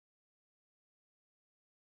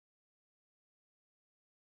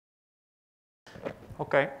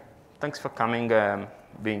Okay, thanks for coming and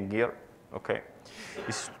being here. Okay,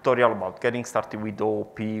 this tutorial about getting started with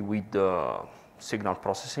OOP with signal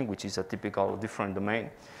processing, which is a typical different domain.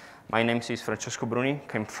 My name is Francesco Bruni,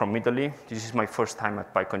 came from Italy. This is my first time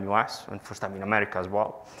at PyCon US and first time in America as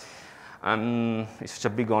well. It's such a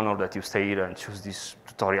big honor that you stay here and choose this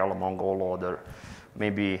tutorial among all other,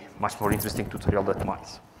 maybe much more interesting tutorial than mine.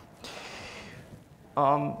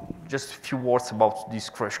 Just a few words about this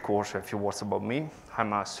crash course, a few words about me.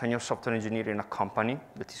 I'm a senior software engineer in a company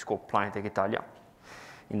that is called Planetech Italia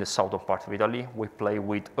in the southern part of Italy. We play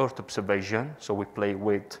with Earth observation, so we play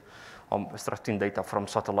with extracting data from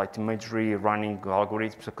satellite imagery, running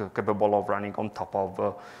algorithms capable of running on top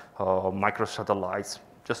of microsatellites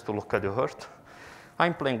just to look at the Earth.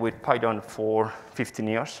 I'm playing with Python for 15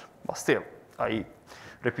 years, but still, I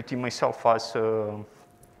reputate myself as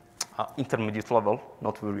intermediate level,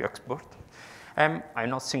 not very expert. And I'm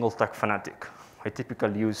not single tech fanatic. I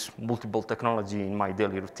typically use multiple technology in my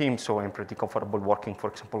daily routine, so I'm pretty comfortable working, for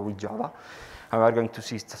example, with Java. And we're going to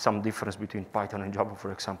see some difference between Python and Java,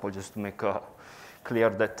 for example, just to make clear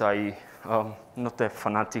that I'm not a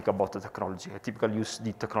fanatic about the technology. I typically use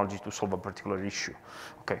the technology to solve a particular issue.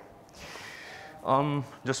 Okay.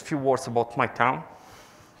 Just a few words about my town.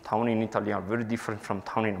 Town in Italy are very different from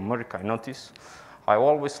town in America, I notice. I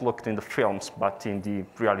always looked in the films, but in the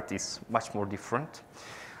reality it's much more different.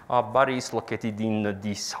 Bari is located in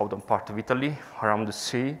the southern part of Italy, around the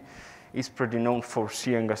sea. It's pretty known for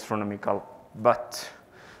sea and gastronomical, but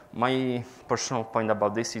my personal point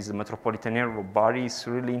about this is the metropolitan area of Bari is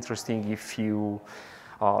really interesting if you,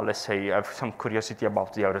 let's say, have some curiosity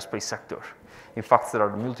about the aerospace sector. In fact, there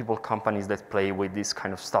are multiple companies that play with this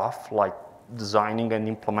kind of stuff, like designing and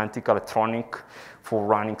implementing electronic for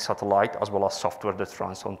running satellite, as well as software that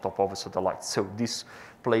runs on top of a satellite. So this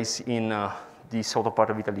place in the southern part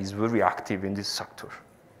of Italy is very active in this sector.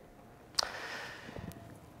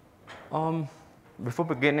 Before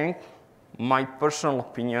beginning, my personal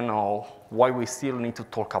opinion on why we still need to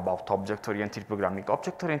talk about object-oriented programming.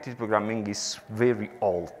 Object-oriented programming is very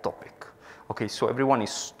old topic. Okay, so everyone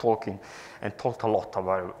is talking and talked a lot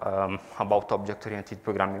about object-oriented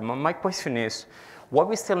programming. My question is, why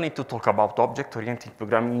we still need to talk about object-oriented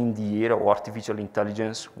programming in the era of artificial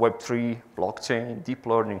intelligence, Web3, blockchain, deep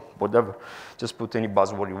learning, whatever. Just put any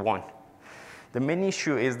buzzword you want. The main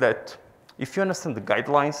issue is that if you understand the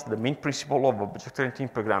guidelines, the main principle of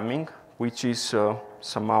object-oriented programming, which is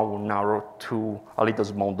somehow narrowed to a little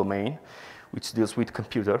small domain, which deals with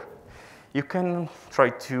computer, you can try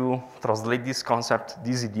to translate this concept,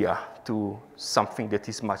 this idea, to something that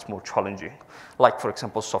is much more challenging, like, for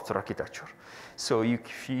example, software architecture. So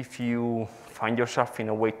if you find yourself in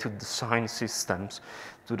a way to design systems,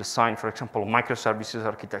 to design, for example, microservices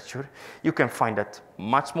architecture, you can find that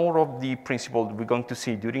much more of the principle that we're going to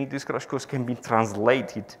see during this crash course can be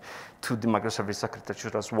translated to the microservice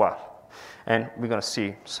architecture as well. And we're going to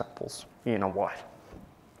see samples in a while.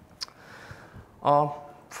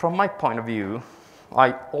 From my point of view,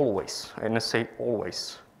 I always, and I say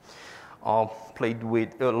always,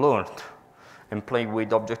 learned and played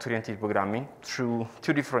with object-oriented programming through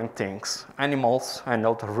two different things, animals and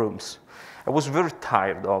outer rooms. I was very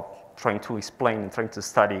tired of trying to explain and trying to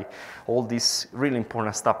study all this really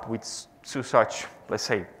important stuff with such, let's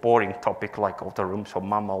say, boring topic like outer rooms or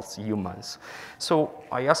mammals, humans. So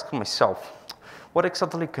I asked myself, what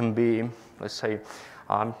exactly can be, let's say,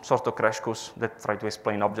 sort of crash course that try to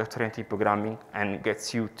explain object-oriented programming and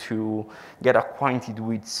gets you to get acquainted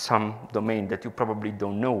with some domain that you probably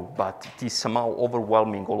don't know, but it is somehow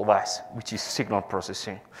overwhelming all of us, which is signal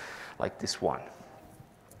processing, like this one.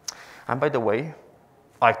 And by the way,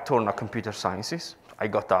 I turned to computer sciences. I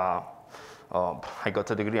got a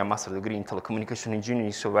degree, a master's degree in telecommunication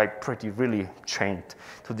engineering, so I pretty really changed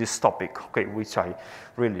to this topic, okay, which I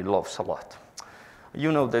really love a lot.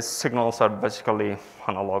 You know that signals are basically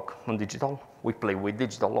analog and digital. We play with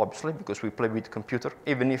digital, obviously, because we play with computer,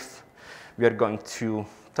 even if we are going to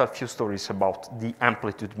tell a few stories about the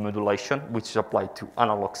amplitude modulation, which is applied to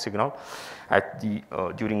analog signal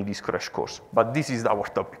during this crash course. But this is our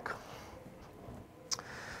topic.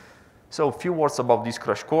 So a few words about this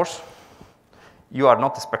crash course. You are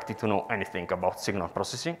not expected to know anything about signal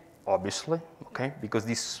processing, obviously, okay, because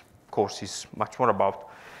this course is much more about,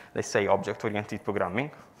 let's say, object-oriented programming,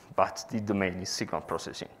 but the domain is signal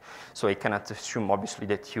processing. So I cannot assume, obviously,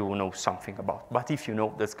 that you know something about, but if you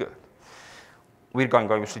know, that's good. We're going,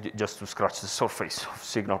 obviously, just to scratch the surface of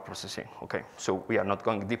signal processing, okay? So we are not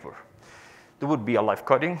going deeper. There would be a live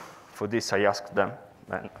coding. For this, I asked them,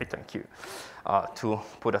 and I thank you, to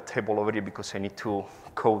put a table over here because I need to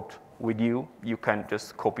code with you. You can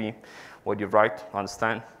just copy what you write,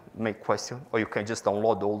 understand, make question, or you can just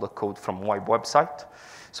download all the code from my website.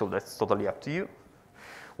 So that's totally up to you.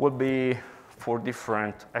 Will be 4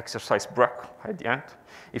 different exercise break at the end.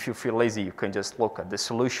 If you feel lazy, you can just look at the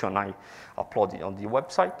solution I uploaded on the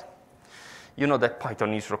website. You know that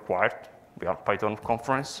Python is required. We are Python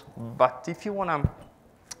conference. But if you want to,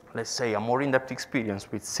 let's say, a more in-depth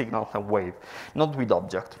experience with signal and wave, not with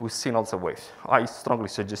object, with signals and waves, I strongly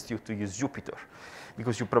suggest you to use Jupyter,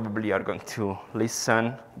 because you probably are going to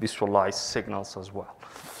listen, visualize signals as well.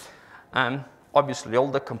 And obviously, all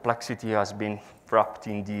the complexity has been wrapped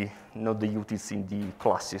in the utils in the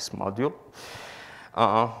classes module,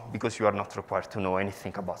 because you are not required to know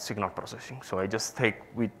anything about signal processing. So I just take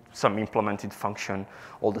with some implemented function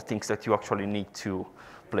all the things that you actually need to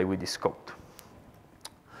play with this code.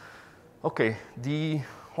 Okay, the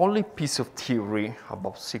only piece of theory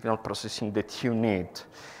about signal processing that you need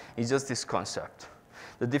is just this concept,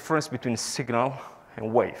 the difference between signal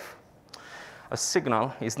and wave. A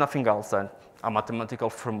signal is nothing else than a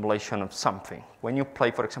mathematical formulation of something. When you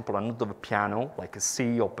play, for example, a note of a piano, like a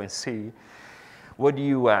C, open C, what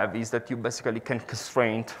you have is that you basically can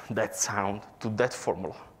constrain that sound to that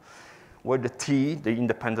formula, where the T, the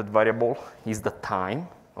independent variable, is the time,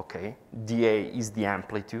 okay? dA is the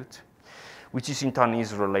amplitude, which is in turn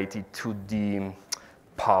is related to the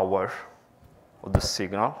power of the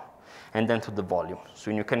signal, and then to the volume.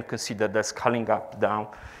 So you can consider that scaling up, down,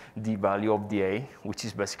 the value of the A, which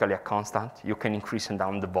is basically a constant. You can increase and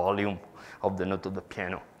down the volume of the note of the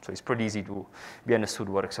piano. So it's pretty easy to be understood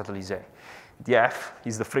what exactly is A. The F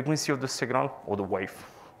is the frequency of the signal or the wave.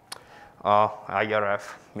 Higher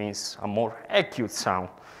F means a more acute sound,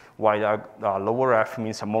 while lower F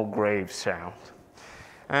means a more grave sound.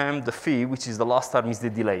 And the phi, which is the last term, is the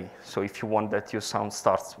delay. So if you want that your sound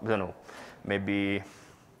starts, I don't know, maybe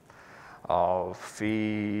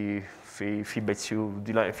phi by 2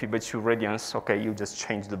 radians, okay, you just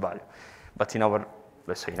change the value. But in our,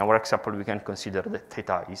 let's say, in our example, we can consider that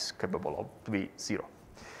theta is capable of to be 0.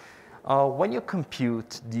 When you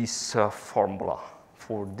compute this formula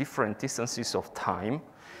for different instances of time,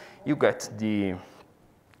 you get the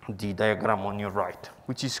diagram on your right,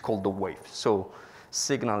 which is called the wave. So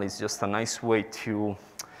signal is just a nice way to,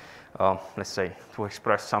 let's say, to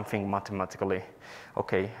express something mathematically.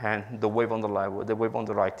 Okay, and the wave on the left, the wave on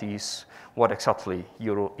the right is what exactly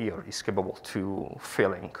your ear is capable to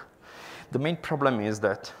feeling. The main problem is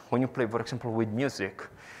that when you play, for example, with music,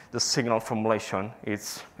 the signal formulation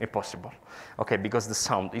is impossible. Okay, because the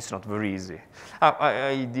sound is not very easy.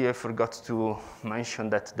 I forgot to mention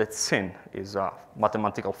that sin is a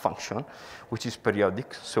mathematical function, which is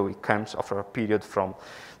periodic, so it comes after a period from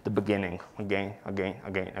the beginning, again.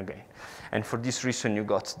 And for this reason, you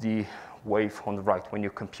got the wave on the right when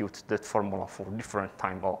you compute that formula for different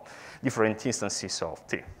time or different instances of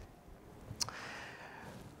t.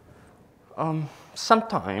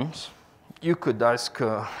 Sometimes you could ask,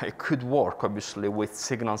 it could work obviously with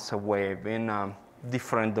signals and wave in a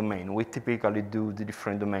different domain. We typically do the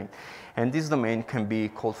different domain. And this domain can be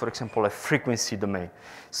called, for example, a frequency domain.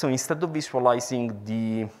 So instead of visualizing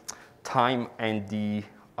the time and the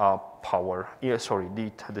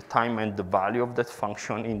the time and the value of that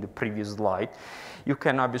function in the previous slide, you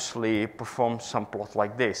can obviously perform some plot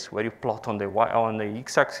like this, where you plot on the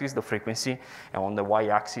x-axis the frequency, and on the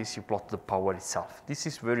y-axis you plot the power itself. This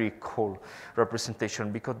is very cool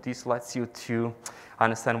representation because this lets you to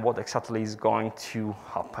understand what exactly is going to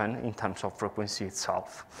happen in terms of frequency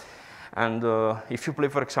itself. And if you play,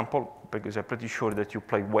 for example, because I'm pretty sure that you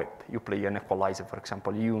play web, you play an equalizer, for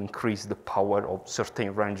example, you increase the power of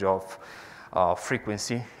certain range of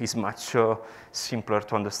frequency, is much simpler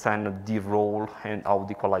to understand the role and how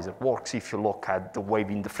the equalizer works if you look at the wave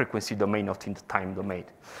in the frequency domain, not in the time domain.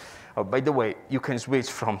 By the way, you can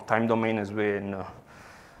switch from time domain as well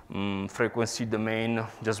in frequency domain,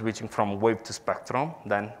 just switching from wave to spectrum.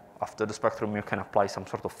 Then after the spectrum, you can apply some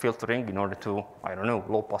sort of filtering in order to, I don't know,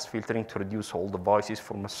 low-pass filtering to reduce all the voices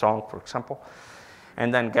from a song, for example,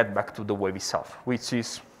 and then get back to the wave itself, which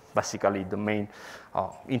is basically the main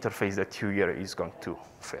interface that your ear is going to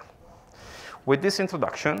feel. With this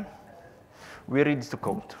introduction, we're ready to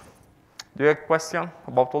code. Do you have a question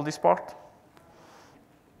about all this part?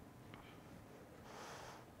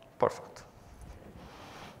 Perfect.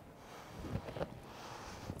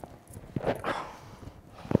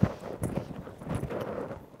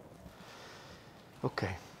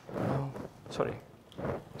 Okay. Sorry.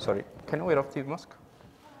 Can I wear off the mask?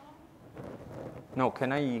 No.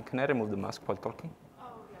 Can I remove the mask while talking?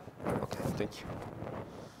 Oh yeah. Okay. Thank you.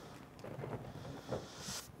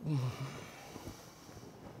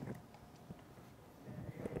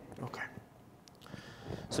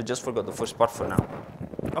 So just forgot the first part for now.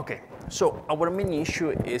 Okay, so our main issue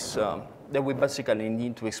is that we basically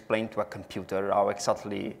need to explain to a computer how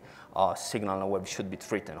exactly signal on a web should be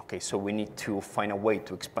treated. Okay, so we need to find a way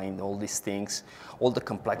to explain all these things, all the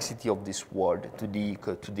complexity of this word to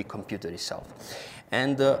the computer itself.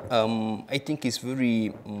 And I think it's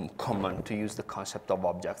very common to use the concept of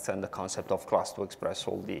objects and the concept of class to express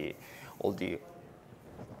all the.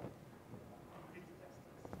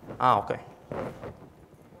 Okay.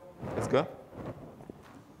 Let's go.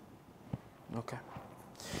 Okay.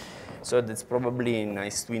 So it's probably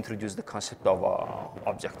nice to introduce the concept of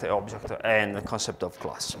object and the concept of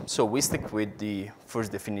class. So we stick with the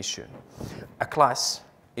first definition. A class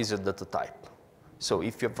is a data type. So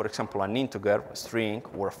if you have, for example, an integer, a string,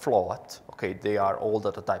 or a float, okay, they are all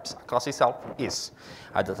data types. A class itself is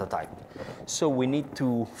a data type. So we need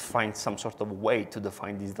to find some sort of way to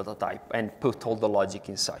define this data type and put all the logic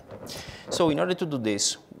inside. So in order to do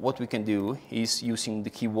this, what we can do is using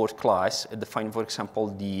the keyword class, define, for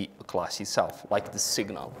example, the class itself, like the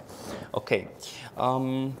signal. Okay,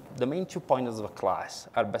 the main 2 pointers of a class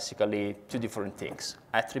are basically 2 different things,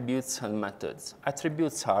 attributes and methods.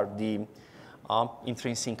 Attributes are the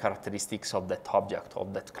intrinsic characteristics of that object,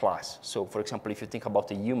 of that class. So for example, if you think about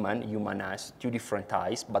a human has 2 different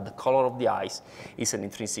eyes, but the color of the eyes is an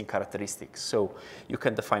intrinsic characteristic. So you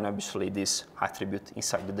can define obviously this attribute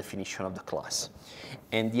inside the definition of the class.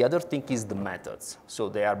 And the other thing is the methods. So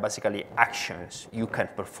they are basically actions you can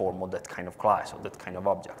perform on that kind of class, or that kind of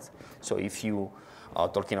object. So if you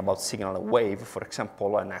talking about signal a wave, for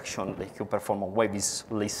example, an action that you perform on wave is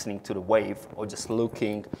listening to the wave or just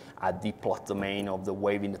looking at the plot domain of the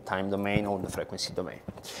wave in the time domain or in the frequency domain.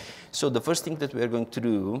 So the first thing that we are going to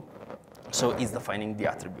do is defining the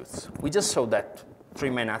attributes. We just saw that 3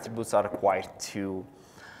 main attributes are required to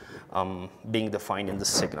being defined in the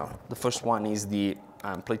signal. The first one is the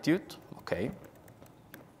amplitude, okay.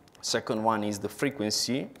 Second one is the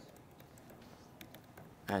frequency.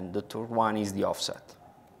 And the third one is the offset.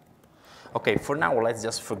 Okay, for now, let's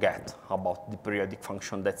just forget about the periodic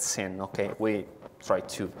function that's in, okay? We try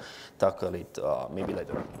to tackle it maybe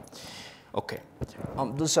later. Okay,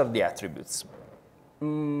 those are the attributes.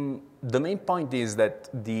 The main point is that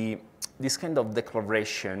this kind of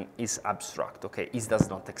declaration is abstract, okay? It does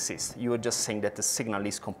not exist. You are just saying that the signal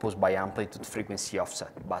is composed by amplitude, frequency,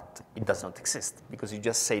 offset, but it does not exist because you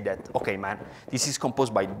just say that, okay, man, this is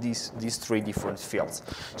composed by these 3 different fields.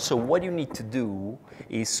 So what you need to do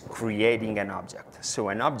is creating an object. So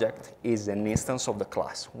an object is an instance of the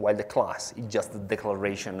class, while the class is just the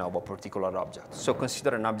declaration of a particular object. So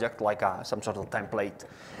consider an object like some sort of template,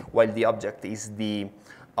 while the object is the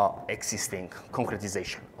existing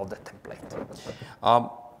concretization of the template.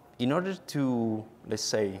 In order to, let's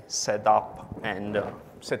say, set up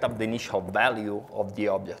the initial value of the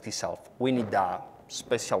object itself, we need a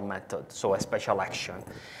special method, so a special action.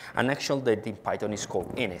 An action that in Python is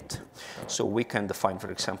called init. So we can define, for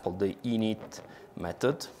example, the init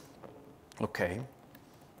method, okay,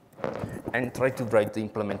 and try to write the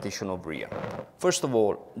implementation over here. First of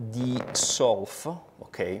all, the solve,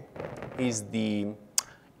 okay, is the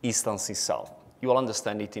instance itself. You will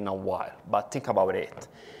understand it in a while, but think about it.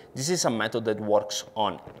 This is a method that works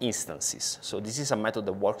on instances. So this is a method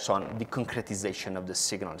that works on the concretization of the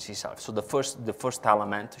signals itself. So the first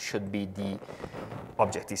element should be the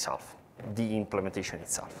object itself, the implementation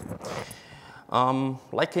itself.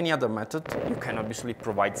 Like any other method, you can obviously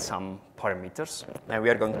provide some parameters. And we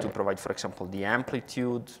are going to provide, for example, the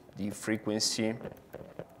amplitude, the frequency,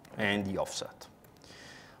 and the offset.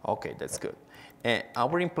 Okay, that's good.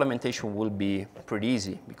 Our implementation will be pretty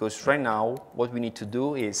easy because right now what we need to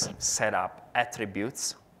do is set up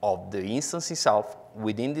attributes of the instance itself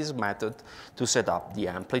within this method to set up the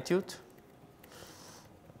amplitude,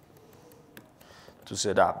 to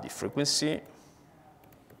set up the frequency,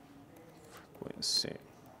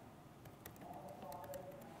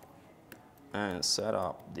 and set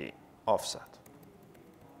up the offset.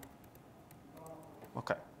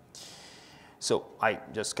 Okay. So I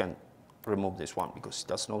just can remove this one because it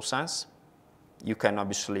does no sense. You can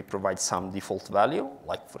obviously provide some default value,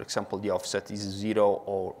 like for example, the offset is 0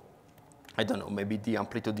 or I don't know, maybe the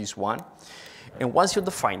amplitude is 1. And once you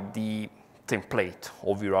define the template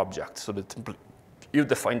of your object, so the template, you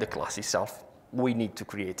define the class itself, we need to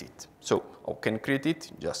create it. So how can you create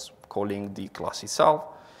it? Just calling the class itself,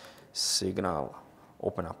 signal,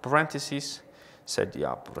 open up parentheses, set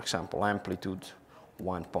the for example, amplitude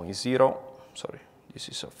 1.0, sorry, this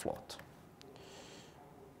is a float.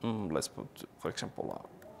 Let's put, for example,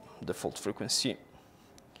 default frequency.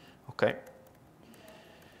 Okay.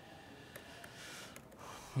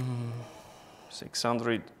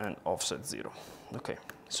 600 and offset 0. Okay,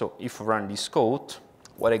 so if we run this code,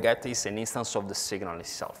 what I get is an instance of the signal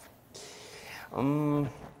itself.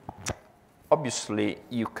 Obviously,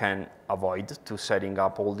 you can avoid to setting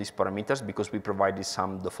up all these parameters because we provided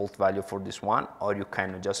some default value for this one, or you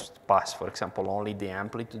can just pass, for example, only the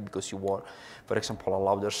amplitude because you want, for example, a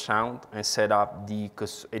louder sound, and set up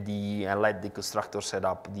and let the constructor set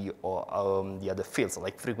up the other fields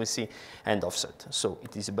like frequency and offset. So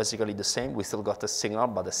it is basically the same. We still got a signal,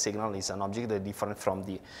 but the signal is an object that is different from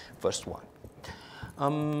the first one.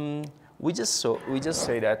 We just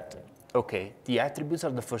say that. Okay, the attributes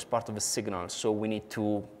are the first part of a signal, so we need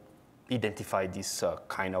to identify this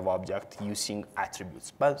kind of object using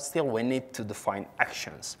attributes. But still, we need to define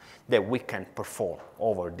actions that we can perform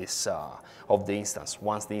over this of the instance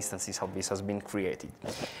once the instance of this has been created.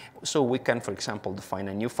 So we can, for example, define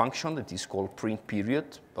a new function that is called print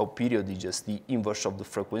period. Period is just the inverse of the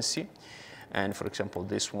frequency. And for example,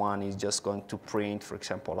 this one is just going to print, for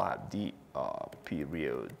example, the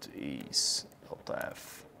period is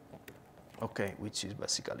 .f. Okay, which is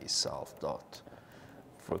basically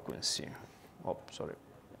self.frequency. Oh, sorry.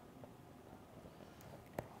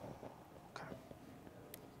 Okay.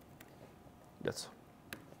 That's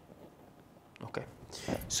okay.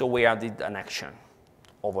 So we added an action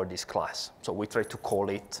over this class. So we try to call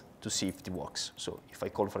it to see if it works. So if I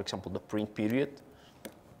call, for example, the print period,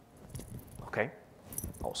 okay.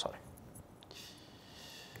 Oh, sorry.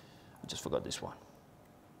 I just forgot this one.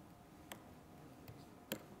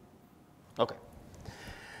 Okay,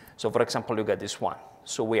 so for example, you get this one.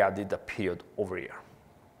 So we added a period over here.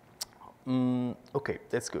 Okay,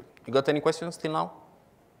 that's good. You got any questions till now?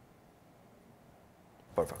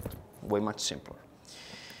 Perfect, way much simpler.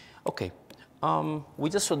 Okay, we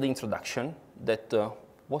just saw the introduction that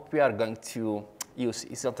what we are going to use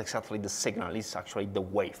is not exactly the signal, it's actually the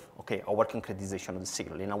wave, okay, our concretization of the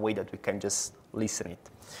signal in a way that we can just listen it.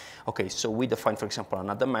 Okay, so we define, for example,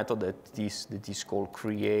 another method that is called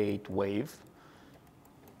create wave.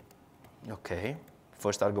 Okay,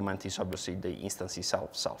 first argument is obviously the instance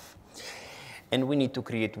itself. And we need to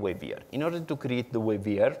create wave here. In order to create the wave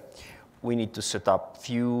here, we need to set up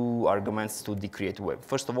few arguments to the create wave.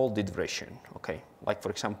 First of all, the duration, okay? Like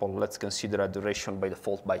for example, let's consider a duration by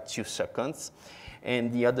default by 2 seconds.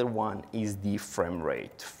 And the other one is the frame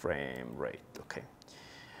rate, okay?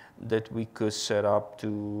 That we could set up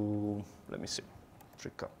to, let me see,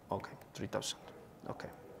 3,000, okay.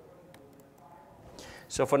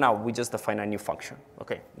 So for now, we just define a new function,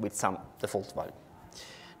 okay, with some default value.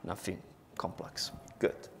 Nothing complex,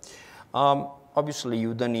 good. Obviously,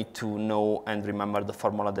 you don't need to know and remember the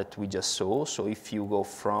formula that we just saw. So if you go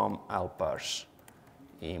from helpers,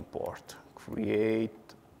 import,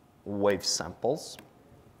 create wave samples,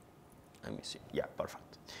 let me see, yeah,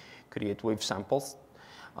 perfect. Create wave samples.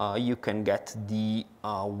 You can get the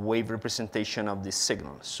wave representation of this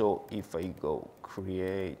signal. So if I go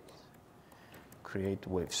create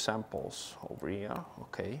wave samples over here,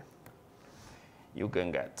 okay, you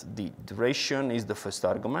can get the duration is the first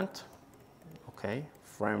argument, okay,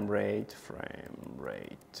 frame rate,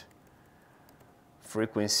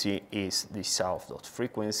 frequency is the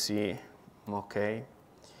self.frequency, okay,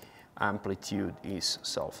 amplitude is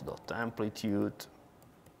self.amplitude,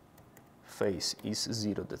 phase is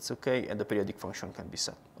 0, that's okay, and the periodic function can be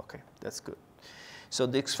set. Okay, that's good. So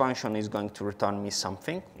this function is going to return me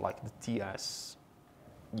something like the TS,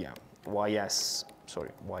 yeah, YS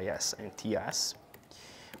and TS.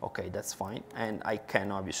 Okay, that's fine. And I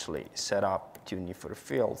can obviously set up tuning for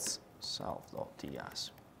fields,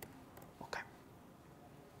 self.ts. Okay.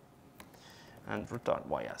 And return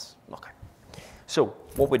YS. Okay. So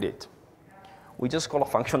what we did, we just call a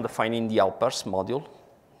function defining the helpers module,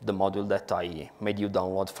 the module that I made you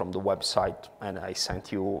download from the website and I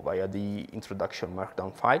sent you via the introduction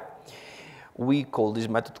markdown file. We call this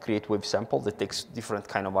method create wave sample that takes different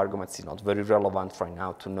kind of arguments. It's not very relevant right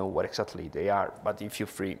now to know what exactly they are, but if you're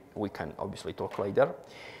free, we can obviously talk later.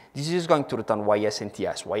 This is going to return YS and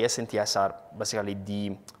TS. YS and TS are basically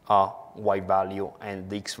the Y value and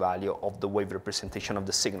the X value of the wave representation of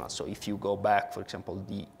the signal. So if you go back, for example,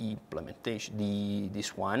 the implementation,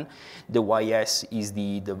 this one, the YS is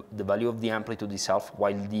the value of the amplitude itself,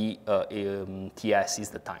 while the TS is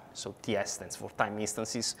the time. So TS stands for time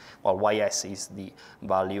instances, while YS is the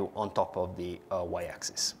value on top of the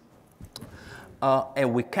Y-axis.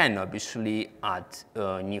 And we can obviously add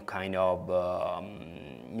a new kind of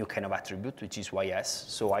attribute, which is YS.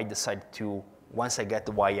 So I decided to once I get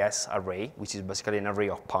the ys array, which is basically an array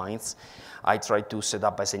of points, I try to set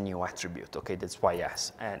up as a new attribute, okay, that's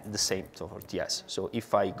ys, and the same for ts. So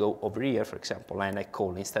if I go over here, for example, and I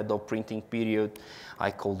call, instead of printing period,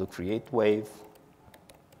 I call the create wave,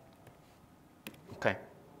 okay,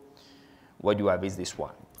 what you have is this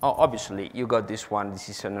one. Oh, obviously, you got this one, this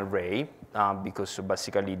is an array, because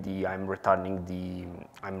basically I'm returning the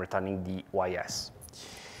ys.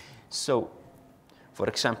 So, for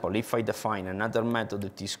example, if I define another method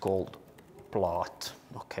that is called plot,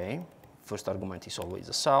 okay, first argument is always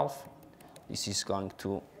a self. This is going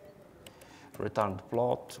to return the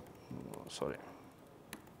plot,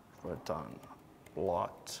 return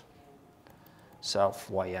plot self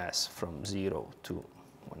ys from 0 to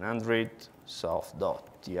 100,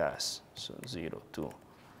 self.ts, so 0 to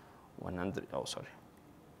 100,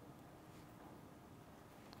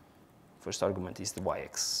 first argument is the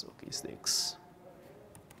yx, okay, is the x.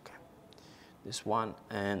 Okay. This one,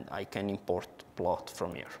 and I can import plot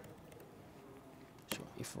from here. So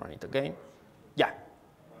if I run it again, yeah. So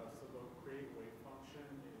the create wave function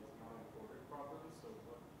is not imported properly, so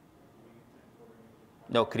what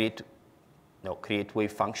do we need to import it? Create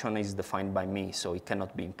wave function is defined by me, so it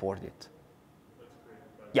cannot be imported.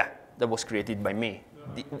 Yeah, that was created by me.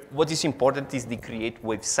 What is important is the create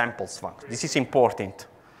wave samples function. This is important.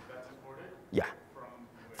 That's imported? Yeah,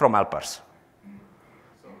 from helpers.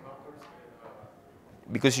 So helpers,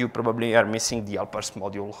 because you probably are missing the helpers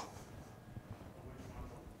module.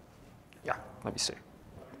 Yeah, let me see.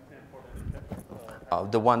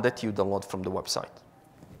 The one that you download from the website.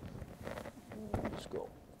 Let's go.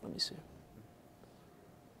 Let me see.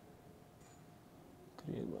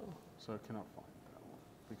 So I cannot find that one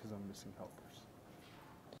because I'm missing helpers.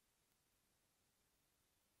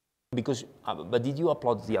 Because, but did you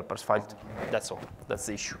upload the helpers file? That's all. That's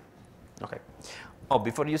the issue. Okay. Oh,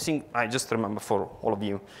 before using, I just remember for all of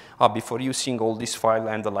you, before using all this file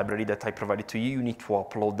and the library that I provided to you, you need to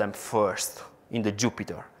upload them first in the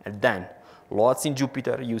Jupyter, and then loads in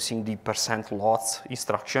Jupyter using the %loads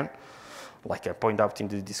instruction, like I point out in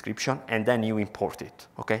the description, and then you import it,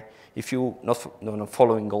 okay? If you're not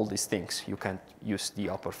following all these things, you can't use the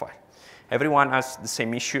helper file. Everyone has the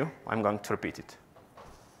same issue. I'm going to repeat it.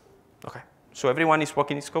 Okay, so everyone is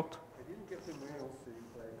working this code? I didn't get the mail saying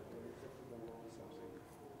like when you have to download something.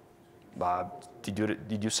 But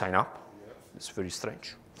did you sign up? Yes. It's very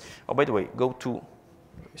strange. Oh, by the way, go to,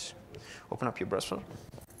 open up your browser.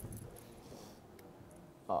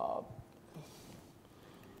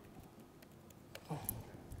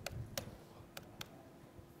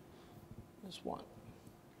 This one.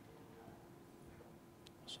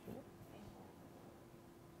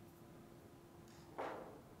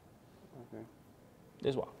 Okay.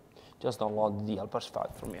 This one. Just download the helpers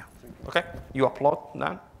file from here. Okay? You upload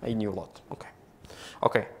then a new load. Okay.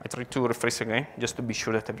 Okay, I try to rephrase again just to be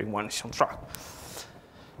sure that everyone is on track.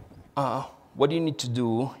 What you need to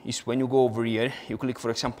do is when you go over here, you click, for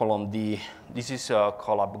example, on the, this is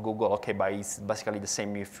Colab Google, okay, but it's basically the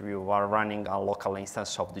same if you are running a local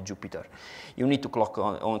instance of the Jupyter. You need to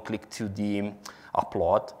click to the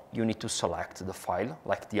upload. You need to select the file,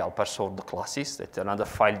 like the helpers or the classes. That's another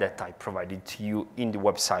file that I provided to you in the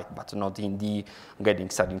website, but not in the Getting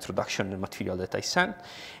Started Introduction material that I sent.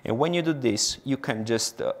 And when you do this, you can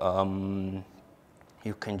just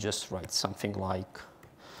write something like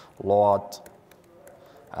load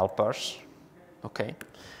helpers, okay,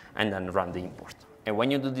 and then run the import. And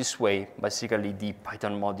when you do this way, basically the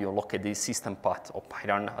Python module, okay, the system path of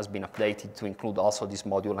Python has been updated to include also this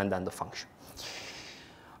module and then the function.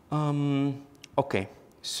 Okay,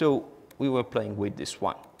 so we were playing with this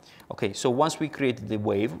one. Okay, so once we created the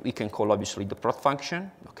wave, we can call obviously the plot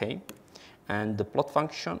function, okay, and the plot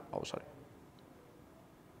function, oh, sorry.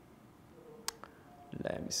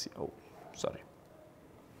 Let me see, oh, sorry.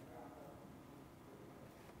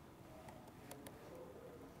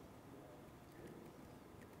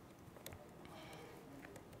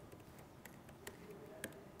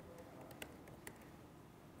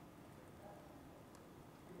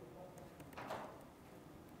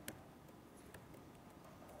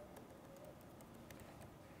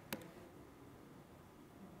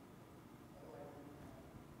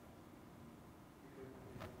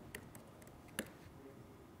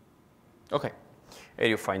 Okay, here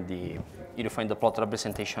you find the plot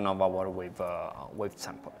representation of our wave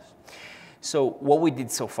samples. So what we did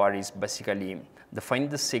so far is basically define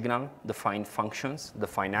the signal, define functions,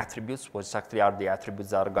 define attributes, which actually are the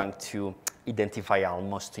attributes that are going to identify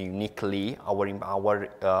almost uniquely our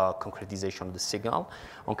concretization of the signal.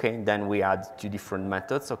 Okay, and then we add two different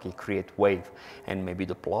methods. Okay, create wave and maybe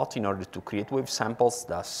the plot in order to create wave samples,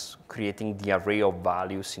 thus creating the array of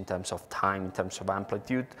values in terms of time, in terms of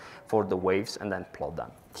amplitude for the waves, and then plot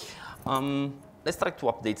them. Let's try to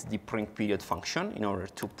update the print period function in order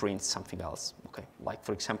to print something else. Okay, like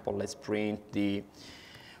for example, let's print the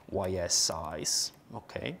YS size.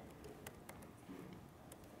 Okay.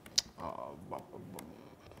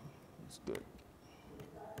 It's good.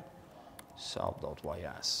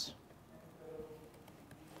 Sub.ys.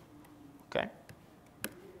 Okay.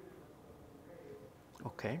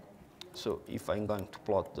 Okay. So if I'm going to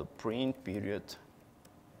plot the print period,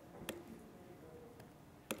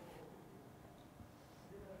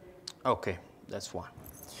 okay, that's one.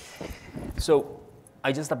 So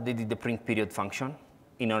I just updated the print period function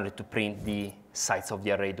in order to print the size of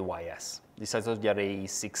the array to YS. The size of the array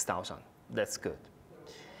is 6,000. That's good.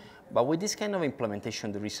 But with this kind of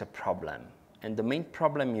implementation, there is a problem. And the main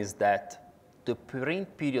problem is that the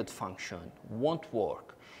print period function won't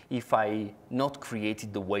work if I not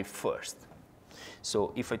created the wave first.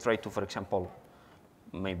 So if I try to, for example,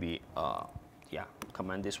 maybe,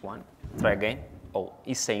 command this one, try again. Oh,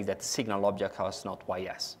 it's saying that signal object has not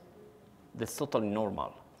YS. That's totally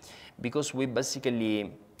normal. Because we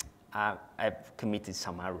basically have committed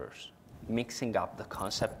some errors, mixing up the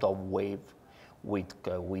concept of wave with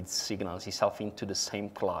signals itself into the same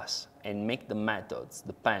class and make the methods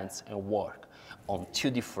depend and work on two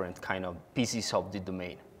different kind of pieces of the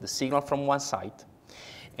domain: the signal from one side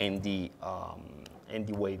and the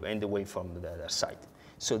wave from the other side.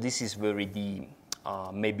 So this is maybe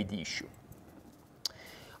the issue.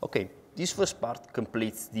 Okay, this first part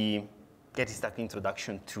completes the getting started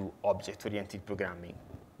introduction to object-oriented programming.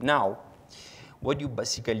 Now, what you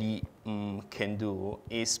basically can do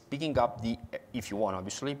is picking up if you want,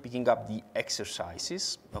 obviously, picking up the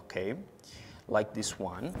exercises, okay, like this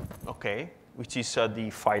one, okay, which is the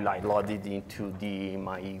file I loaded into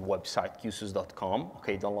my website, qsus.com,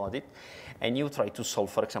 okay, download it, and you try to solve,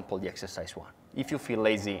 for example, the exercise one. If you feel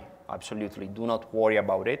lazy, absolutely, do not worry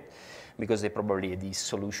about it, because they probably the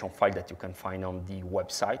solution file that you can find on the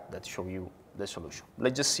website that show you the solution.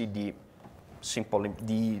 Let's just see the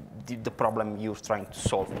problem you're trying to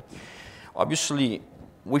solve. Obviously,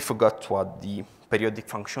 we forgot to add the periodic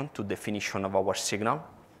function to definition of our signal.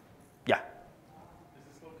 Yeah. Is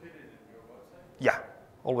this located in your website? Yeah,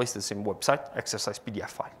 always the same website, exercise PDF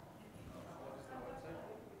file. What is the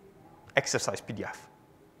website? Exercise PDF.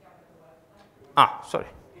 Ah, sorry.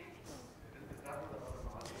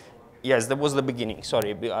 Yes, that was the beginning.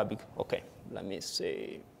 Sorry. Okay, let me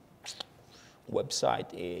see.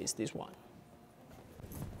 Website is this one.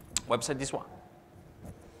 Website this one.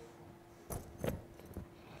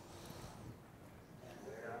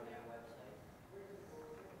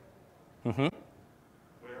 Where on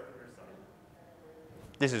your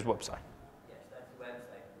site? This is website. Yes, that's the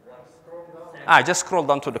website. Just scroll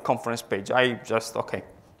down to the conference page.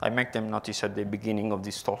 I make them notice at the beginning of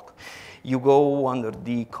this talk. You go under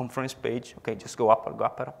the conference page. Okay, just go upper.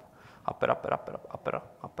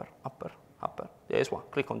 There's one.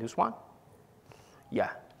 Click on this one. Yeah,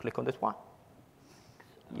 click on this one.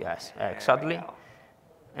 Yes, exactly.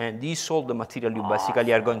 And this all the material you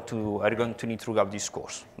basically are going to need throughout this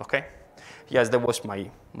course. Okay. Yes, that was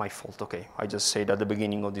my fault. Okay, I just said at the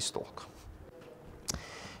beginning of this talk.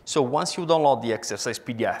 So once you download the exercise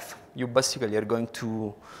PDF, you basically are going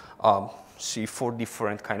to see 4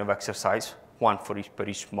 different kind of exercise, one for per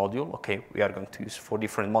each module. Okay, we are going to use 4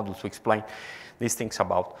 different modules to explain these things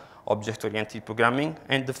about object-oriented programming.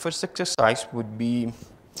 And the first exercise would be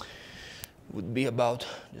about,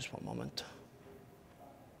 just one moment.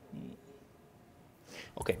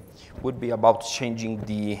 Okay, would be about changing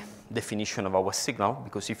the definition of our signal,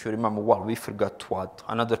 because if you remember well, we forgot to add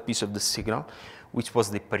another piece of the signal, which was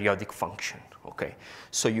the periodic function. Okay,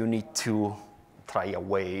 so you need to try a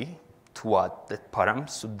way to add the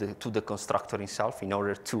params to the constructor itself in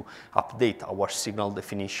order to update our signal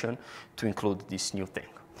definition to include this new thing.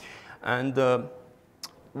 And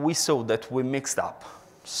we saw that we mixed up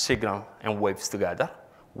signal and waves together.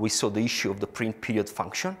 We saw the issue of the print period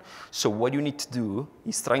function. So what you need to do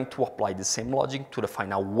is trying to apply the same logic to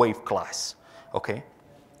define a wave class. Okay,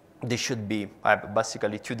 they should be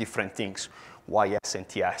basically 2 different things: YS and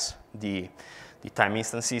TS, the time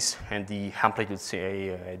instances and the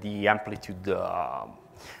amplitude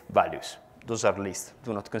values. Those are lists.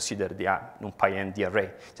 Do not consider the numpy and the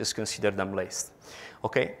array. Just consider them lists.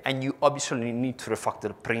 Okay, and you obviously need to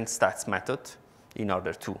refactor print stats method in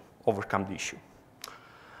order to overcome the issue.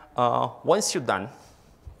 Once you're done,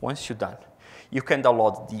 You can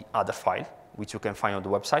download the other file, which you can find on the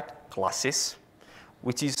website, classes,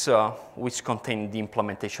 which contain the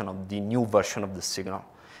implementation of the new version of the signal.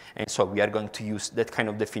 And so we are going to use that kind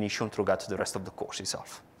of definition throughout the rest of the course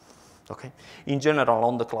itself. Okay? In general,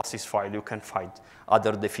 on the classes file, you can find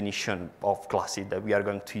other definition of classes that we are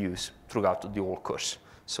going to use throughout the whole course.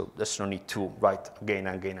 So there's no need to write again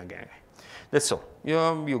and again and again. That's all.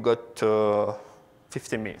 You got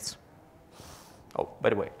 15 minutes. Oh, by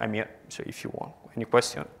the way, I'm here, so if you want any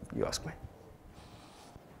question, you ask me.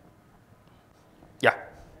 Yeah.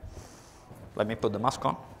 Let me put the mask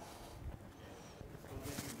on.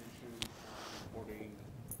 Importing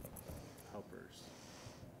helpers.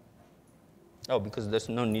 Oh, because there's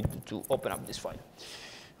no need to open up this file.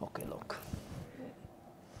 Okay, look.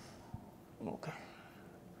 Okay.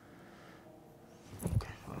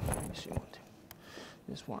 Okay, let me see one thing.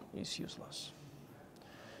 This one is useless.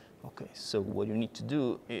 Okay, so what you need to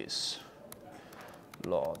do is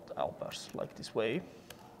load helpers like this way.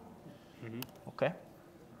 Mm-hmm. Okay.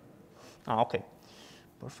 Okay.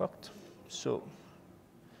 Perfect. So,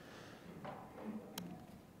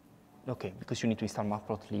 okay, because you need to install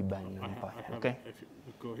matplotlib and numpy. Okay. If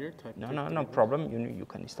you go here, type. No problem. You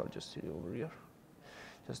can install just over here.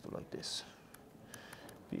 Just do like this.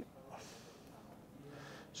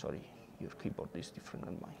 Sorry, your keyboard is different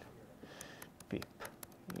than mine. Pip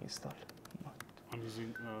install. I'm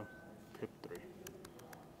using pip3.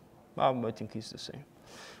 I think it's the same.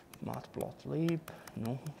 Matplotlib,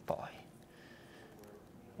 numpy.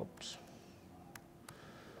 Oops.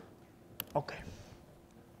 Okay.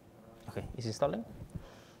 Okay, it's installing.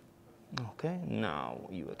 Okay, now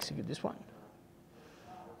you execute this one.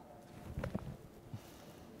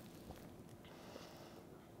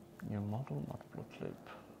 Your model, matplotlib.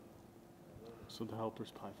 So the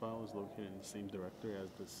helper's PY file is located in the same directory as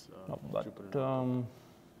this No, but Jupyter.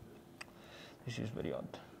 this is very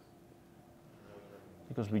odd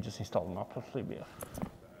because we just installed matplotlib here.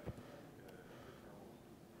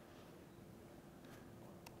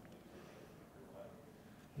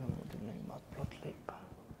 No, the name matplotlib.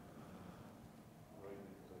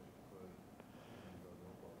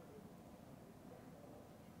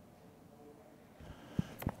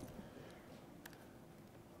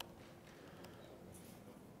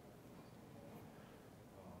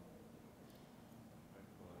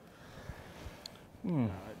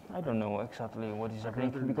 I don't know exactly what is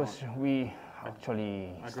happening because we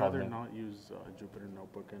actually I'd installed rather them. not use Jupyter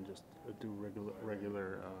Notebook and just do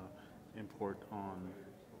regular import on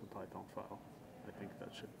the Python file. I think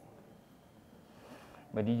that should.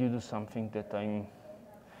 But did you do something that I'm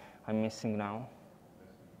missing now?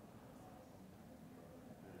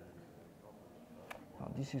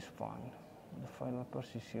 Oh, this is fine. The file helpers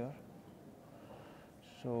is here,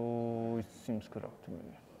 so it seems correct to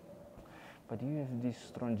me. But you have this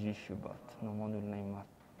strange issue, but no module name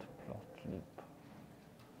matplotlib.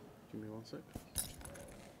 Give me 1 sec.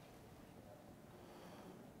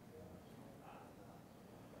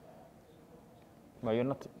 But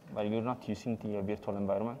you're not using the virtual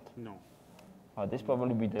environment. No. This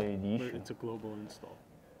probably be the But issue. it's a global install.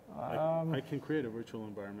 I can create a virtual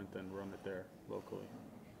environment and run it there locally,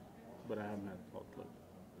 but I have matplotlib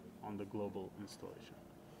on the global installation.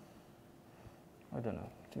 I don't know.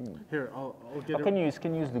 Here, I'll get Can you use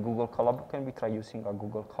the Google Colab? Can we try using a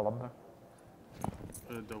Google Colab?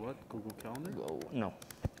 the what? Google Calendar? No,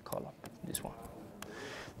 Colab. This one.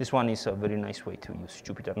 This one is a very nice way to use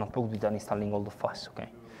Jupyter Notebook without installing all the files. Okay.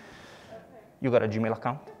 You got a Gmail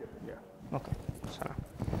account? Yeah. Okay. So,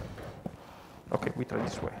 okay, we try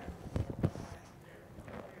this way.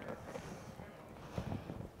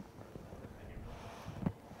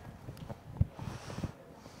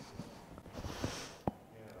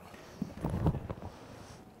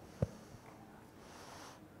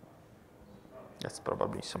 That's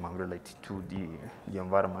probably somehow related to the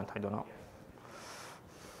environment, I don't know.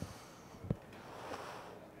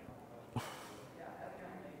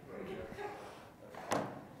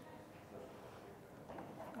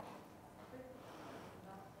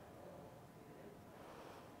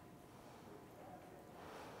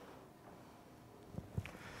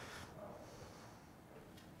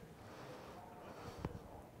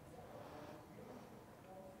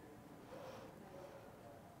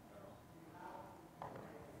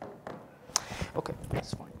 Okay,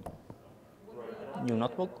 that's fine. New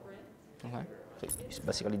notebook? Okay, so it's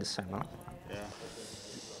basically the same, huh? Yeah.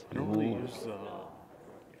 I don't really use.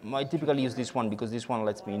 I typically use this one because this one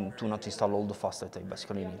lets me to not install all the files that I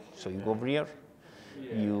basically need. So you go over here,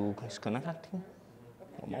 it's connecting.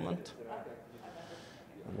 One moment.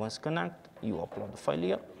 Once connect, you upload the file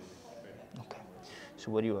here. Okay.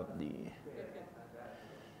 So where you have the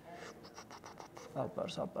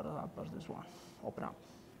helpers, this one. Open up.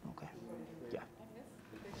 Okay. Yeah.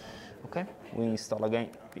 Okay. We install again.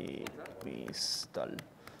 We install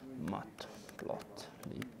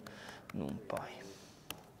matplotlib numpy.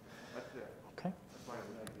 Okay.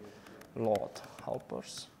 Load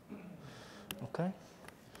helpers. Okay.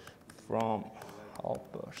 From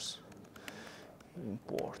helpers,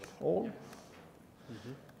 import all.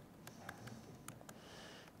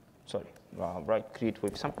 Sorry, right, create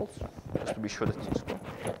wave samples, just to be sure that it's good.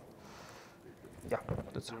 Yeah,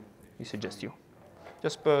 that's we suggest you.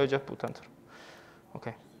 Just put enter.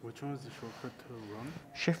 Okay. Which one is the shortcut to run?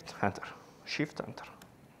 Shift enter. Shift enter.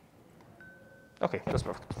 Okay, that's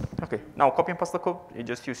perfect. Okay, now copy and paste the code. You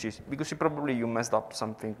just use this because you messed up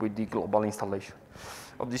something with the global installation.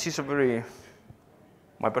 This is a very,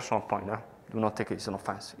 my personal point. Do not take it as an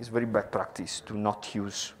offense. It's very bad practice to not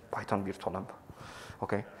use Python virtual env.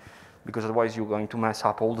 Okay. Because otherwise you're going to mess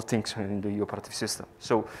up all the things in the operative system.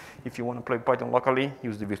 So if you want to play Python locally,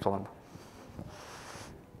 use the virtual env.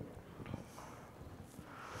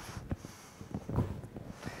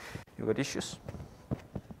 You got issues?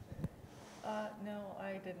 No,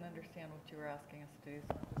 I didn't understand what you were asking us to do.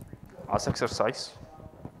 As exercise.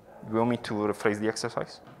 Do you want me to rephrase the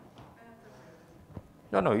exercise?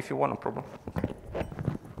 No, if you want, no problem. Okay.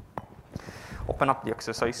 Open up the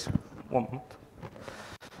exercise. 1 moment.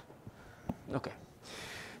 Okay,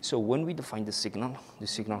 so when we define the signal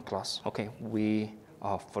class, okay, we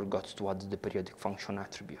forgot to add the periodic function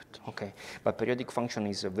attribute, okay? But periodic function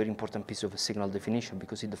is a very important piece of a signal definition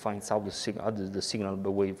because it defines how the signal by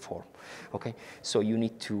waveform, okay? So you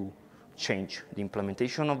need to change the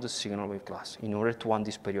implementation of the signal wave class in order to add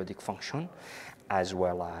this periodic function, as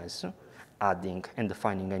well as adding and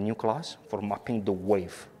defining a new class for mapping the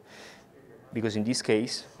wave. Because in this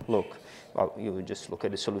case, look, well, you just look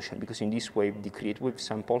at the solution, because in this wave, the create wave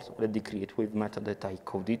samples, the create wave method that I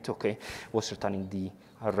coded, okay, was returning the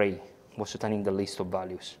array, was returning the list of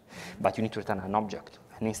values. But you need to return an object,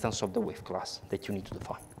 an instance of the wave class that you need to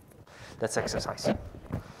define. That's exercise.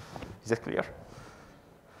 Is that clear?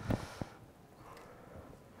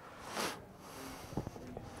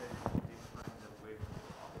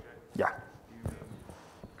 Yeah.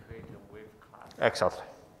 Create a wave class. Exactly.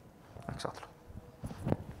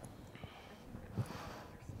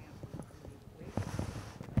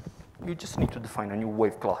 You just need to define a new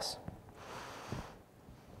wave class.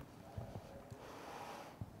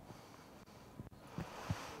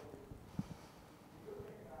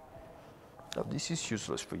 Now, this is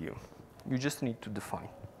useless for you. You just need to define.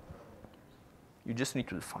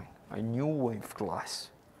 A new wave class,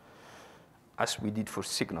 as we did for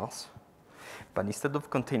signals. But instead of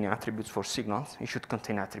containing attributes for signals, it should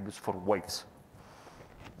contain attributes for waves.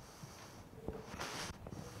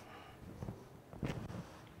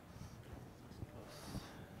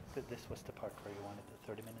 This was the part where you wanted the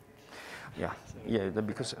 30 minutes.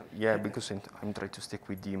 Yeah, because I'm trying to stick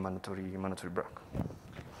with the mandatory break.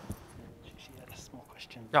 She had a small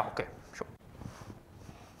question. Yeah, okay, sure.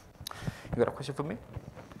 You got a question for me?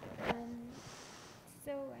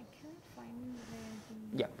 So I can't find where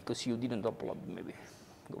the... Yeah, because you didn't upload, maybe.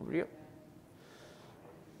 Go over here.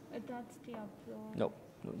 That's the upload. No,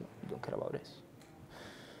 you don't care about this.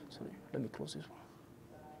 Sorry, let me close this one.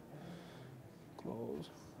 Close.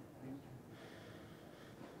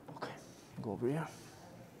 Okay, go over here.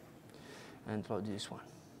 And load this one,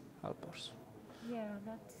 helpers. Yeah,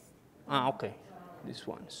 that's... Okay, this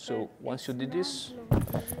one. So once you did this,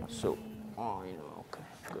 okay,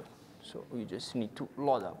 good. So we just need to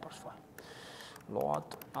load helpers file. Load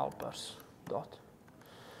helpers dot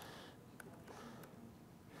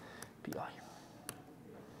pi.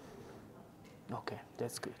 Okay,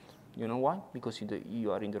 that's good. You know why? Because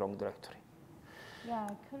you are in the wrong directory. Yeah,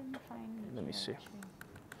 I couldn't find it. Let me see.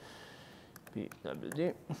 Actually.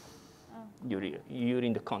 pwd. Oh. You're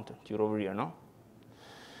in the content. You're over here, no?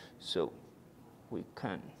 So we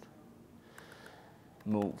can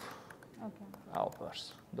move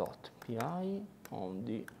helpers dot pi on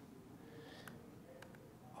the.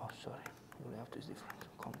 Oh, sorry. The layout is different.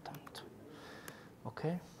 Content.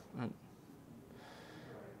 Okay. And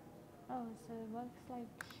oh, so it works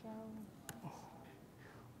like shell.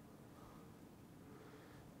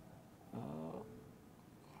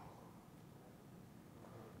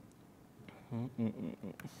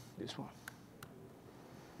 This one.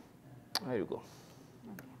 There you go.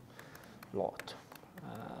 Okay. Lot.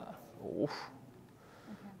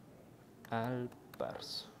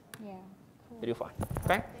 Helpers. Yeah. Cool. Very fine.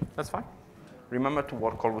 Okay, that's fine. Remember to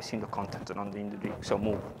work always in the content and not in the rig. So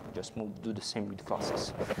just move, do the same with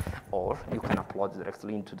classes. Or you can upload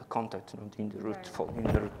directly into the content, not in the root, in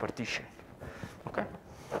the root partition. Okay.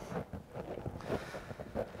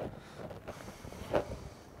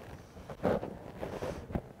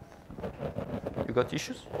 You got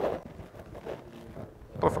issues?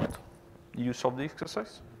 Perfect. Did you solve the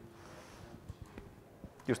exercise?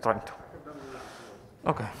 You're trying to.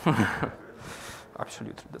 Okay.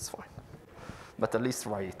 Absolutely, that's fine. But at least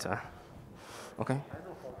try it. Okay?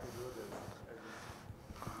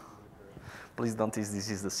 Please don't tease, this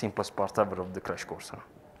is the simplest part ever of the crash course. Huh?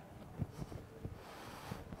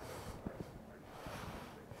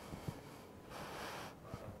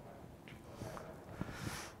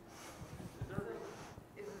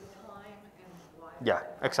 Yeah,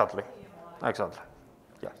 exactly. Exactly.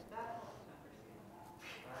 Yeah.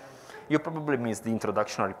 You probably missed the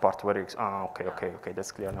introductory part where it's, okay,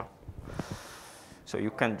 that's clear now. So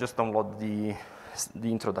you can just download the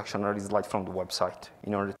introductory slide from the website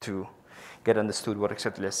in order to get understood what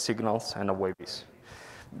exactly a signals and a wave is.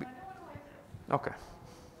 Okay.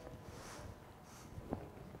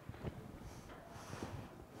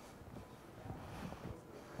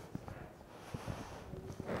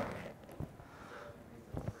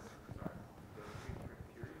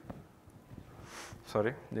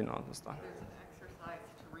 Sorry, didn't understand. There's an exercise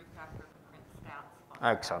to refactor the print stats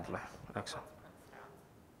function. Exactly.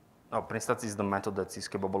 No, print stats is the method that is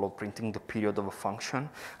capable of printing the period of a function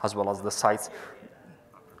as well as the size.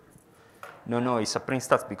 No, it's a print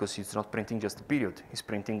stats because it's not printing just the period. It's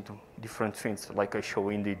printing different things, like I show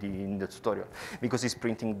in the tutorial. Because it's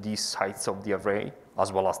printing the size of the array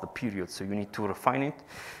as well as the period. So you need to refine it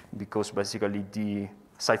because basically the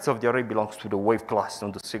size of the array belongs to the wave class,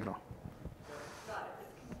 not the signal. Got it.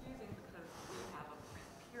 It's confusing because we have a print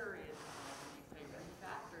period, and when you say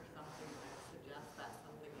refactor something that suggests that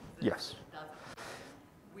something exists, Yes. it doesn't.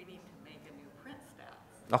 We need to make a new print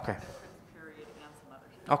stats. Okay. That prints period and some other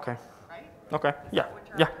stuff. Okay. Right? Okay. Is Yeah. that what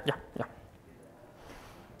you're Yeah. after? Yeah.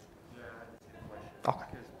 Okay.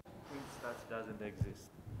 Because print stats doesn't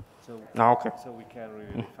exist. So, No, okay. so we can't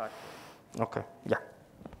really refactor. Okay. Yeah.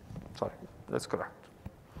 Sorry. That's correct.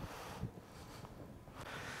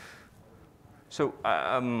 So,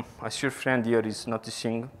 as your friend here is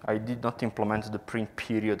noticing, I did not implement the print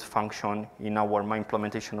period function in my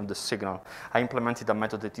implementation of the signal. I implemented a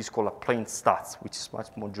method that is called a plain stats, which is much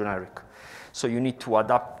more generic. So you need to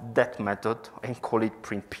adapt that method and call it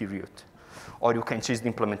print period. Or you can change the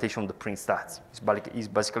implementation of the print stats. It's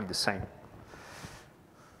basically the same.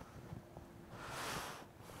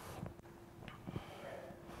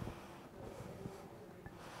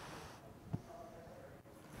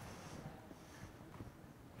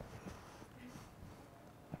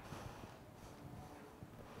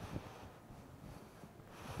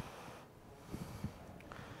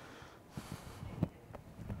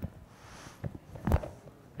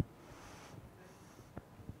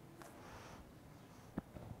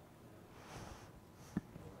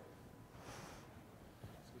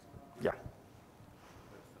 Yeah.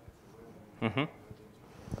 Mm-hmm.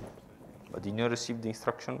 But did you receive the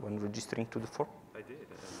instruction when registering to the form? I did.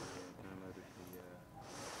 Downloaded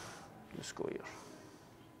the. Just go here.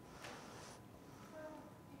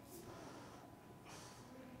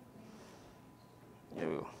 There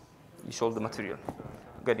we go. It's all the material.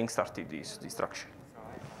 Getting started is the instruction.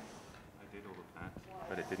 I did all of that,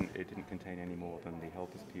 but it didn't contain any more than the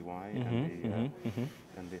helpers py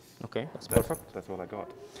and this. Okay, that's perfect. That's all I got.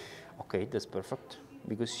 Okay, that's perfect.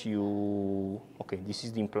 Because this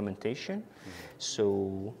is the implementation.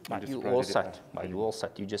 So you all set. You all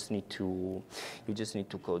set. You just need to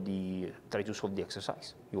go try to solve the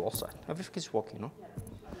exercise. You all set. Everything is working, no?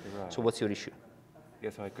 Right. So what's your issue?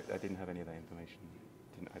 Yes, I didn't have any of that information.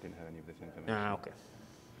 I didn't have any of this information. Okay.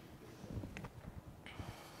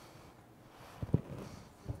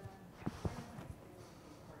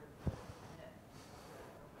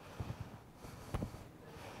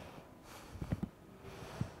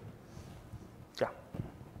 Yeah.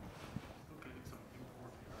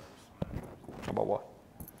 About what?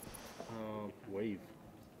 Wave.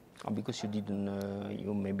 Because you didn't,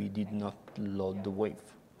 you maybe did not load the wave.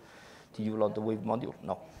 Did you load the wave module?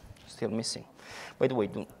 No, still missing. By the way,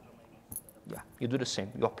 you do the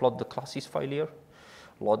same. You upload the classes file here,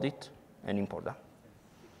 load it, and import that.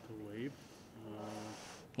 The wave.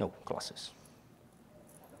 No, classes.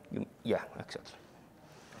 Yeah, exactly.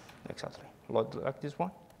 Exactly. Load like this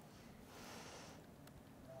one.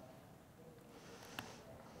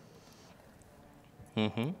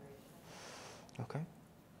 Mm-hmm. Okay.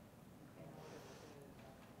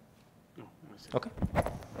 Oh, I see. Okay.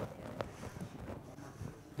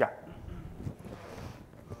 Yeah.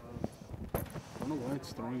 I don't know why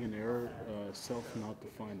it's throwing an error, self not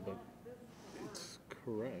defined, but it's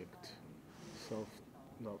correct. itself,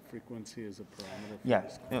 the frequency is a parameter for Yeah.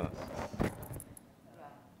 this class.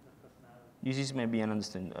 This is maybe an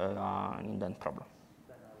indent problem.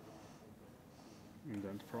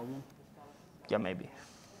 Indent problem? Yeah, maybe.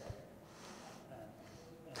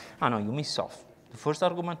 Ah, no, you miss self. The first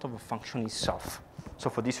argument of a function is self. So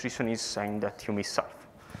for this reason, it's saying that you miss self.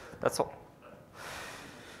 That's all.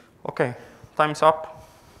 Okay, time's up.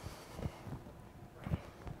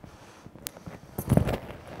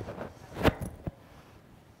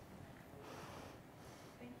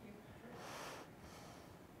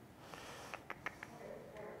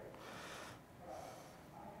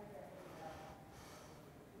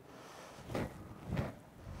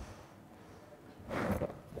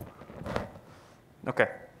 Okay.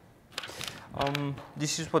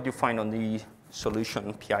 This is what you find on the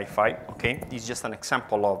solution PI file. Okay, this is just an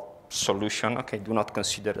example of solution. Okay, do not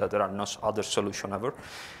consider that there are no other solution ever.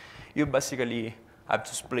 You basically have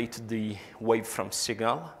to split the wave from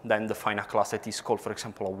signal, then define a class that is called, for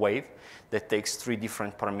example, a wave that takes 3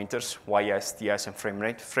 different parameters: ys, ts, and frame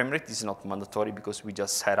rate. Frame rate is not mandatory because we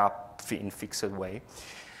just set up in fixed way.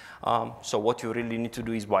 So what you really need to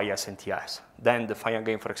do is ys and ts. Then define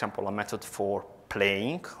again, for example, a method for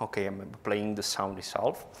playing. Okay, I'm playing the sound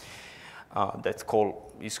itself. That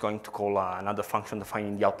is going to call another function defined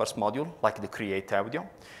in the helpers module, like the create audio.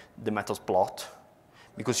 The method plot,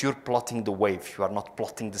 because you're plotting the wave, you are not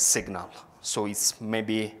plotting the signal. So it's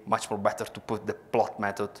maybe much more better to put the plot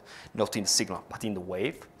method not in the signal, but in the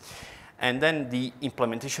wave. And then the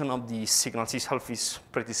implementation of the signals itself is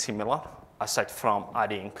pretty similar, aside from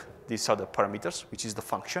adding these other parameters, which is the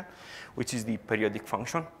function, which is the periodic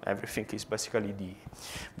function. Everything is basically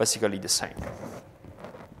the same.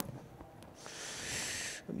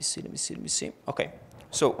 Let me see. Okay,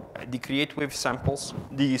 so the create wave samples,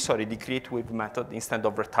 the create wave method, instead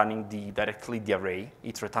of returning directly the array,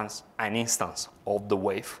 it returns an instance of the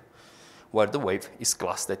wave, where the wave is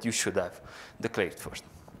class that you should have declared first.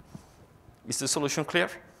 Is the solution clear?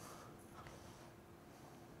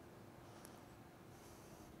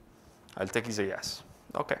 I'll take it as a yes.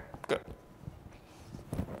 Okay, good.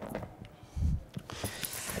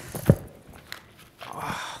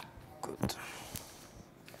 Good.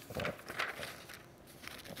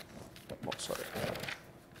 Oh, sorry.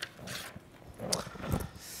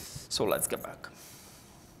 So let's get back.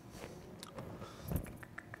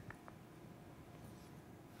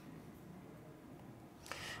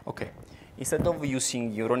 Okay. Instead of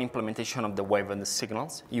using your own implementation of the wave and the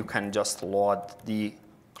signals, you can just load the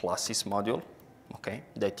classes module, okay,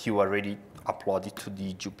 that you already uploaded to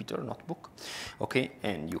the Jupyter notebook, okay,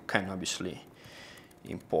 and you can obviously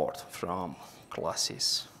import from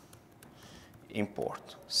classes,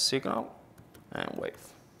 import signal and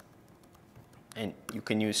wave, and you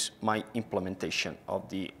can use my implementation of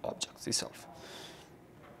the object itself.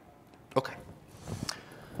 Okay,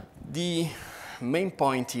 the main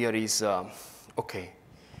point here is, okay,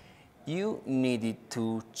 you needed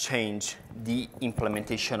to change the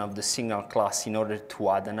implementation of the signal class in order to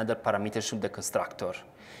add another parameter to the constructor.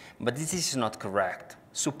 But this is not correct.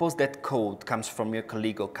 Suppose that code comes from your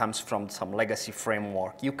colleague or comes from some legacy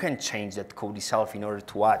framework. You can change that code itself in order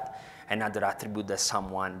to add another attribute that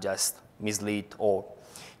someone just misled or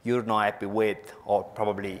you're not happy with, or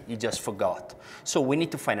probably you just forgot. So we need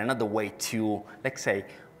to find another way to, let's say,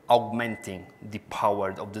 augmenting the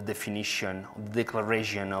power of the definition, of the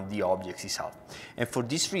declaration of the objects itself. And for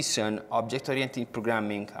this reason, object-oriented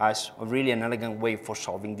programming has really an elegant way for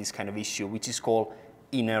solving this kind of issue, which is called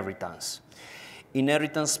inheritance.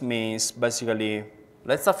 Inheritance means basically,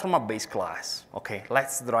 let's start from a base class, okay?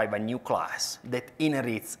 Let's drive a new class that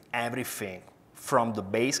inherits everything from the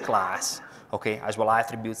base class, okay, as well as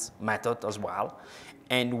attributes, method as well.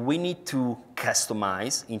 And we need to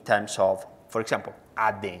customize in terms of, for example,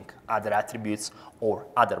 adding other attributes or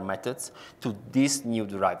other methods to this new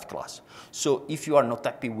derived class. So if you are not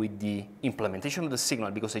happy with the implementation of the signal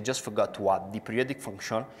because I just forgot to add the periodic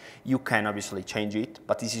function, you can obviously change it,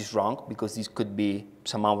 but this is wrong because this could be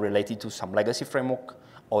somehow related to some legacy framework,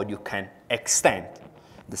 or you can extend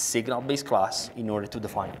the signal-based class in order to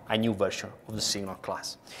define a new version of the signal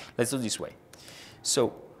class. Let's do it this way.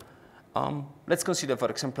 So let's consider, for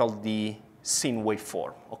example, the scene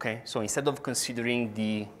waveform, okay? So instead of considering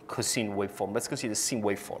the cosine waveform, let's consider the scene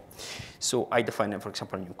waveform. So I define, for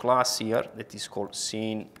example, a new class here that is called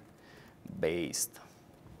scene-based.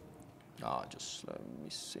 Just let me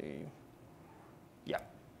see. Yeah.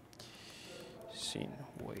 Scene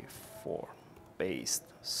waveform based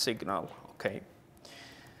signal, okay?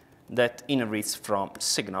 That inherits from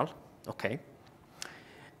signal, okay?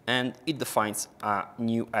 and it defines a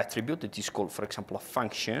new attribute that is called, for example, a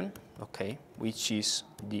function, okay, which is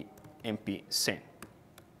the np scene.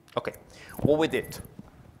 Okay, what we did,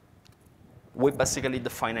 we basically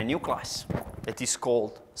define a new class that is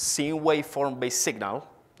called scene waveform-based signal,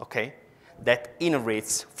 okay, that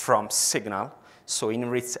inherits from signal, so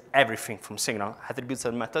inherits everything from signal, attributes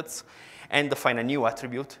and methods, and define a new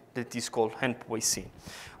attribute that is called endpoint scene.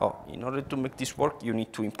 Oh, in order to make this work, you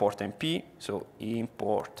need to import np, so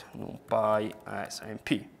import numpy as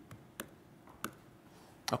np.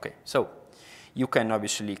 Okay, so you can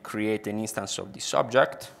obviously create an instance of this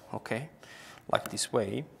object, okay, like this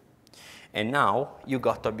way. And now you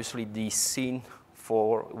got obviously the scene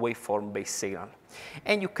for waveform-based signal.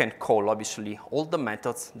 And you can call obviously all the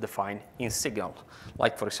methods defined in signal,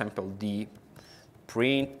 like for example the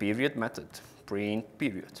print period method, print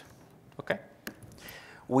period, okay?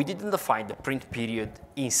 We didn't define the print period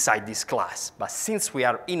inside this class, but since we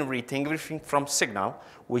are inheriting everything from signal,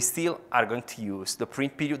 we still are going to use the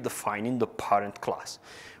print period defined in the parent class,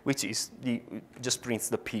 which is just prints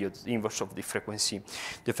the period, the inverse of the frequency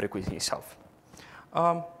itself.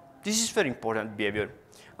 This is very important behavior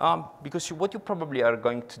because what you probably are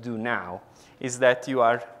going to do now is that you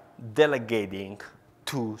are delegating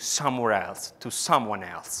to somewhere else, to someone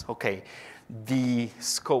else, okay, the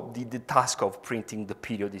scope, the task of printing the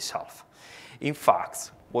period itself. In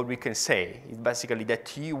fact, what we can say is basically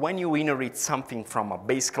that when you inherit something from a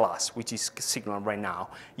base class, which is signal right now,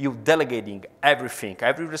 you're delegating everything,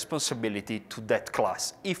 every responsibility to that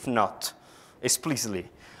class, if not explicitly,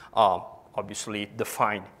 obviously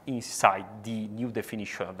defined inside the new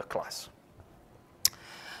definition of the class.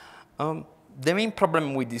 The main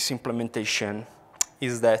problem with this implementation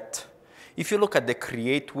is that if you look at the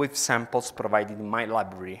create wave samples provided in my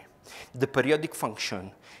library, the periodic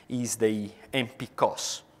function is the np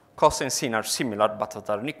cos. Cos and sin are similar but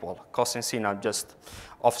are unequal. Cos and sin are just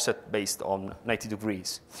offset based on 90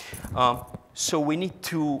 degrees. So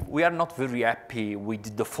we are not very happy with the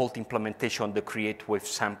default implementation of the create wave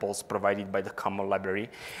samples provided by the common library.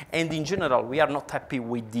 And in general, we are not happy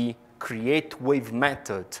with the create wave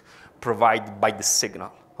method provided by the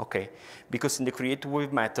signal. Okay, because in the create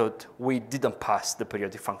wave method, we didn't pass the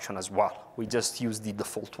periodic function as well. We just used the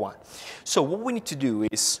default one. So what we need to do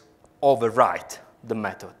is overwrite the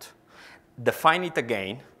method, define it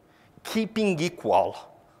again, keeping equal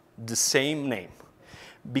the same name,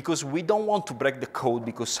 because we don't want to break the code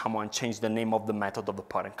because someone changed the name of the method of the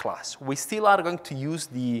parent class. We still are going to use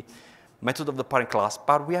the method of the parent class,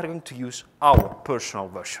 but we are going to use our personal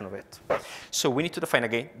version of it. So we need to define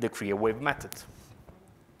again the create wave method.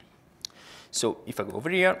 So if I go over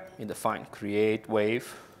here, we define create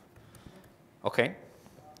wave, okay.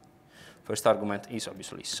 First argument is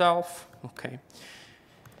obviously self, okay.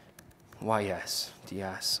 Ys,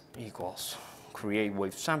 ds equals create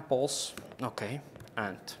wave samples, okay,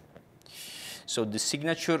 and so the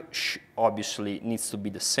signature obviously needs to be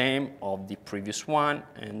the same of the previous one,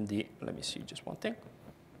 and the, let me see just one thing,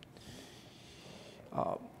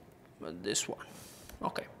 this one,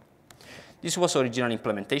 okay. This was original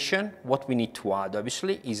implementation. What we need to add,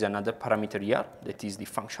 obviously, is another parameter here that is the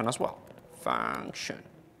function as well. Function.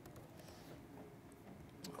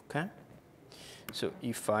 Okay. So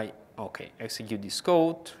if I, okay, execute this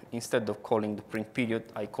code, instead of calling the print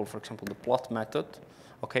period, I call, for example, the plot method.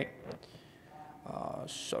 Okay.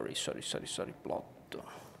 Sorry, plot.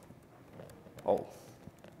 Oh,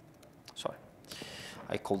 sorry.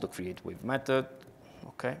 I call the create wave method.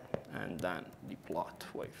 Okay. And then the plot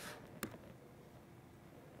wave.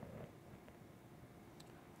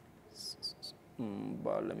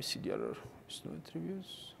 But let me see the other snow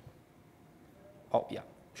attributes. Oh, yeah,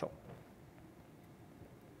 sure.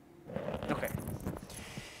 Okay.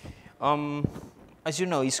 As you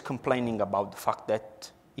know, he's complaining about the fact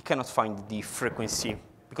that he cannot find the frequency,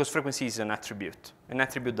 because frequency is an attribute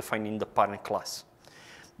defined in the parent class.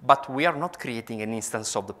 But we are not creating an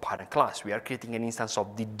instance of the parent class. We are creating an instance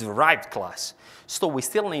of the derived class. So we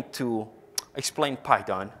still need to explain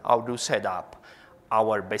Python how to set up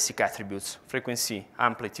our basic attributes, frequency,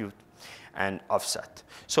 amplitude, and offset.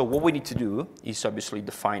 So what we need to do is obviously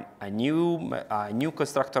define a new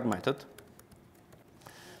constructor method.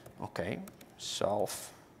 Okay,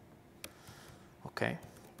 self. Okay,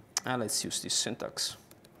 and let's use this syntax,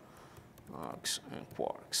 args and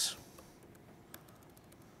quarks.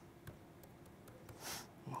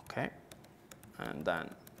 Okay, and then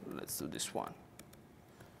let's do this one.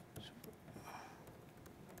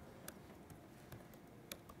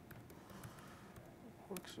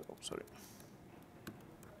 Oh, sorry.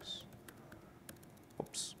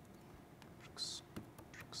 Oops.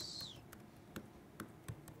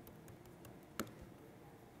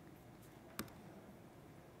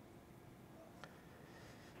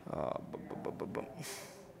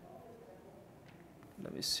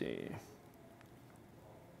 Let me see.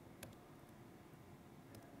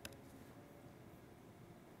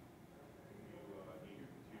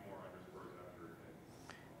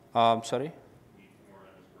 Sorry?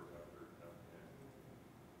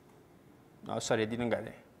 No, sorry, I didn't get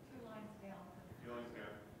it. 2 lines down. 2 lines down.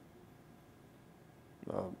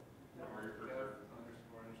 Uh, Underscore,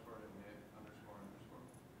 underscore, admit, underscore, underscore.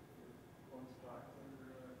 One stop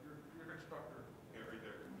your constructor. Yeah, right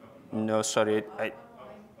there. no, sorry, One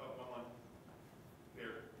line, 1 line.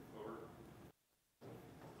 There, over.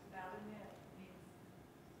 without admit means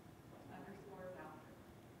underscore after.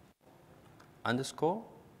 underscore?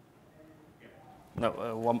 No,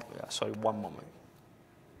 sorry, one moment.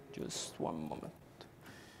 Just one moment.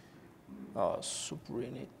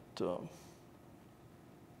 Subunit. The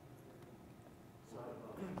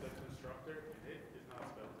constructor in it is not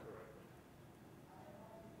spelled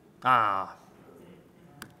correctly.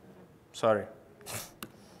 Sorry.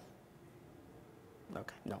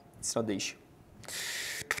 Okay, no, it's not the issue.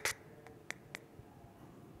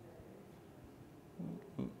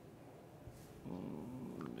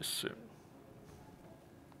 Let me see.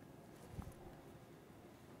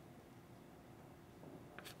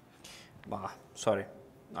 Sorry,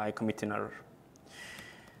 I committed an error.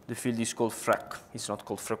 The field is called frac, it's not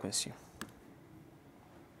called frequency.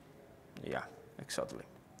 Yeah, exactly.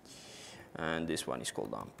 And this one is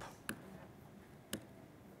called amp.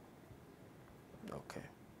 Okay.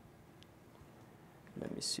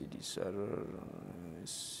 Let me see this error.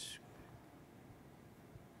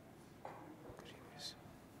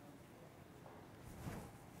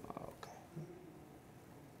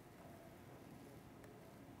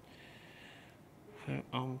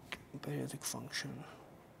 Periodic function.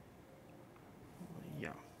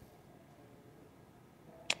 Yeah.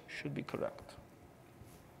 Should be correct.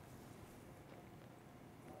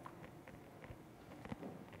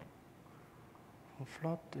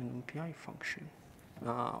 Float and numpy function.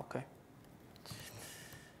 Okay.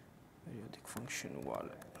 Periodic function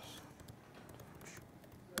wallet.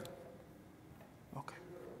 Okay.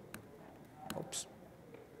 Oops.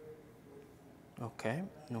 Okay.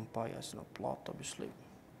 Numpy has no plot, obviously,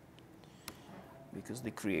 because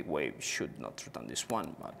the create wave should not return this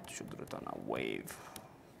one, but should return a wave.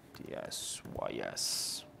 TS,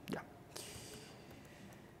 YS, yeah.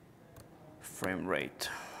 Frame rate.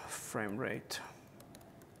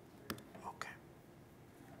 Okay.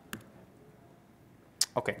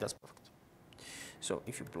 Okay, that's perfect. So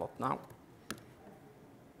if you plot now,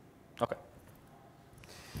 okay.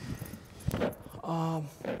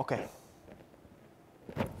 Okay.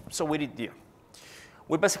 So we did here.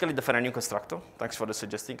 We basically define a new constructor. Thanks for the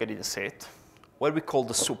suggesting, I didn't say it. What we call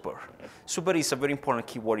the super. Super is a very important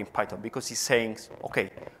keyword in Python because it's saying, okay,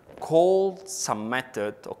 call some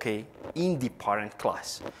method, okay, in the parent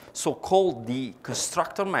class. So call the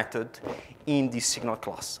constructor method in the signal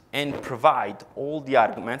class and provide all the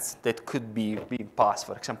arguments that could be being passed.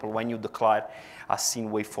 For example, when you declare a scene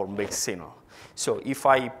waveform-based signal. So if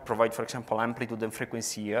I provide, for example, amplitude and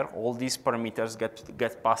frequency here, all these parameters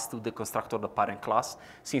get passed to the constructor of the parent class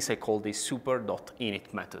since I call this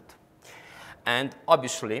super.init method. And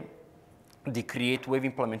obviously, the create wave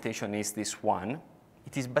implementation is this one.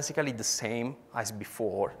 It is basically the same as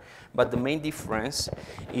before, but the main difference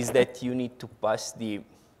is that you need to pass the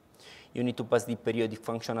periodic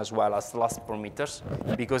function as well as the last parameters,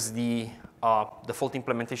 because the default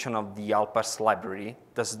implementation of the Alpers library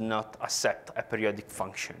does not accept a periodic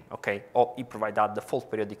function, okay? Or it provides a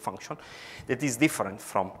default periodic function that is different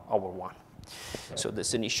from our one. So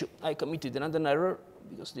that's an issue. I committed another error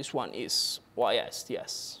because this one is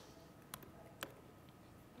YSTS.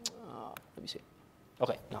 Let me see.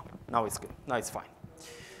 Okay, now it's good. Now it's fine.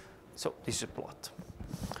 So this is a plot.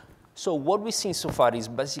 So what we've seen so far is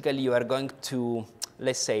basically you are going to,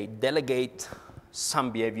 let's say, delegate some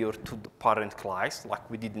behavior to the parent class, like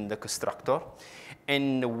we did in the constructor.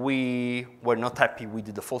 And we were not happy with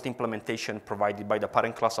the default implementation provided by the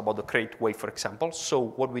parent class about the create wave, for example. So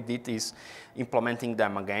what we did is implementing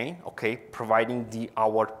them again, okay, providing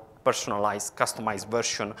our personalized, customized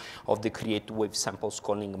version of the create wave samples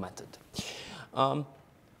calling method.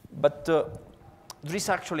 But there is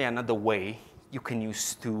actually another way you can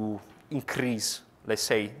use to increase, let's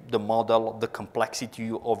say, the model, the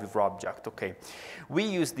complexity of your object, okay? We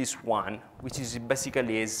use this one, which is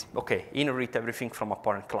basically is, okay, inherit everything from a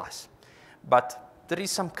parent class. But there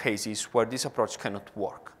is some cases where this approach cannot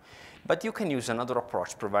work. But you can use another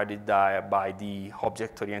approach provided by the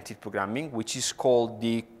object-oriented programming, which is called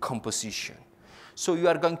the composition. So you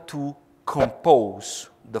are going to compose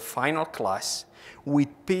the final class with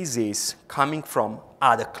pieces coming from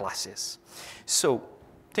other classes. So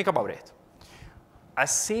think about it. A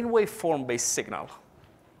scene waveform-based signal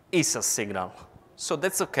is a signal. So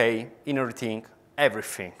that's okay inheriting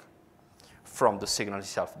everything from the signal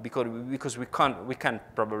itself, because we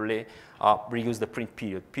can't probably reuse the print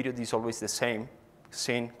period. Period is always the same.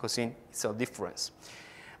 Sine, cosine, it's a difference.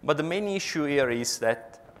 But the main issue here is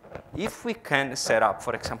that if we can set up,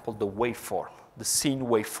 for example, the waveform, the scene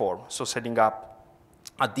waveform, so setting up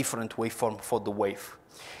a different waveform for the wave,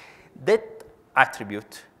 that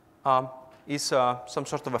attribute is some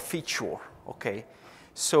sort of a feature, okay?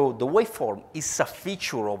 So the waveform is a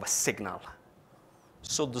feature of a signal.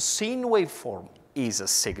 So the scene waveform is a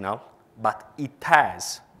signal, but it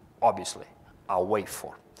has, obviously, a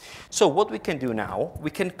waveform. So what we can do now, we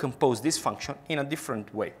can compose this function in a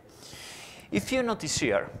different way. If you notice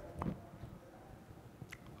here,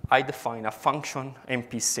 I define a function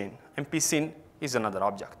npScene. npScene is another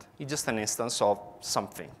object. It's just an instance of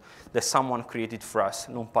something that someone created for us,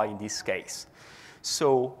 numpy in this case.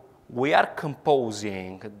 So we are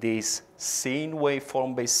composing this scene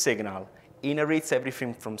waveform-based signal, inherits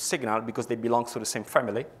everything from signal because they belong to the same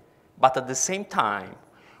family, but at the same time,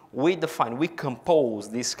 we compose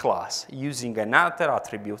this class using another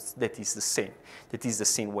attribute that is the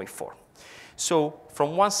scene waveform. So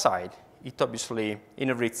from one side, it obviously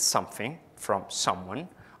inherits something from someone,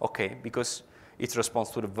 okay, because it responds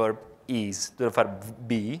to the verb is, the verb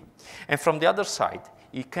be. And from the other side,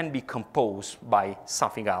 it can be composed by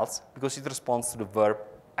something else because it responds to the verb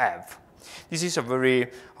have. This is a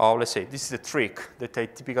very, let's say, this is a trick that I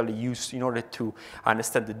typically use in order to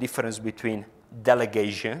understand the difference between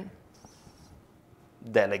delegation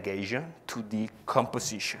to the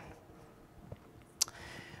composition.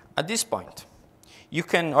 At this point, you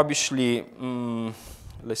can obviously,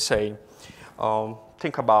 let's say,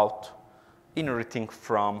 think about inheriting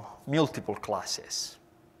from multiple classes.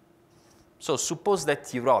 So suppose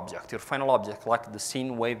that your object, your final object, like the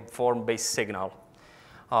scene waveform-based signal,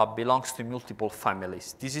 belongs to multiple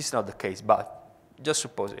families. This is not the case, but just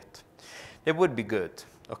suppose it. It would be good,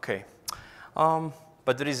 okay?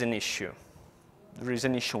 But there is an issue. There is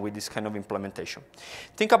an issue with this kind of implementation.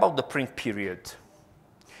 Think about the print period.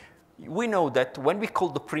 We know that when we call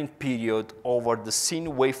the print period over the scene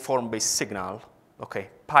waveform-based signal, okay,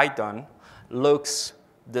 Python looks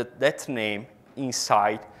that name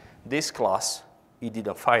inside this class, it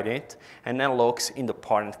didn't find it, and then looks in the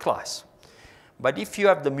parent class. But if you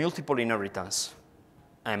have the multiple inheritance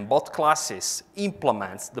and both classes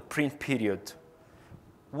implements the print period,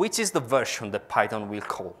 which is the version that Python will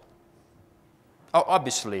call?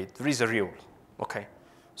 Obviously, there is a rule, okay?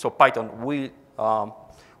 So Python will,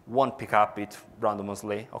 won't pick up it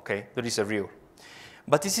randomly, okay? There is a rule.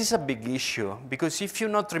 But this is a big issue, because if you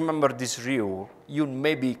not remember this rule, you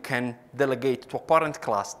maybe can delegate to a parent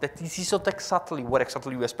class that this is not exactly what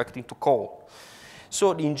exactly you're expecting to call.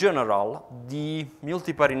 So in general, the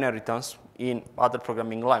multiple inheritance in other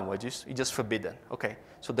programming languages is just forbidden, okay?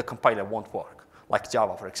 So the compiler won't work, like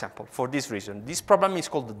Java, for example, for this reason. This problem is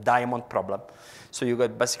called the diamond problem. So you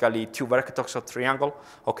got basically two vertices of triangle,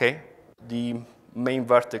 okay? The main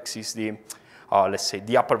vertex is the, let's say,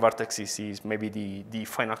 the upper vertex is maybe the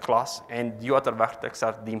final class, and the other vertex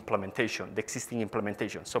are the implementation, the existing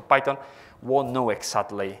implementation. So Python won't know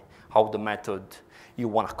exactly how the method you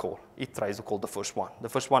want to call. It tries to call the first one. The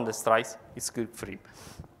first one that tries, it's good for him.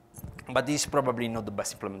 But this is probably not the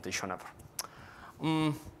best implementation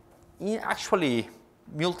ever. Actually,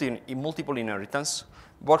 multiple inheritance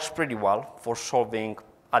works pretty well for solving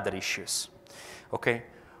other issues. Okay?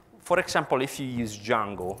 For example, if you use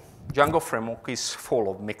Django, Django framework is full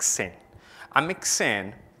of mixin. A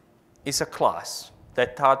mixin is a class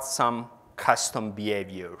that adds some custom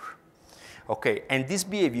behavior. Okay, and this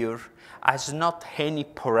behavior has not any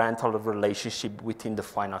parental relationship within the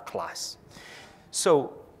final class.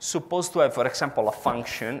 So supposed to have, for example, a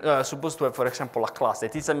function, supposed to have, for example, a class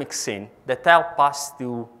that is a mixin that helps us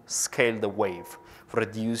to scale the wave,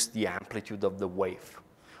 reduce the amplitude of the wave.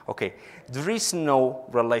 Okay, there is no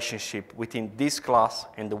relationship between this class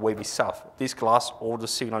and the wave itself, this class or the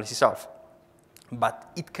signal itself.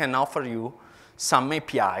 But it can offer you some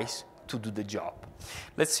APIs to do the job.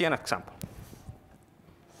 Let's see an example.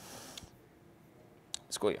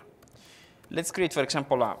 Let's go here. Let's create, for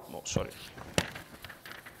example,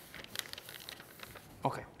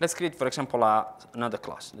 Okay, let's create, for example, another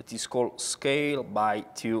class that is called scale by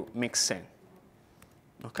to mixin.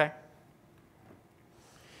 Okay?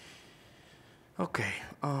 Okay,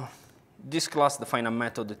 this class defines a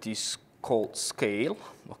method that is called scale.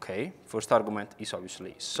 Okay, first argument is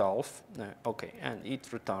obviously self. Okay, and it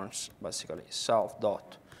returns basically self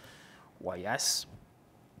dot ys.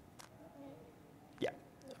 Yeah.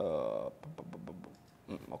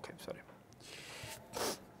 Okay, sorry.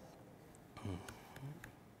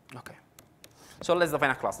 Okay. So let's define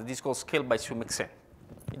a class that is called scale by 2 mixin.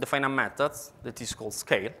 We define a method that is called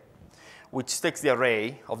scale, which takes the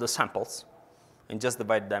array of the samples and just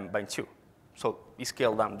divide them by 2. So we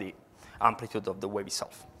scale down the amplitude of the wave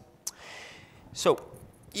itself. So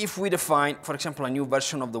if we define, for example, a new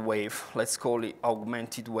version of the wave, let's call it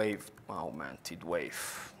augmented wave,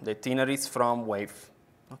 that inherits from wave,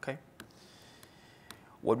 okay?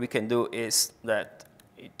 What we can do is that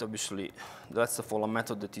it obviously, let's follow a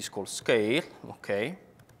method that is called scale, okay?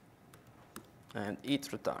 And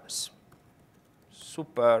it returns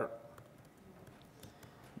super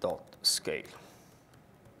dot scale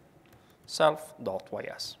self dot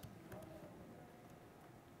ys.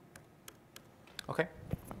 Okay,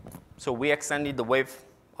 so we extended the wave,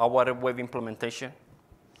 our wave implementation,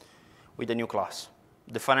 with a new class.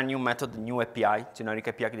 Define a new method, a new API, generic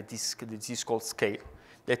API that is called scale,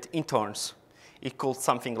 that in turns it calls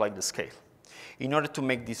something like the scale. In order to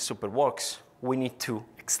make this super works, we need to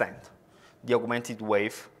extend the augmented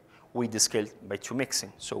wave with the scale by 2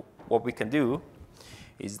 mixin. So what we can do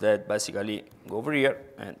is that basically go over here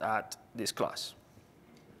and add this class.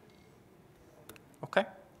 Okay?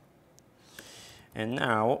 And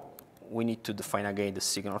now we need to define again the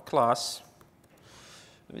signal class.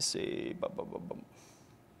 Let me see.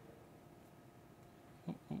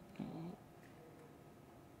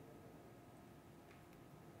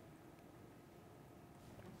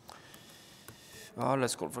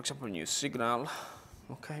 Let's call, for example, new signal.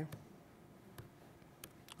 Okay.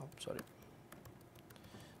 Oh, sorry.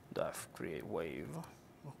 Def create wave.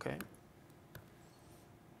 Okay.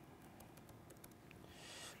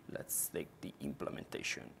 Let's take the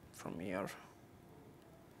implementation from here.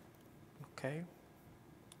 Okay.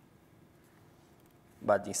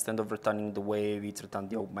 But instead of returning the wave, it returns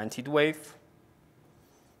the augmented wave.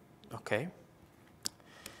 Okay.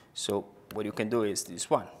 So what you can do is this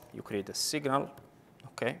one. You create a signal.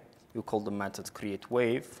 Okay. You call the method create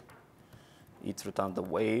wave. It returns the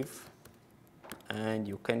wave. And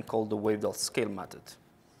you can call the wave.scale method.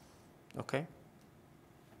 Okay.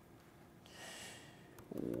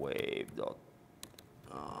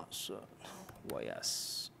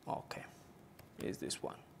 Ys. Okay. Is this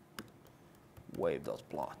one.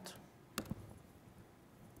 Wave.plot.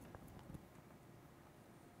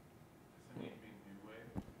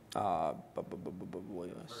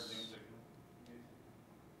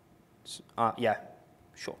 Yeah,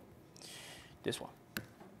 sure. This one.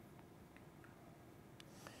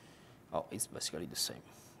 Oh, it's basically the same.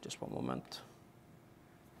 Just one moment.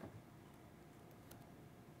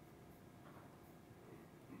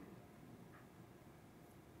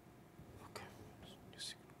 Okay.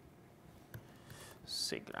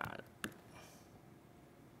 Signal.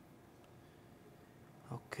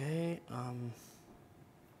 Okay.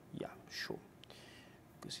 Yeah, sure.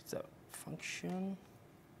 Because it's a function.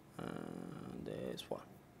 And there's one.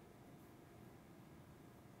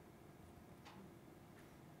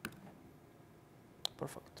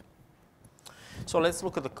 Perfect. So let's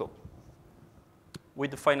look at the code. We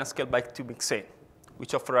define a scale by 2 mixin,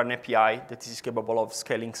 which offers an API that is capable of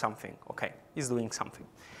scaling something. Okay, it's doing something.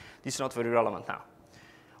 This is not very relevant now.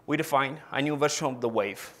 We define a new version of the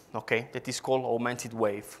wave, okay, that is called augmented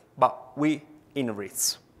wave, but we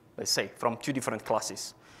inherits, let's say, from 2 different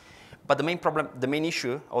classes. But the main problem, the main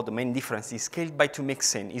issue, or the main difference is scaled by 2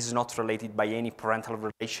 mixin is not related by any parental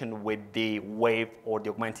relation with the wave or the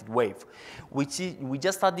augmented wave. We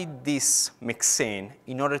just added this mixin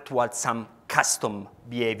in order to add some custom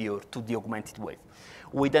behavior to the augmented wave.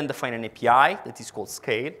 We then define an API that is called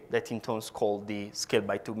scale, that in turn is called the scale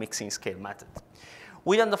by 2 mixin scale method.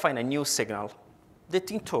 We then define a new signal that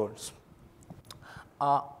in turn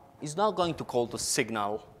is not going to call the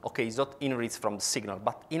signal, okay, it's not inherits from the signal,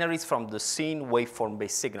 but inherits from the scene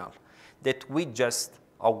waveform-based signal that we just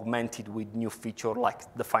augmented with new feature like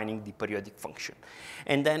defining the periodic function.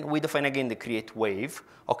 And then we define again the create wave,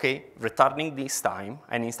 okay, returning this time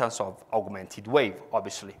an instance of augmented wave,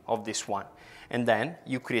 obviously, of this one. And then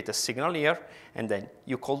you create a signal here, and then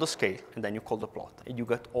you call the scale, and then you call the plot, and you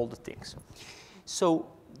get all the things.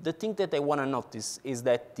 So the thing that I want to notice is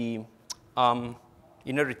that the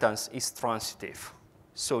inheritance is transitive.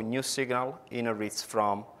 So new signal inherits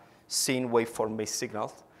from scene waveform-based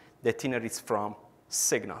signal that inherits from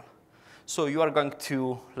signal. So you are going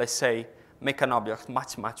to, let's say, make an object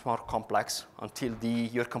much, much more complex until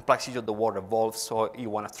your complexity of the word evolves, so you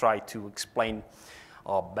want to try to explain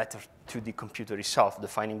better to the computer itself,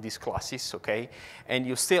 defining these classes, okay? And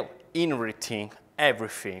you're still inheriting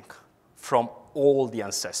everything from all the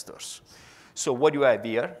ancestors. So what you have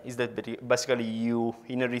here is that basically you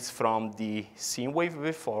inherit from the scene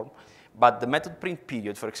waveform, but the method print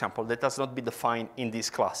period, for example, that does not be defined in this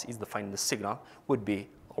class, is defined in the signal, would be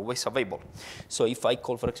always available. So if I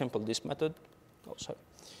call, for example, this method, oh, sorry.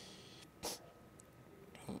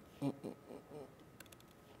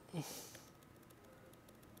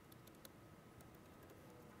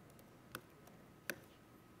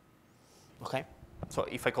 Okay, so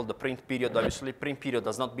if I call the print period, obviously print period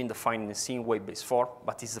does not be defined in the scene wave base form,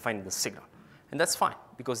 but it's defined in the signal. And that's fine,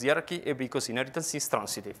 because the hierarchy, because inheritance is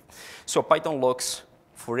transitive. So Python looks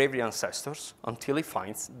for every ancestors until it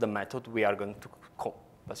finds the method we are going to call,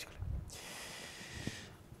 basically.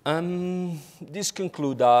 This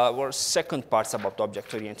concludes our second part about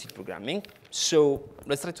object-oriented programming. So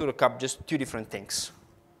let's try to recap just two different things.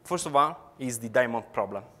 First of all is the diamond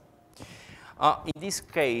problem. In this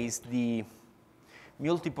case, the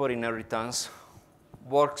multiple inheritance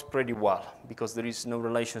works pretty well because there is no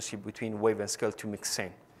relationship between wave and scale to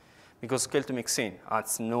mixin. Because scale to mixin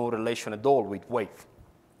has no relation at all with wave.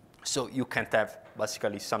 So you can't have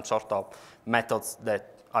basically some sort of methods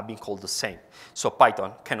that are being called the same. So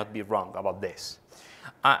Python cannot be wrong about this.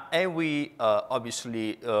 And we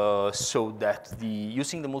obviously saw that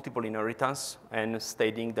using the multiple inheritance and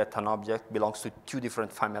stating that an object belongs to two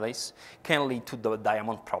different families can lead to the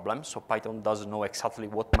diamond problem. So Python doesn't know exactly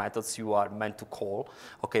what methods you are meant to call,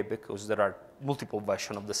 okay, because there are multiple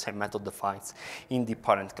versions of the same method defined in the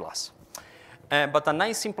parent class. But a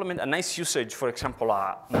nice usage, for example,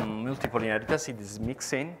 multiple inheritance, it is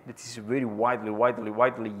mixin. That is very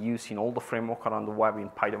widely used in all the framework around the web in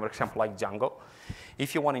Python, for example, like Django.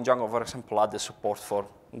 If you want in Django, for example, add the support for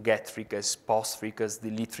get request, post request,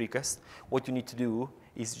 delete request, what you need to do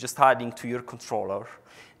is just adding to your controller,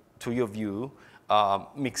 to your view,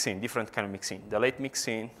 mixin, different kind of mixin, delete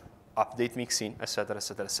mixin, update mixin, etc.,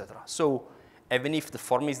 etc., etc. So even if the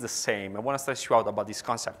form is the same, I want to stress you out about this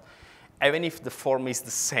concept. Even if the form is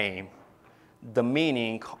the same, the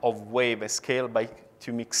meaning of wave and scale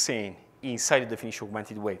to mixin inside the definition of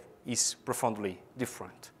augmented wave is profoundly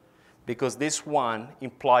different. Because this one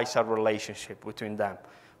implies a relationship between them,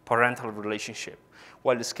 parental relationship,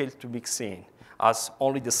 while the scale to mixin has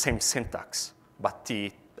only the same syntax, but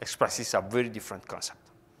it expresses a very different concept.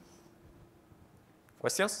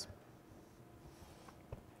 Questions?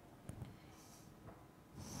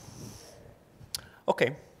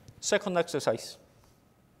 Okay. Second exercise,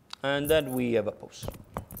 and then we have a pause.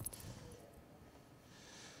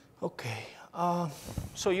 Okay,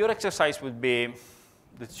 so your exercise would be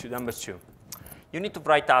number 2. You need to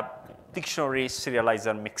write a dictionary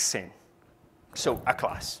serializer mixin, so a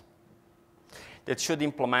class that should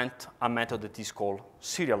implement a method that is called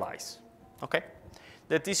serialize, okay?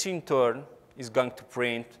 That this in turn is going to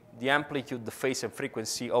print the amplitude, the phase, and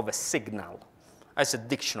frequency of a signal as a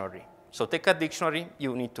dictionary. So take a dictionary,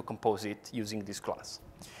 you need to compose it using this class.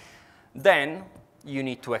 Then you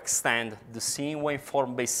need to extend the scene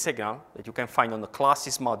waveform-based signal that you can find on the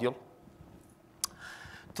classes module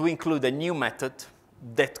to include a new method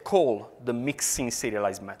that call the mixin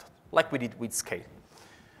serialize method, like we did with scale.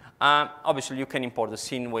 Obviously, you can import the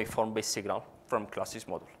scene waveform-based signal from classes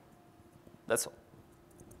module. That's all.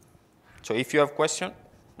 So if you have question,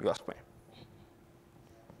 you ask me.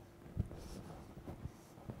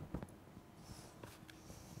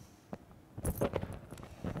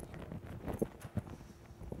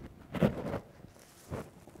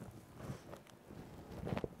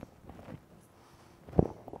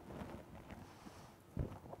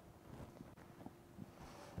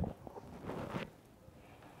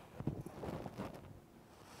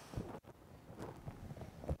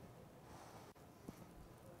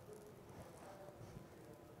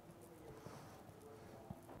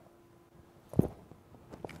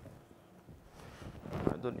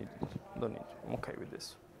 Don't need it. Don't need it. I'm okay with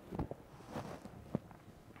this.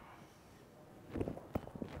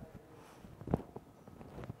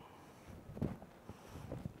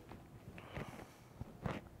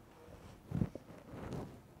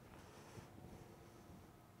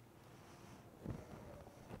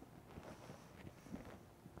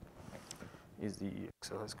 Is the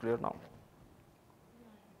exercise clear now?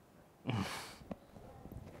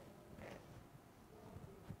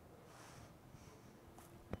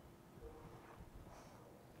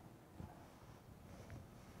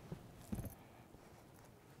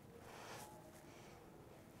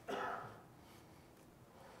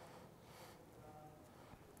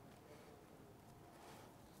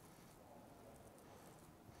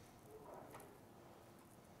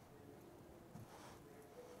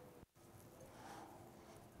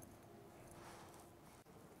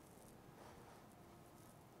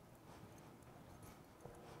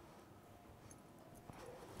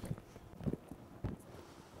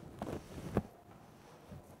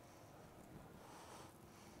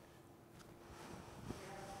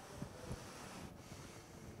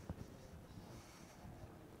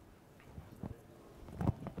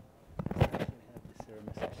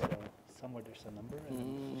 where there's a number and then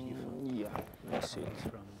if you fill Yeah, let me see it.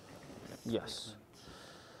 from Yes.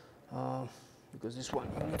 Because this one,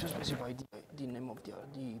 you need to specify the name of the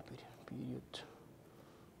period.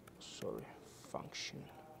 Sorry, function.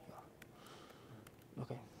 Yeah.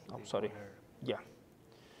 Okay. Oh, the sorry. order. Yeah.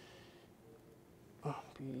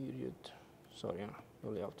 Period. Sorry, the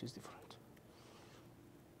layout is different.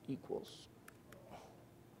 Equals.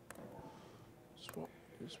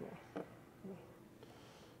 This one.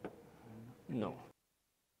 No.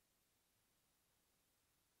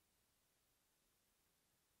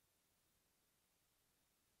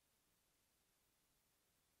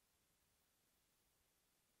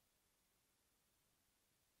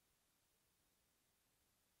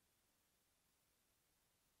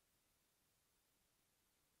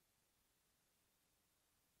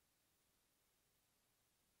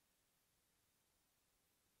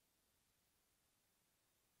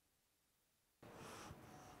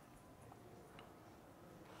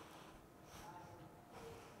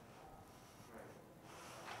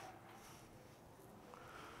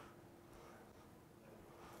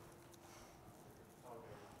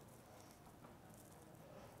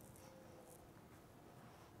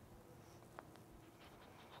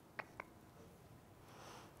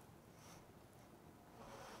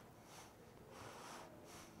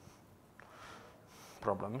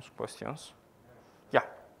 Problems, questions? Yeah.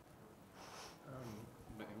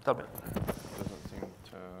 Tell me. Doesn't seem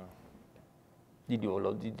to. Did you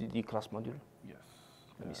load the class module? Yes.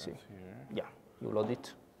 Let me see. It's here. Yeah, you load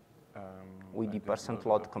it with I the did percent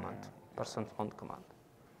load load it command. there. Percent load command.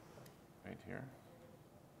 Right here.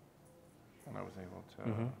 And I was able to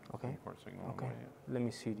Okay. import signal Okay. away. Let me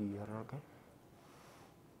see the error. Okay.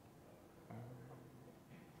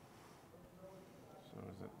 So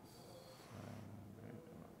is it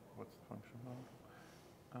what's the function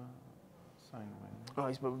called? Sign when. Oh,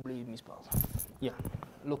 it's probably misspelled. Yeah.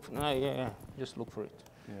 Look. Yeah. Just look for it.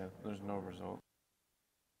 Yeah, there's no result.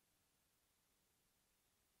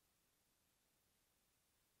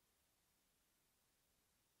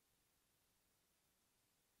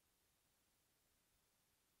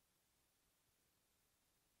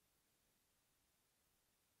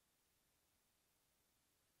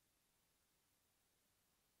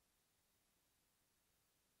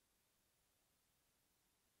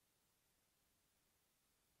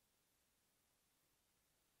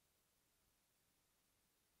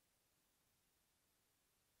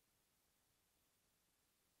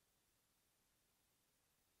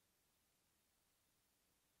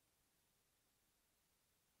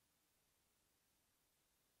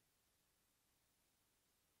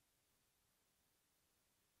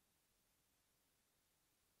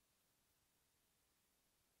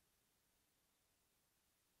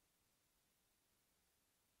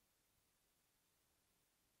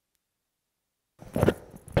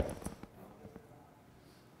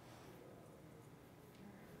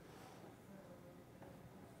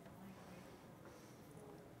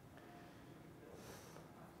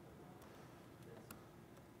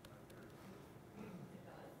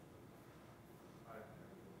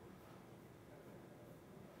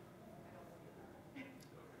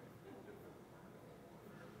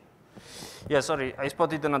 Yeah, sorry, I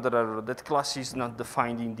spotted another error. That class is not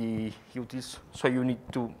defined in the utils, so you need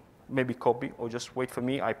to maybe copy or just wait for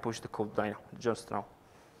me. I push the code now, just now.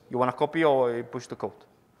 You want to copy or I push the code?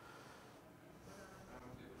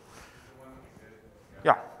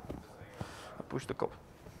 Yeah, I push the code.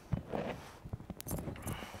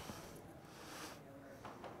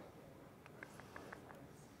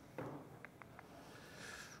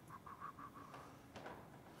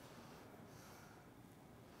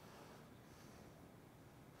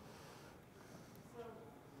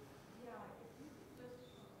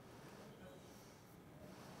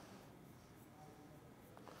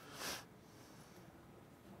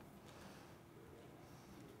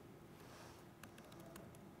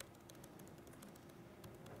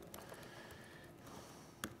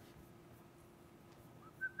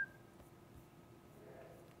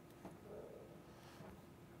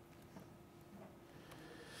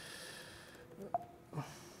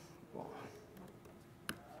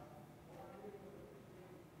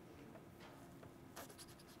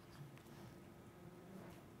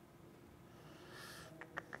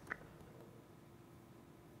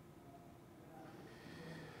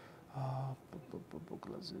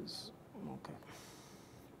 Classes. Okay.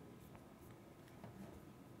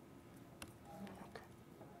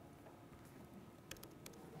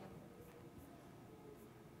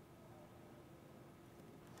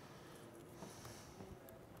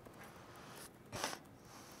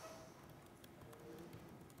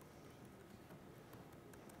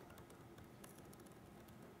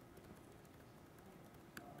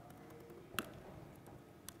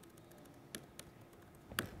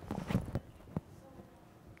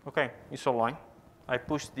 Okay, it's online. I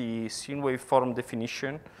pushed the scene waveform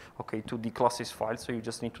definition, okay, to the classes file, so you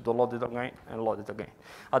just need to download it again and load it again.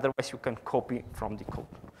 Otherwise, you can copy from the code.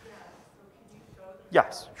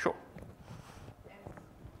 Yes, sure.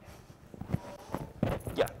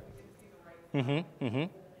 Yeah.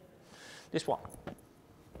 This one.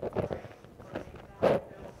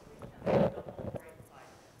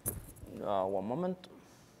 One moment.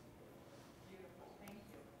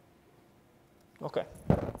 Okay.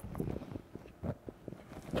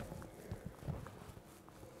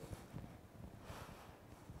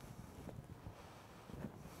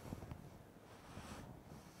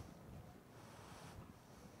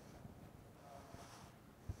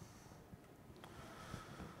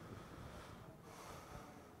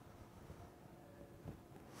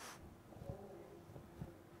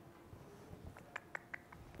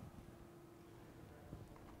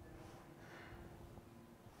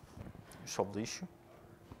 You solve the issue.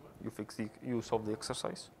 You solve the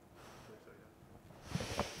exercise.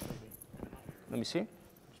 Let me see.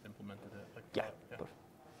 Just implemented it. Like Yeah.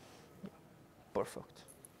 Perfect.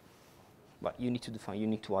 But you need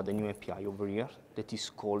to add a new API over here that is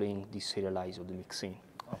calling the serialize of the mixin.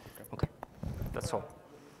 Oh, okay. Okay. That's all.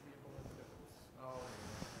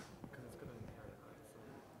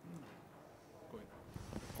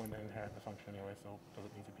 Going to inherit the function anyway, so does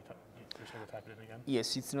it need to be you're just going to type it in again?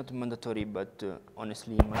 Yes, it's not mandatory, but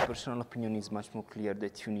honestly, in my personal opinion, it's much more clear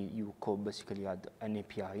that you could basically add an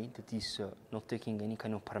API that is not taking any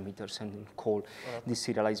kind of parameters and then call the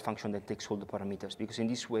serialize function that takes all the parameters. Because in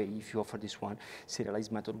this way, if you offer this one,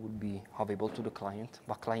 serialize method would be available to the client,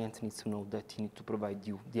 but client needs to know that he needs to provide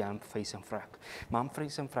you the amp, phase, and frac. Amp,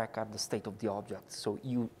 phase, and frac are the state of the object, so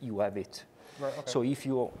you have it. Right, okay. So if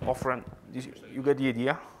you offer, you get the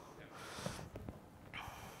idea.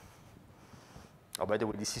 Oh, by the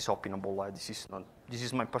way, this is opinable. This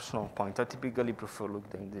is my personal point. I typically prefer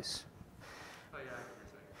looking at this.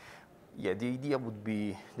 Yeah, the idea would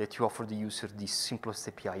be that you offer the user the simplest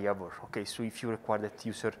API ever. Okay, so if you require that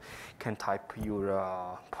user can type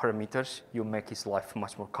your parameters, you make his life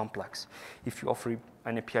much more complex. If you offer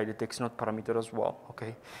an API that takes not parameter as well,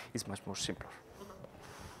 okay, it's much more simpler.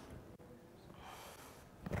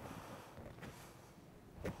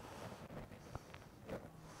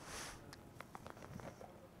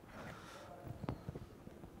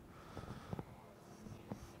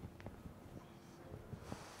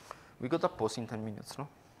 We got a pause in 10 minutes, no?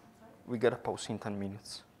 We get a pause in 10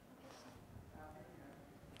 minutes.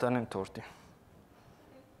 10 and 30.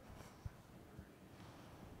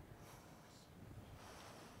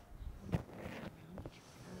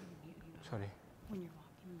 Sorry. When you're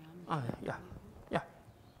walking around. Yeah,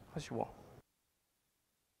 as you want.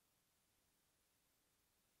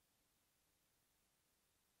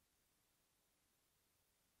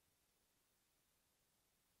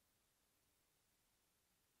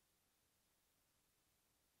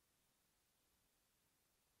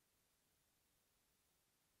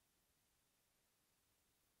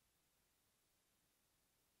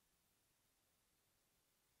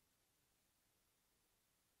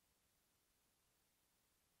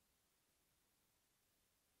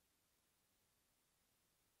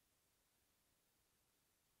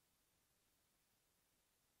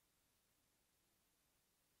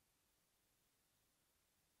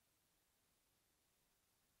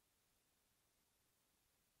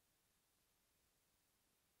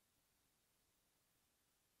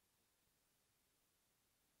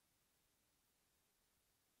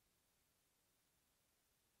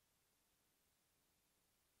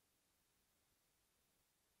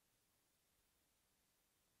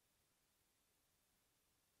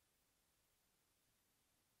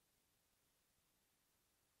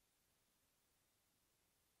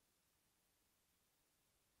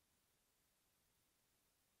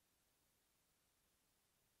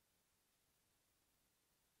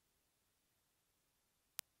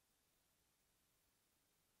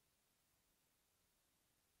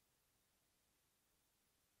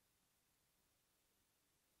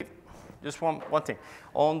 Just one thing.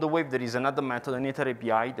 On the web, there is another method, an Iterator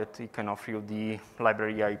API, that it can offer you the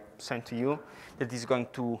library I sent to you that is going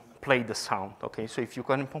to play the sound. Okay, so if you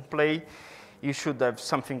can play, you should have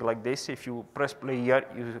something like this. If you press play here,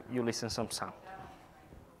 you listen some sound.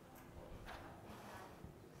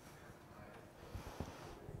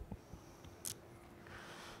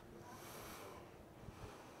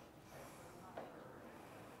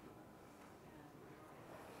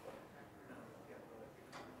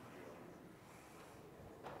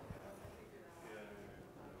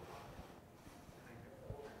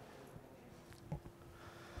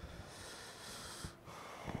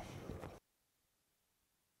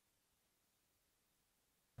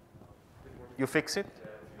 You fix it?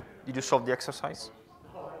 Did you solve the exercise?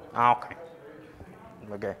 Ah, okay.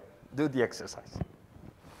 Okay, do the exercise.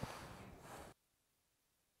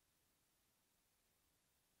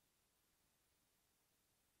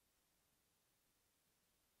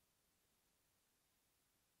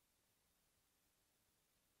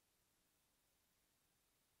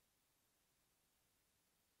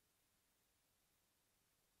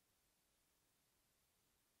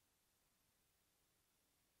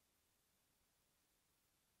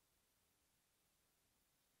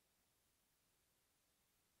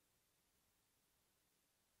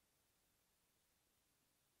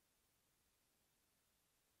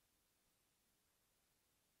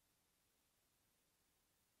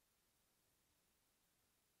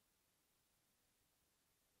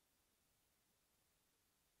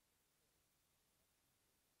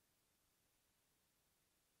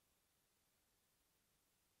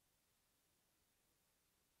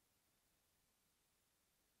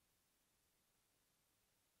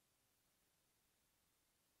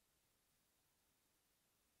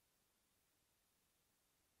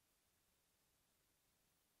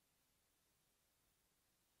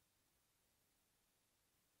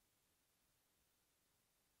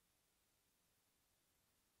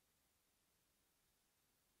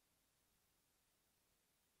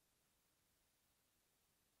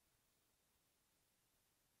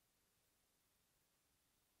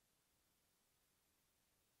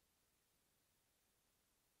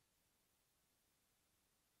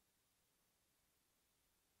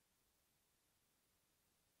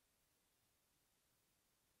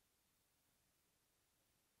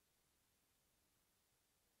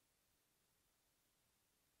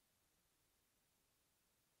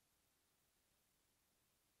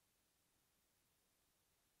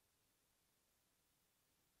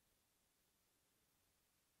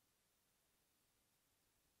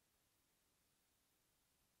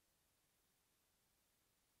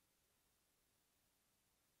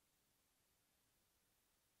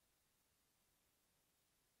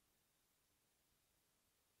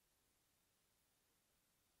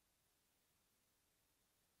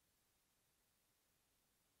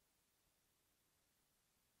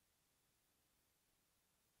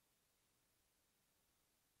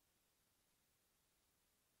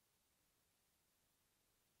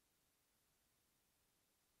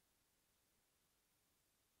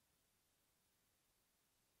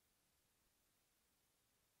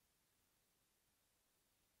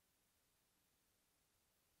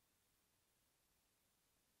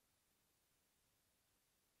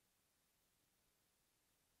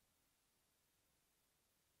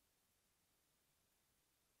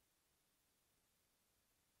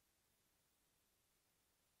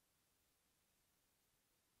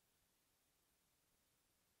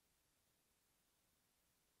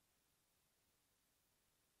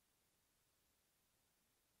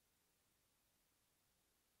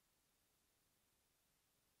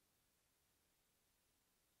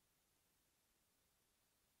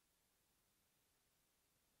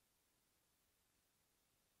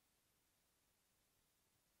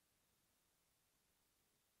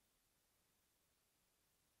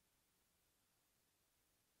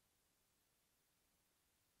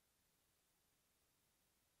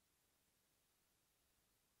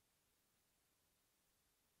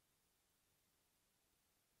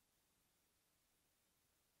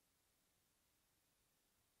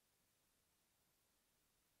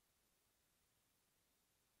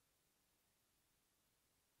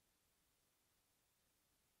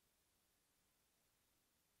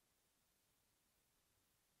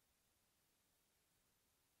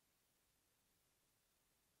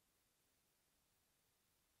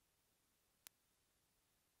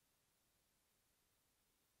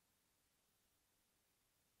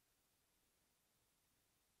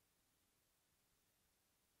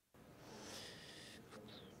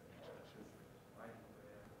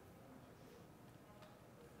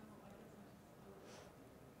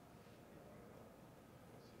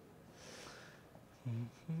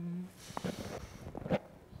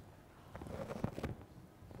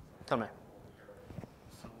 Tell me.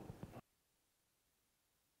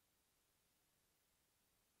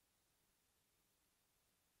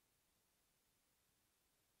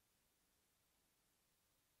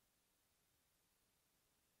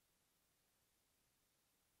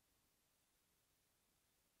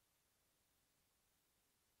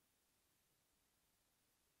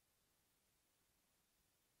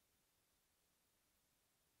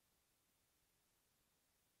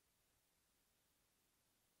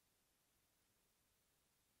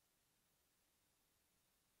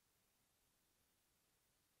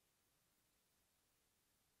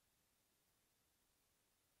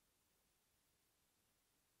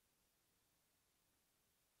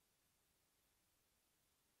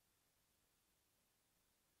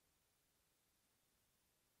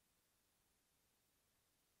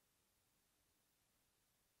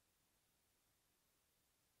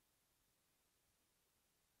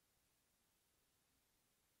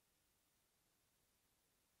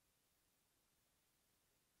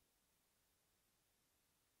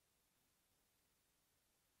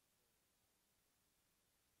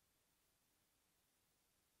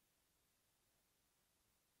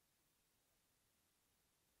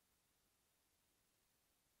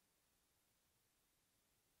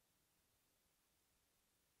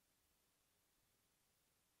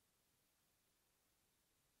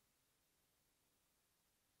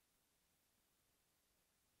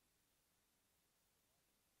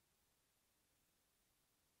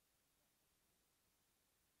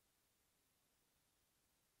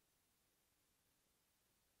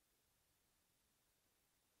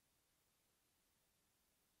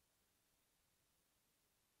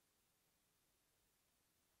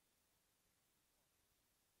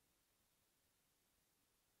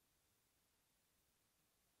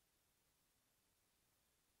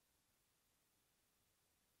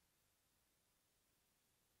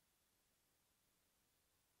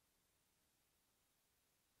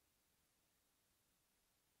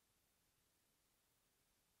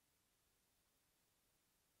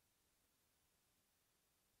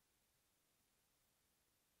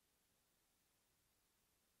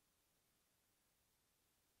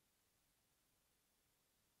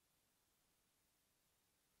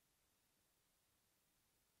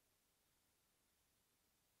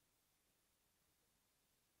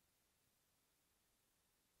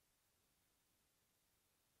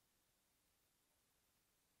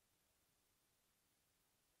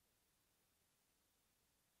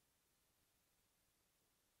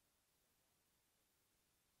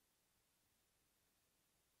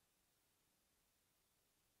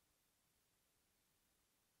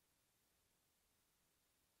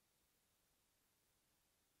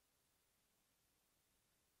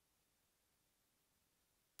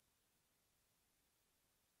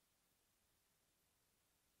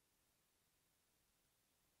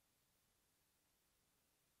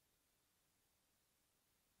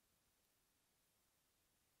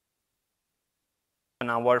 an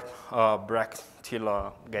hour break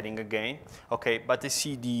till getting again. Okay, but I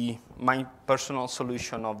see my personal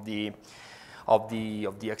solution of the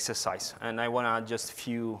exercise, and I want to just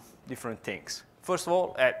few different things. First of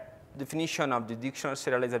all, definition of the dictionary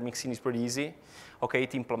serializer mixin is pretty easy. Okay,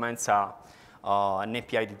 it implements an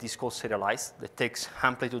API that is called serialize that takes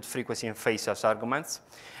amplitude, frequency, and phase as arguments,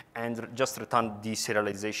 and just return the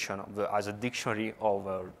serialization as a dictionary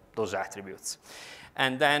of those attributes.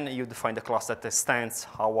 And then you define the class that extends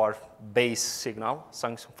our base signal,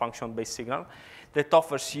 function-based signal, that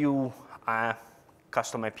offers you a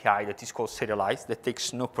custom API that is called serialize, that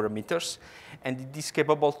takes no parameters, and it is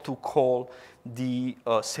capable to call the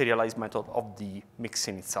serialize method of the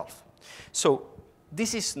mixin itself. So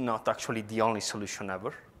this is not actually the only solution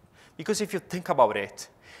ever, because if you think about it,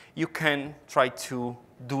 you can try to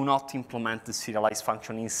do not implement the serialize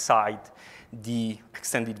function inside the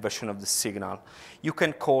extended version of the signal. You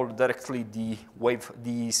can call directly the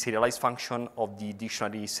serialize function of the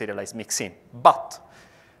dictionary serialize mixin. But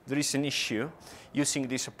there is an issue using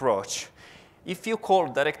this approach. If you call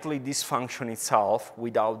directly this function itself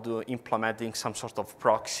without implementing some sort of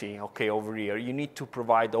proxy, okay, over here, you need to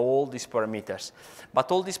provide all these parameters.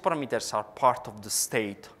 But all these parameters are part of the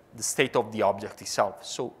state of the object itself.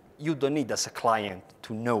 So you don't need, as a client,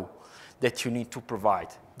 to know that you need to provide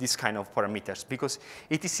this kind of parameters because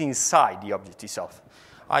it is inside the object itself.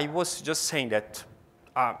 I was just saying that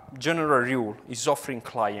general rule is offering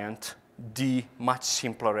client the much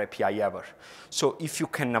simpler API ever. So if you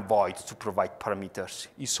can avoid to provide parameters,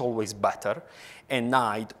 it's always better, and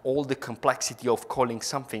hide all the complexity of calling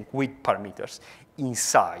something with parameters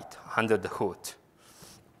inside, under the hood.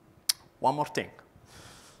 One more thing.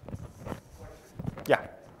 Yeah.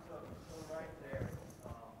 So right there,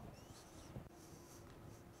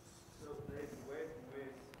 so there's wave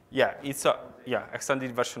with... Yeah, it's a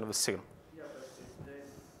extended version of the signal. Yeah, but is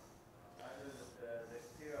this, under the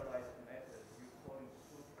serialized method, you calling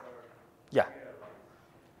super Yeah. serialized.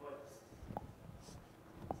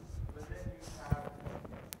 But then you have,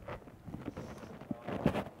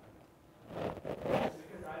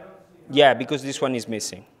 because I don't see... Yeah, because this one is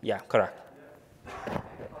missing. Yeah, correct.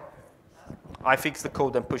 I fixed the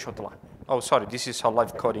code and push out the line. Oh, sorry, this is a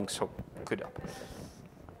live coding, so could up. Why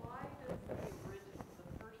does the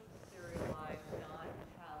first serialize not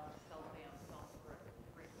have self-amp,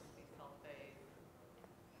 self-frequency, self-phase?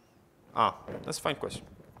 That's a fine question.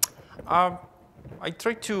 I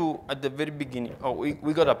tried to, at the very beginning,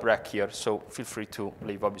 we got a break here, so feel free to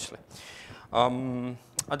leave, obviously.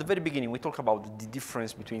 At the very beginning, we talked about the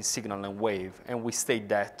difference between signal and wave, and we state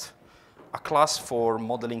that a class for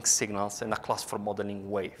modeling signals and a class for modeling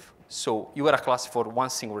wave. So you are a class for one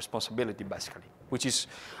single responsibility, basically, which is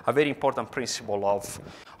a very important principle of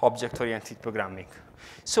object-oriented programming.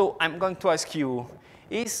 So I'm going to ask you,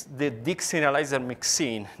 is the dict serializer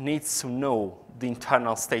mixin needs to know the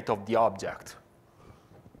internal state of the object?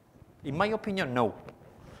 In my opinion, no.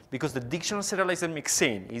 Because the dictionary serializer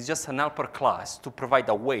mixin is just an helper class to provide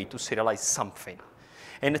a way to serialize something.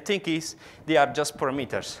 And the thing is, they are just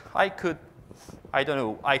parameters. I could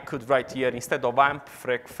write here, instead of amp,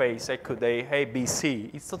 frec, phase, I could A, B,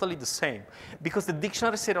 C. It's totally the same. Because the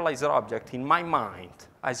dictionary serializer object, in my mind,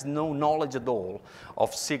 has no knowledge at all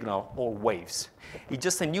of signal or waves. It's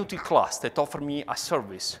just a util class that offers me a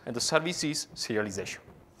service, and the service is serialization.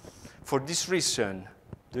 For this reason,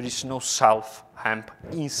 there is no self-amp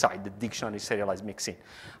inside the dictionary serialized mixin.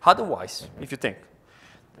 Otherwise, if you think,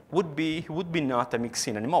 would be not a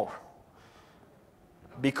mixin anymore.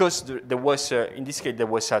 Because there was, in this case, there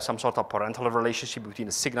was some sort of parental relationship between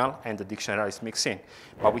the signal and the dictionary's mixin.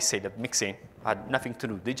 But we say that mixin had nothing to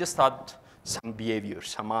do. They just had some behavior,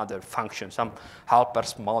 some other function, some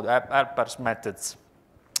helpers methods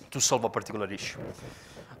to solve a particular issue.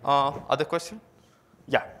 Other question?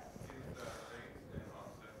 Yeah.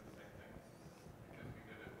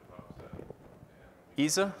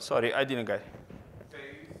 Sorry, I didn't get it.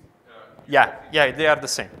 Yeah, they are the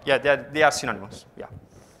same. Yeah, they are synonymous. Yeah.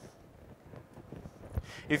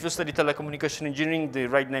 If you study telecommunication engineering, the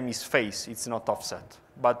right name is phase. It's not offset.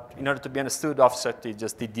 But in order to be understood, offset is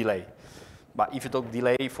just the delay. But if you talk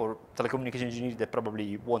delay for telecommunication engineering, they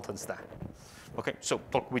probably won't understand. Okay, so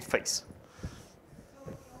talk with phase. So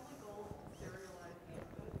if the only goal is to serialize the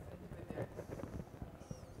inputs into a dict,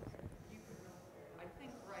 you could, I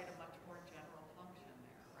think, write a much more general function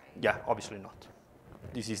there, right? Yeah, obviously not.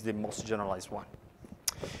 This is the most generalized one.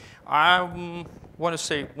 I want to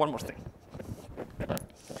say one more thing.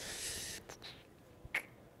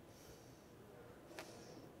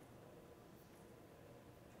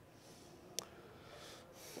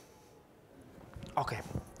 Okay.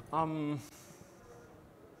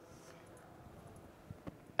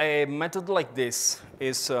 a method like this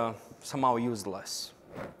is somehow useless.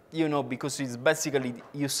 You know, because it's basically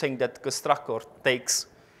you saying that constructor takes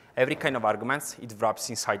every kind of arguments, it wraps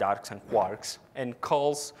inside args and quarks, and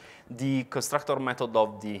calls the constructor method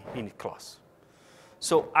of the init class.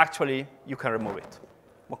 So actually, you can remove it,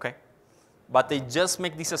 okay? But they just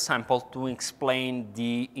make this a sample to explain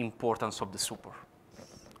the importance of the super,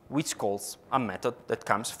 which calls a method that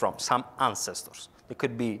comes from some ancestors. It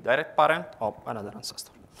could be direct parent or another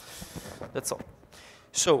ancestor. That's all.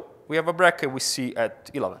 So we have a bracket we see at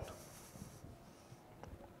 11.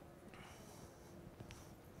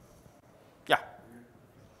 Yeah. Could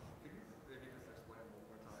you maybe just explain one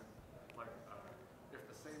more time? Like, if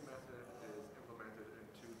the same method is implemented in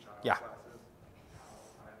two child classes, how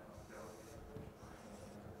I delegate?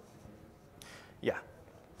 Yeah.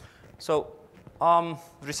 So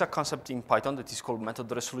there is a concept in Python that is called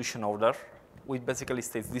method resolution order, which basically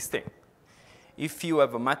states this thing. If you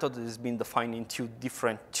have a method that has been defined in two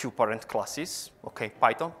parent classes, okay,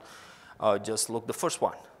 Python, just look the first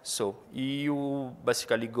one. So you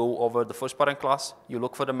basically go over the first parent class, you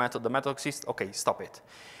look for the method exists, okay, stop it.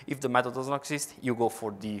 If the method doesn't exist, you go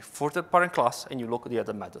for the further parent class and you look at the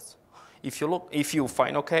other methods. If you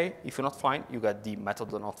find okay, if you're not fine, you get the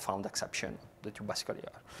method not found exception that you basically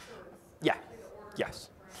are. Yeah, yes.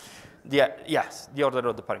 Yes, the order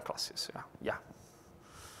of the parent classes, yeah.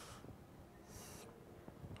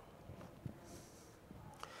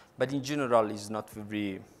 But in general, it's not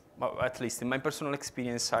very, well, at least in my personal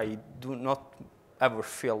experience, I do not ever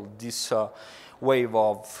feel this wave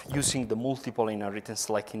of using the multiple inheritance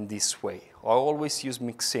like in this way. I always use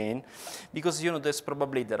mixin because, you know,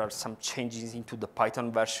 there are some changes into the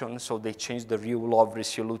Python version, so they changed the rule of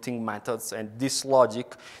resoluting methods, and this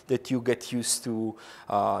logic that you get used to,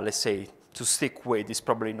 let's say, to stick with is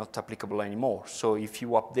probably not applicable anymore. So if you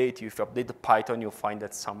update the Python, you'll find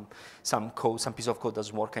that some piece of code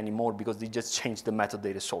doesn't work anymore because they just changed the method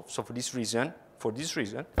they resolve. So for this reason,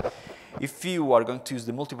 if you are going to use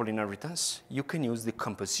the multiple inheritance, you can use the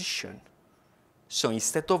composition. So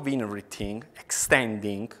instead of inheriting,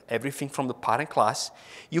 extending everything from the parent class,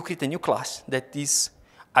 you create a new class that is,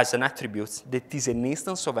 as an attribute, that is an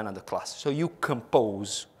instance of another class. So you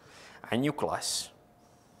compose a new class.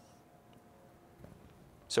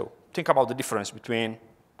 So think about the difference between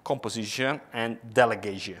composition and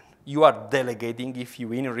delegation. You are delegating if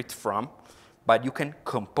you inherit from, but you can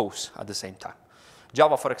compose at the same time.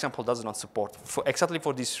 Java, for example, does not support, exactly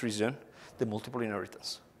for this reason, the multiple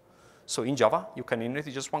inheritance. So in Java, you can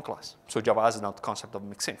inherit just one class. So Java has not concept of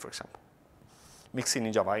mixin, for example. Mixin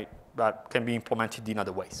in Java that can be implemented in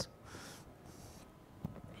other ways.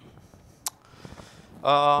 We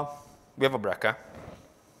have a bracket.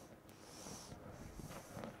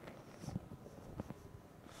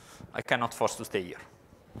 I cannot force to stay here.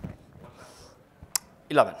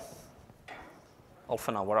 11. Half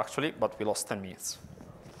an hour, actually, but we lost 10 minutes.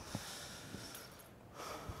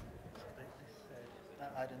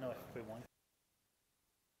 I don't know if we want.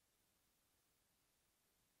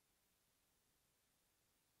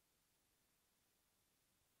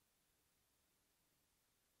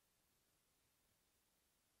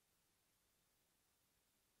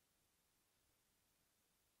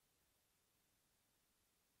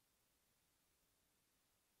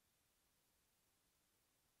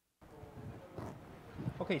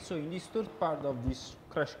 Okay, so in this third part of this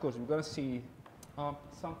crash course, we're going to see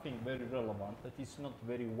something very relevant that is not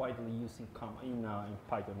very widely used in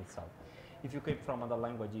Python itself. If you came from other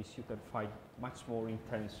languages, you can find much more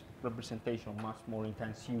intense representation, much more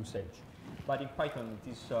intense usage. But in Python,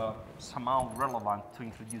 it is somehow relevant to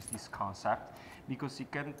introduce this concept because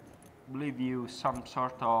it can give you some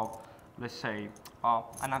sort of, let's say,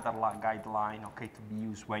 another guideline, okay, to be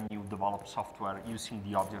used when you develop software using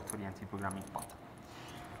the object-oriented programming pattern.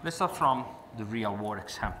 Let's start from the real-world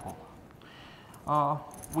example.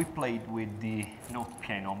 We played with the note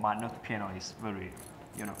piano, but note piano is very,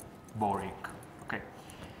 boring. Okay.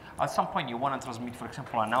 At some point, you want to transmit, for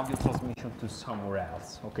example, an audio transmission to somewhere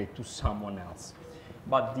else, okay, to someone else.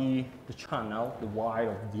 But the channel, the wire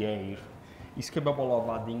of the air, is capable of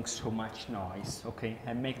adding so much noise, okay,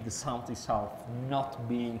 and make the sound itself not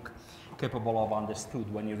being capable of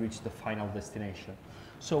understood when you reach the final destination.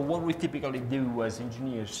 So what we typically do as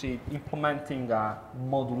engineers is implementing a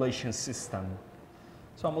modulation system.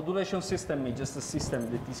 So a modulation system is just a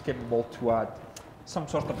system that is capable to add some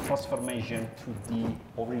sort of transformation to the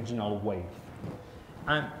original wave.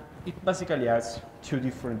 And it basically has two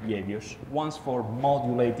different behaviors. One's for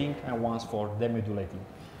modulating and one's for demodulating.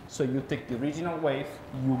 So you take the original wave,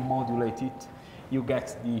 you modulate it, you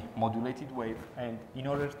get the modulated wave, and in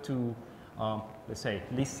order to let's say,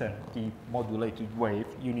 listen the modulated wave,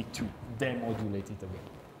 you need to demodulate it again.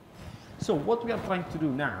 So what we are trying to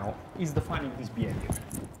do now is defining this behavior.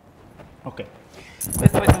 Okay,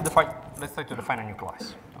 let's try to define a new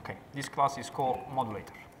class. Okay, this class is called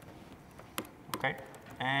modulator. Okay,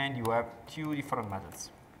 and you have two different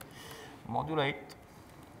methods: modulate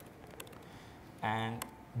and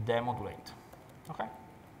demodulate. Okay,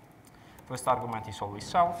 first argument is always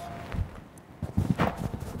self.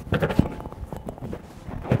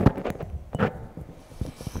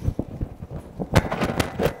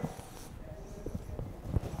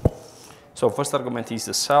 So first argument is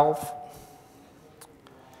the self.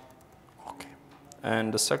 Okay,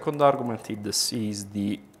 and the second argument is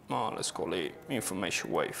the let's call it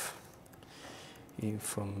information wave.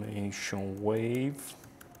 Information wave.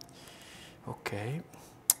 Okay,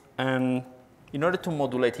 and in order to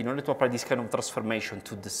modulate, in order to apply this kind of transformation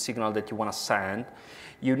to the signal that you want to send,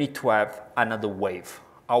 you need to have another wave,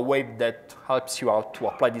 a wave that helps you out to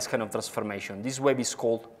apply this kind of transformation. This wave is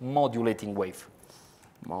called modulating wave.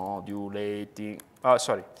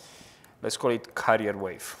 Let's call it carrier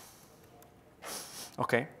wave.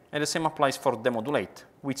 Okay, and the same applies for demodulate,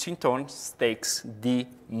 which in turn takes the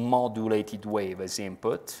modulated wave as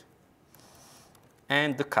input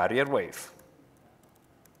and the carrier wave.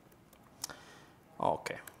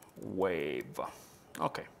 Okay, wave.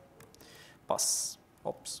 Okay, pass.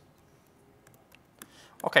 Oops.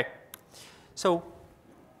 Okay, so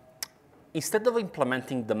instead of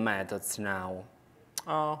implementing the methods now,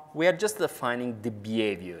 we are just defining the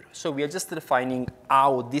behavior. So we are just defining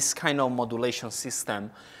how this kind of modulation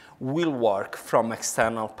system will work from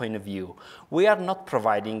external point of view. We are not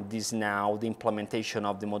providing this now, the implementation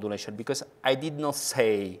of the modulation, because I did not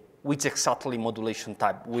say which exactly modulation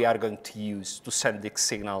type we are going to use to send the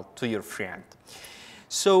signal to your friend.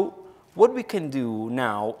 So what we can do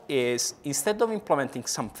now is, instead of implementing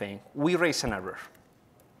something, we raise an error.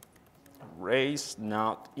 Raise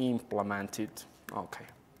not implemented. Okay.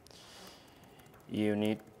 You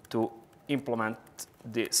need to implement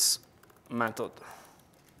this method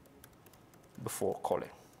before calling.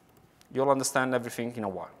 You'll understand everything in a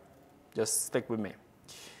while. Just stick with me.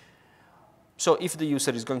 So if the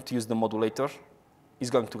user is going to use the modulator, he's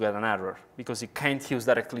going to get an error because he can't use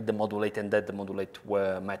directly the modulate and the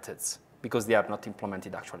demodulate methods because they are not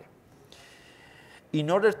implemented actually. In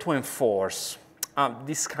order to enforce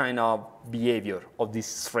this kind of behavior of this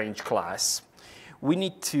strange class, we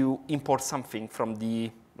need to import something from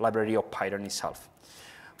the library of Python itself.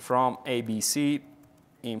 From ABC,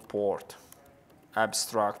 import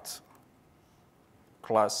abstract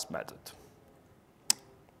class method.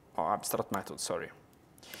 Or abstract method, sorry.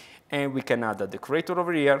 And we can add a decorator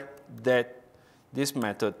over here that this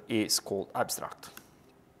method is called abstract.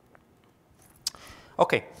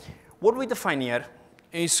 Okay, what we define here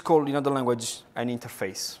is called in other language an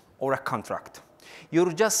interface or a contract.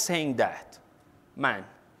 You're just saying that, man,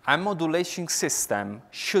 a modulation system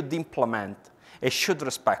should implement, it should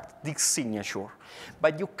respect this signature,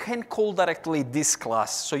 but you can't call directly this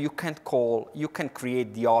class, so you can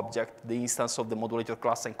create the object, the instance of the modulator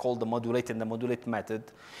class and call the modulate and the modulate method,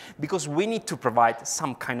 because we need to provide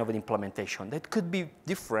some kind of an implementation that could be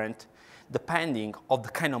different depending on the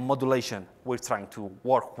kind of modulation we're trying to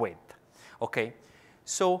work with, okay?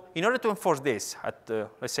 So in order to enforce this at,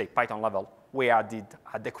 let's say, Python level, we added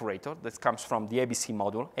a decorator that comes from the ABC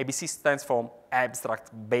module. ABC stands for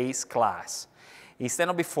abstract base class. Instead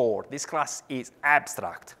of before, this class is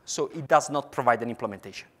abstract, so it does not provide an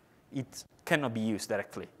implementation. It cannot be used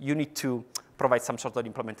directly. You need to provide some sort of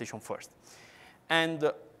implementation first.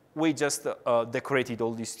 And we just decorated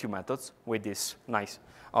all these two methods with this nice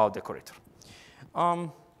decorator.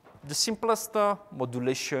 The simplest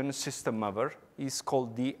modulation system ever is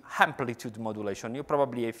called the amplitude modulation. You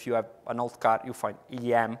probably, if you have an old car, you find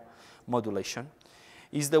EM modulation.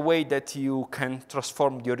 It's the way that you can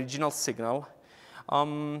transform the original signal,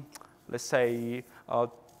 let's say,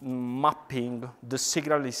 mapping the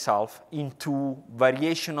signal itself into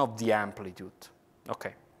variation of the amplitude.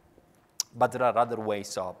 Okay. But there are other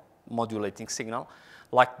ways of modulating signal,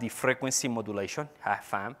 like the frequency modulation,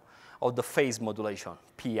 FM, or the phase modulation,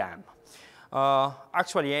 PM.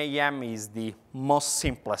 Actually, AM is the most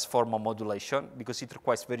simplest form of modulation because it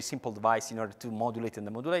requires very simple device in order to modulate and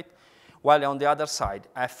demodulate. While on the other side,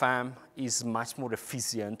 FM is much more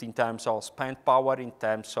efficient in terms of spent power, in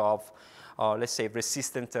terms of, let's say,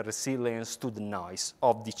 resistance and resilience to the noise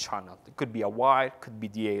of the channel. It could be a wire, could be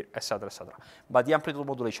the air, etc., etc. But the amplitude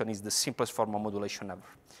modulation is the simplest form of modulation ever.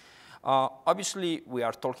 Obviously, we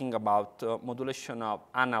are talking about modulation of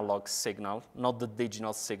analog signal, not the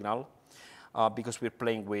digital signal, because we're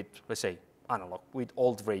playing with, let's say, analog, with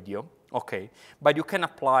old radio, okay? But you can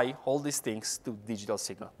apply all these things to digital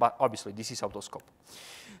signal, but obviously this is out of scope.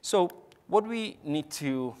 So what we need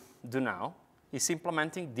to do now is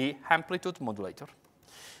implementing the amplitude modulator.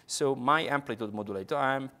 So my amplitude modulator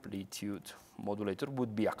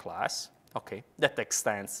would be a class, okay, that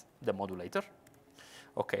extends the modulator,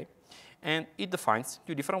 okay, and it defines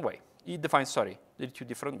two different ways. It defines, the two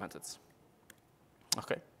different methods,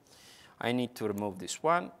 okay. I need to remove this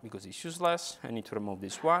one because it's useless. I need to remove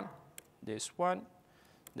this one, this one,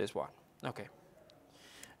 this one, okay.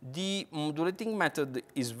 The modulating method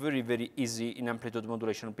is very, very easy in amplitude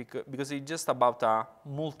modulation because it's just about a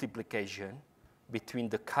multiplication between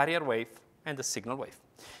the carrier wave and the signal wave.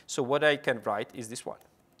 So what I can write is this one.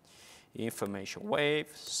 Information wave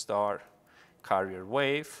star carrier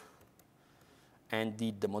wave, and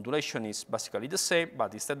the modulation is basically the same,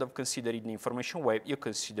 but instead of considering the information wave, you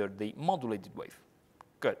consider the modulated wave.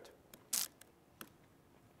 Good.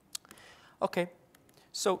 Okay,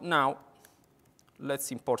 so now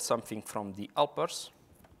let's import something from the helpers.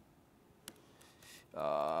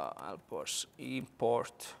 Helpers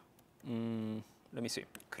import, let me see,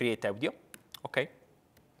 create audio, okay.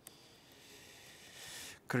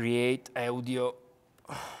 Create audio,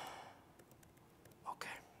 okay.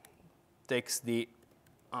 Takes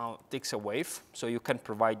a wave, so you can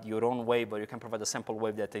provide your own wave or you can provide a sample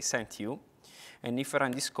wave that I sent you. And if I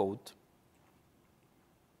run this code,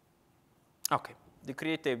 okay, the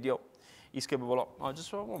create audio is capable of,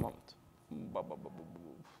 just one moment.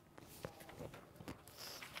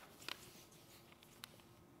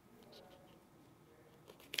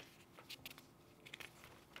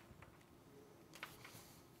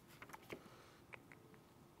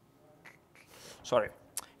 Sorry,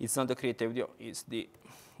 it's not the create audio, it's the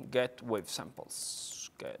get wave samples.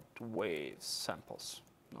 Get wave samples,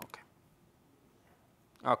 okay.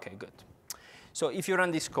 Okay, good. So if you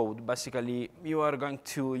run this code, basically you are going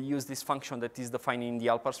to use this function that is defined in the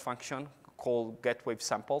helpers function called get wave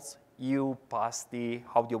samples. You pass the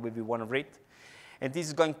audio wave you want to read, and this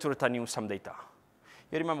is going to return you some data.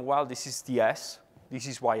 You remember, well, this is TS, this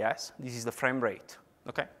is YS, this is the frame rate,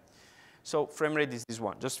 okay? So frame rate is this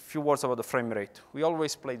one. Just a few words about the frame rate. We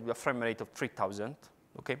always played with a frame rate of 3000,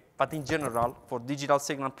 okay? But in general, for digital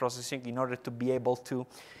signal processing, in order to be able to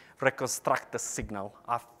reconstruct the signal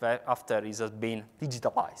after it has been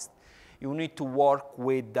digitalized, you need to work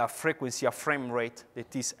with a frequency, a frame rate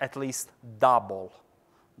that is at least double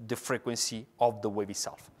the frequency of the wave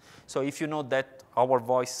itself. So if you know that our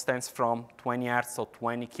voice stands from 20 hertz or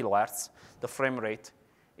 20 kilohertz, the frame rate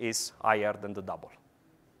is higher than the double.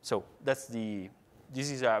 So this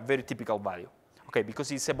is a very typical value, okay,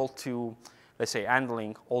 because it's able to, let's say,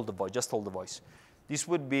 handling all the voice, just all the voice. This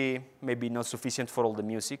would be maybe not sufficient for all the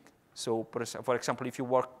music. So for example, if you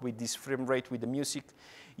work with this frame rate with the music,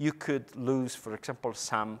 you could lose, for example,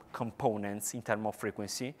 some components in terms of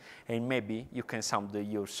frequency, and maybe you can sound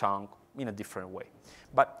your song in a different way.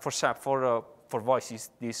 But for voices,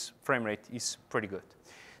 this frame rate is pretty good.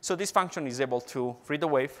 So this function is able to read the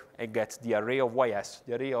wave and get the array of YS,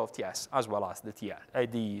 the array of TS, as well as the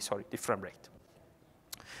the frame rate.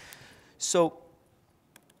 So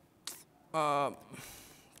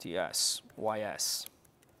TS, YS,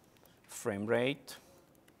 frame rate.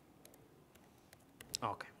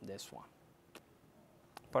 Okay, this one.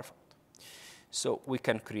 Perfect. So we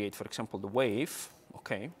can create, for example, the wave,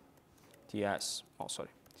 okay, TS,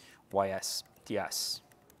 YS, TS,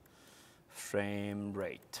 frame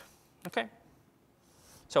rate, okay?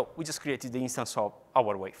 So we just created the instance of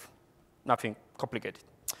our wave, nothing complicated.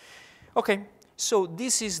 Okay, so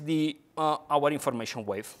this is the our information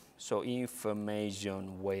wave. So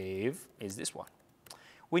information wave is this one.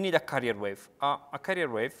 We need a carrier wave. A carrier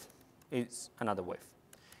wave is another wave.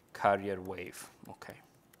 Carrier wave, okay.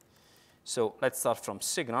 So let's start from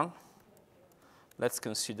signal. Let's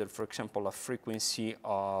consider, for example, a frequency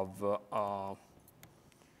of,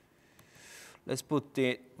 let's put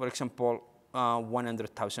it, for example,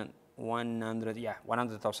 100,000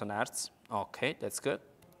 hertz. Okay, that's good.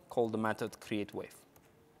 Call the method create wave.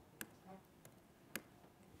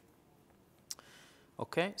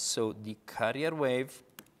 Okay, so the carrier wave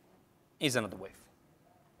is another wave.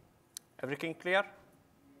 Everything clear?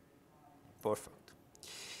 Perfect.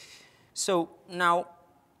 So now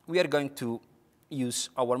we are going to use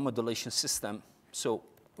our modulation system. So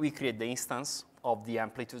we create the instance of the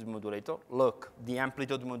amplitude modulator. Look, the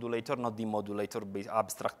amplitude modulator, not the modulator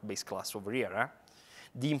abstract base class over here. Eh?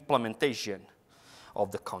 The implementation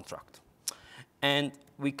of the contract. And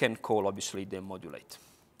we can call, obviously, the modulate.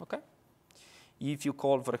 Okay? If you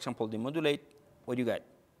call, for example, the modulate, what do you get?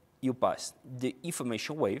 You pass the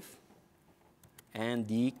information wave, and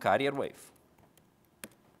the carrier wave.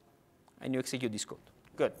 And you execute this code.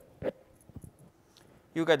 Good.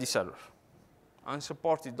 You get this error.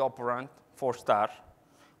 Unsupported operand for star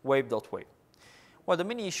wave.wave. Well, the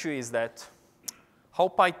main issue is that how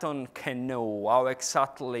Python can know how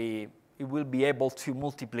exactly it will be able to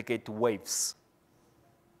multiplicate waves.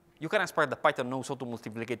 You can expect that Python knows how to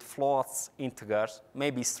multiplicate floats, integers,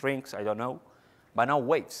 maybe strings, I don't know, but not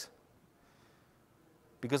waves.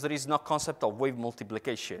 Because there is no concept of wave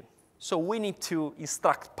multiplication. So we need to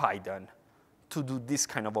instruct Python to do this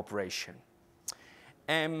kind of operation.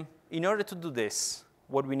 And in order to do this,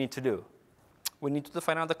 what we need to do? We need to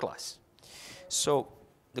define another class. So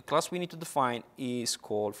the class we need to define is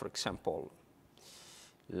called, for example,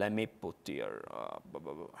 let me put here,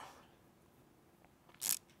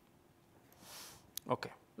 OK,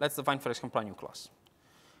 let's define, for example, a new class.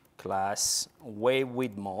 Class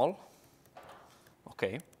wave_with_mul.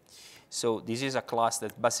 OK, so this is a class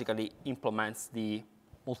that basically implements the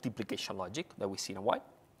multiplication logic that we see in a while.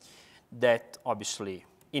 That obviously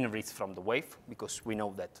inherits from the wave, because we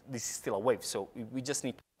know that this is still a wave. So we just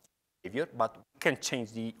need behavior, but we can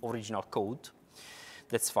change the original code.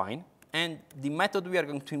 That's fine. And the method we are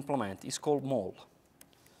going to implement is called mul.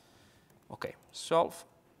 OK, solve.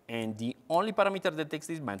 And the only parameter that takes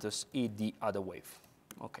these methods is the other wave.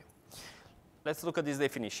 OK, let's look at this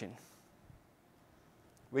definition.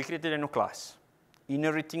 We created a new class,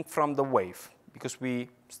 inheriting from the wave, because we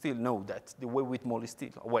still know that the wave with mul is still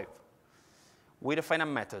a wave. We define a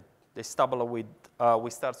method that starts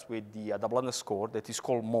with the double underscore that is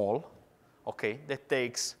called mul, okay, that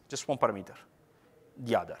takes just one parameter,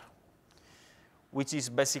 the other, which is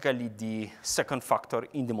basically the second factor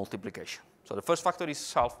in the multiplication. So the first factor is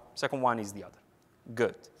self, second one is the other.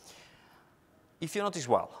 Good. If you notice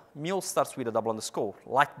well, mul starts with a double underscore,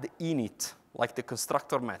 like the init, like the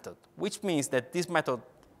constructor method, which means that this method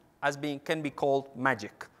can be called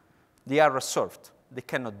magic. They are reserved. They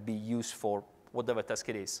cannot be used for whatever task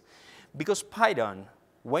it is. Because Python,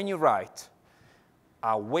 when you write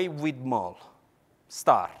a wave with mul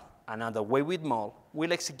star, another wave with mul,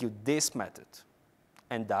 will execute this method.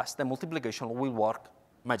 And thus, the multiplication will work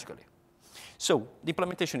magically. So the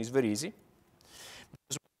implementation is very easy.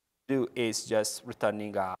 Because what we do is just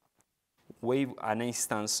returning a wave, an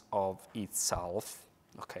instance of itself,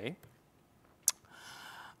 OK,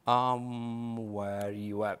 where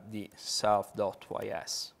you have the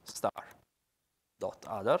self.ys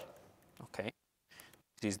star.other, OK.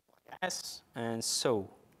 This is .ys, and so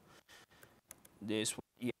this will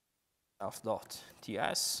be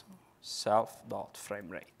self.ts,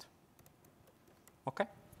 self.framerate. OK?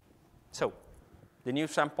 So the new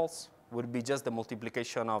samples will be just the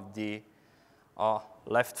multiplication of the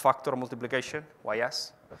left factor multiplication,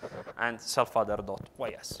 ys, and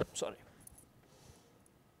self_other.ys. Sorry.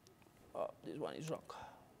 This one is wrong.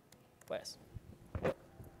 Ys.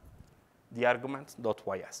 The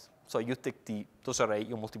argument.ys. So you take those arrays,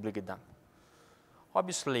 you multiply them.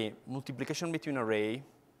 Obviously, multiplication between arrays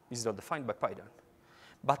is not defined by Python.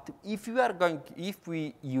 But if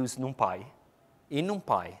we use numpy, in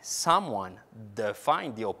numpy, someone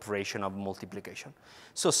defined the operation of multiplication.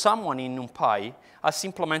 So someone in numpy has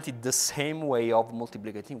implemented the same way of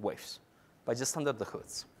multiplicating waves, but just under the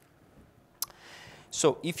hoods.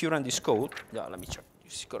 So if you run this code, yeah, let me check,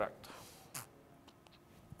 this is correct.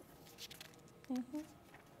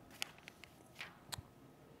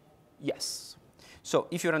 Yes. So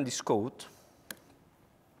if you run this code,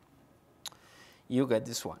 you get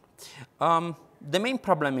this one. The main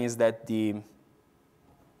problem is that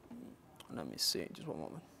let me see, just one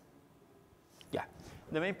moment. Yeah,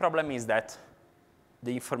 the main problem is that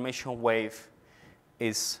the information wave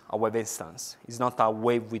is a wave instance. It's not a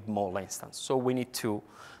wave with mul instance. So we need to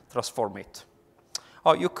transform it.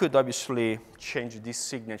 Oh, you could obviously change this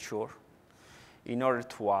signature in order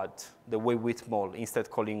to add the wave with mul instead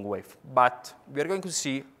calling wave. But we are going to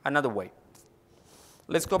see another way.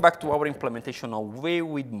 Let's go back to our implementation of wave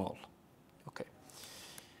with mul. Okay.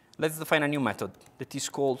 Let's define a new method that is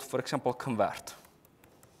called, for example, convert.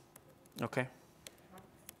 Okay.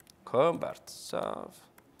 Convert self.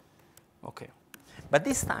 Okay. But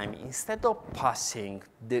this time, instead of passing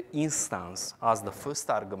the instance as the first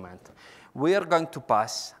argument, we are going to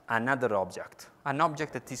pass another object, an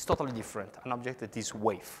object that is totally different, an object that is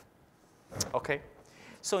wave. Okay?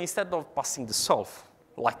 So instead of passing the self,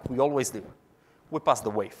 like we always do, we pass the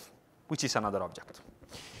wave, which is another object.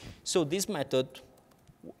 So this method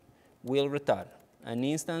will return an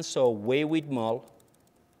instance of wave with mul,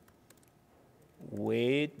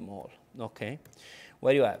 okay,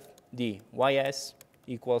 where you have the ys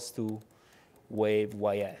equals to wave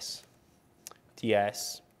ys.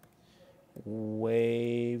 TS,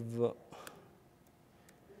 wave,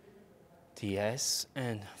 TS,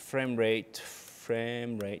 and frame rate,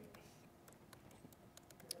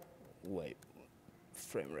 wave,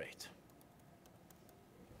 frame rate.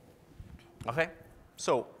 Okay,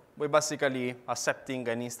 so we're basically accepting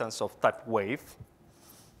an instance of type wave,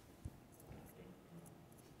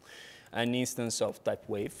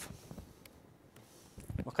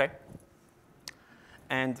 okay,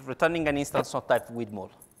 and returning an instance of type widmall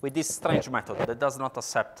with this strange method that does not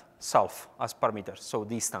accept self as parameter, so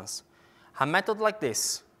distance. A method like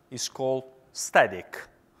this is called static.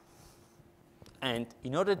 And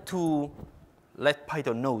in order to let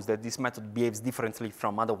Python know that this method behaves differently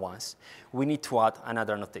from other ones, we need to add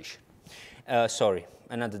another notation.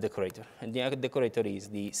 Another decorator. And the decorator is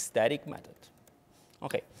the static method.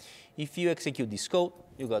 Okay, if you execute this code,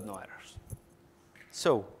 you got no errors.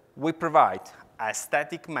 So we provide a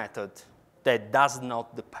static method that does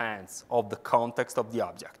not depend on the context of the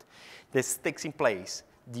object. This takes in place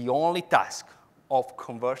the only task of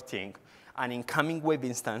converting an incoming wave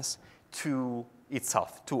instance to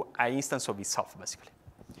itself, to an instance of itself, basically.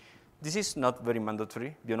 This is not very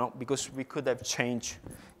mandatory, because we could have changed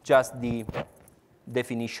just the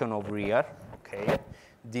definition of rear, okay?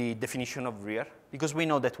 The definition of rear, because we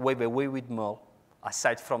know that wave away with mul,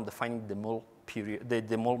 aside from defining the mul period,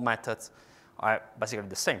 the mul methods are basically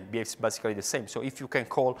the same, behaves basically the same. So if you can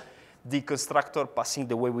call the constructor passing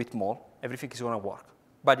the wave with mul, everything is going to work.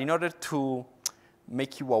 But in order to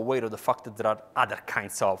make you aware of the fact that there are other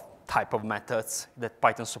kinds of type of methods that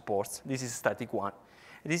Python supports, this is a static one.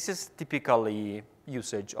 This is typically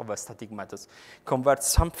usage of a static methods, convert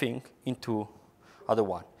something into other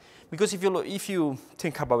one. Because if you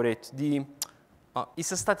think about it,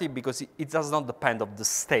 it's a static because it does not depend on the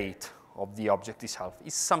state of the object itself.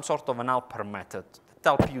 It's some sort of an helper method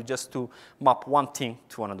that helps you just to map one thing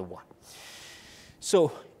to another one.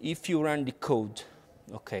 So if you run the code,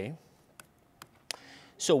 okay,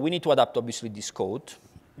 so we need to adapt, obviously, this code,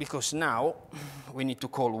 because now we need to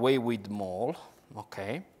call wave with mul,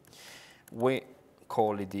 okay. We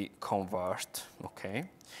call it the convert, okay.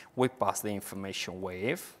 We pass the information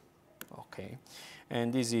wave, okay.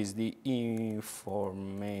 And this is the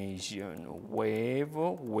information wave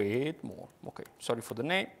with mul, okay. Sorry for the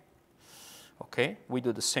name, okay. We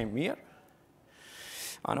do the same here.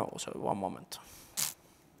 Oh no, sorry, one moment.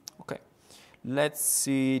 Okay, let's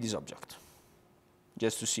see this object,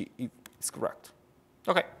 just to see if it's correct.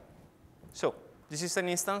 Okay, so this is an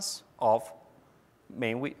instance of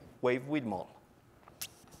main wave with mul.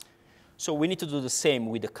 So we need to do the same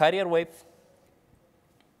with the carrier wave.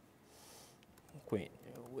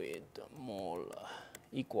 With mul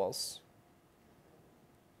equals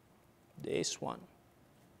this one,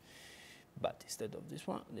 but instead of this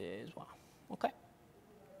one, okay.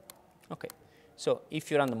 Okay, so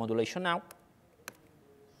if you run the modulation now,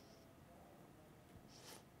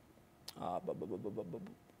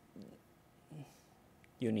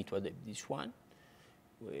 you need to adapt this one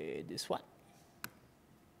with this one.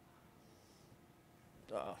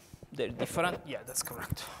 They're different. Yeah, that's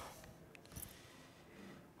correct.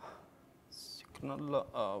 Signal.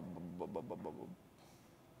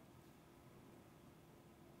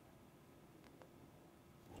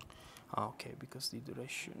 Okay, because the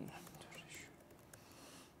duration.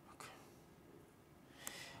 Okay.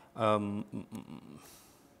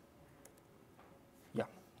 Yeah.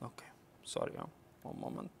 Okay. Sorry. One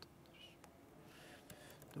moment.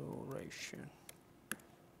 Duration.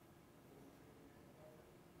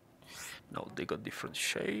 No, they got different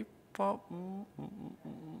shape.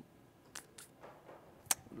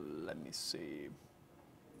 Let me see.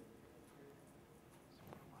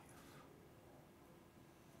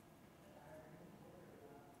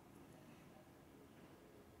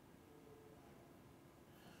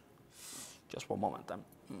 Just one moment.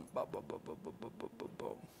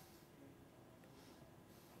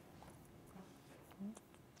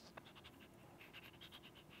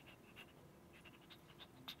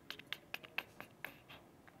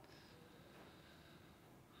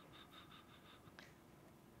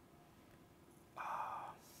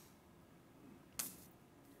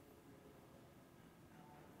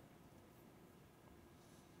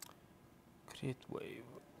 Create wave.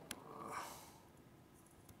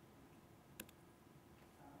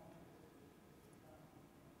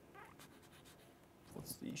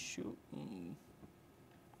 What's the issue?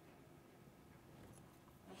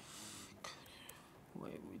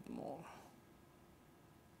 Wave with more.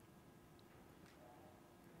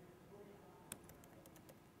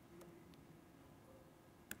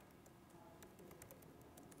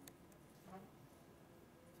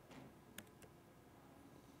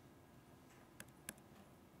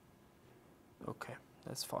 Okay,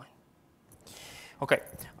 that's fine. Okay,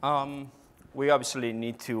 we obviously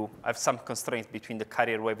need to have some constraints between the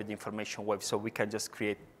carrier wave and the information wave, so we can just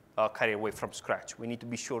create a carrier wave from scratch. We need to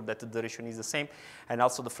be sure that the duration is the same, and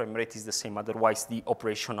also the frame rate is the same. Otherwise, the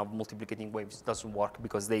operation of multiplicating waves doesn't work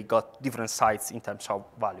because they got different sides in terms of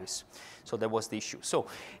values. So that was the issue. So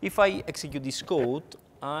if I execute this code,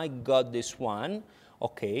 I got this one.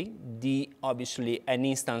 Okay, obviously an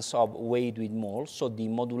instance of wave with mole. So the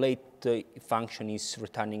modulate function is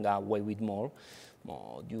returning a wave with mole.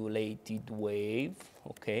 Modulated wave,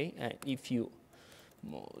 okay, and if you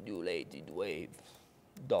modulated wave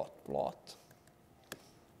dot plot,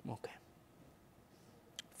 okay,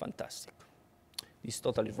 fantastic. This is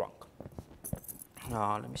totally wrong.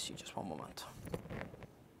 Let me see, just one moment.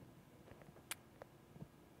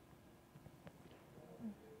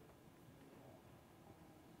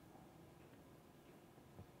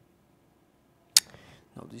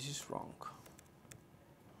 No, this is wrong.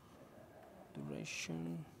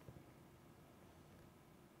 Duration.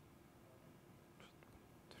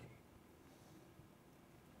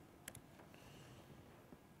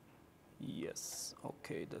 Yes,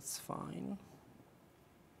 okay, that's fine.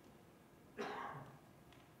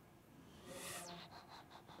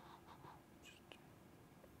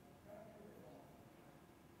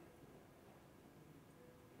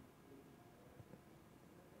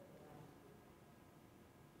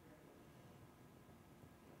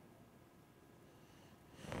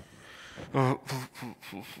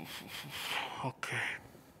 Okay.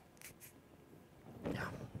 Yeah,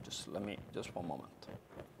 just one moment.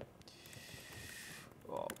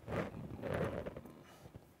 Oh.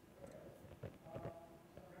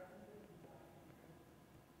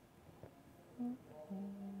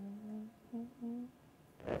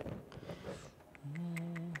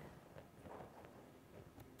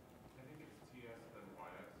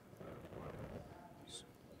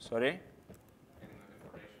 Sorry?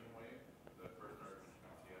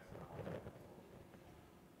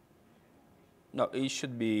 No, it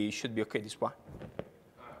should be okay, this one.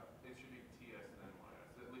 It should be TS then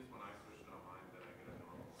YS. At least when I switched it on mine, then I get a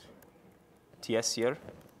normal symbol. TS here?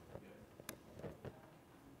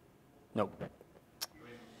 No.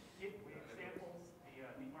 It samples the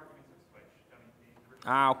arguments of switch.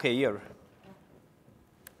 Okay, here.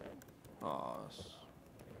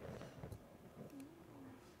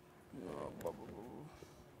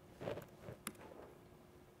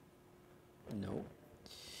 No.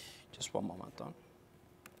 Just one moment.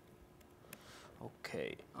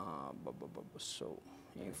 Okay. So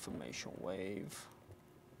information wave.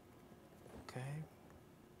 Okay.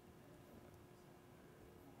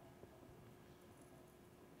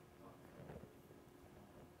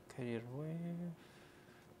 Carrier wave.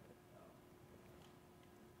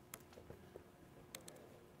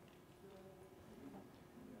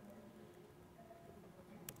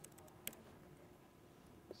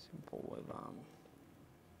 Simple wave arm.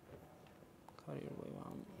 Carrier wave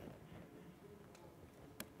arm.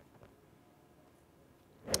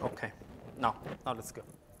 Okay. Now let's go.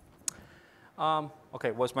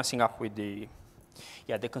 Okay, was messing up with the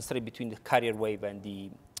constraint between the carrier wave and the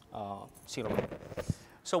signal wave.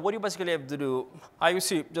 So what you basically have to do,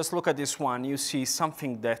 just look at this one. You see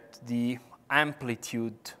something that the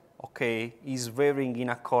amplitude, okay, is varying in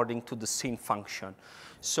according to the scene function.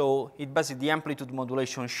 So it basically, the amplitude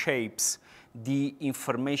modulation shapes the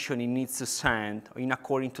information it needs to send in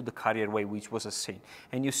according to the carrier wave, which was a scene.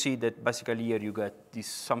 And you see that basically here you get this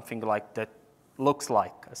something like that looks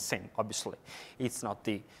like a scene, obviously. It's not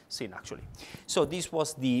the scene, actually. So this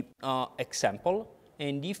was the example.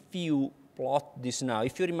 And if you plot this now,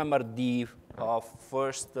 if you remember the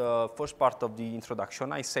first part of the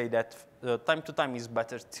introduction, I say that time to time is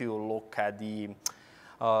better to look at the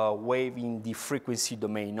wave in the frequency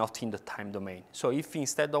domain, not in the time domain. So if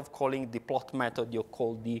instead of calling the plot method, you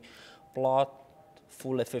call the plot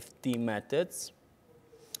full FFT methods,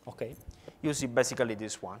 okay, you see basically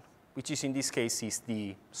this one, which is in this case is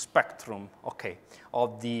the spectrum, okay,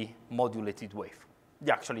 of the modulated wave,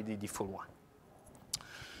 actually the full one.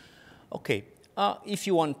 Okay, if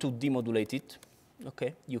you want to demodulate it,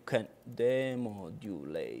 okay, you can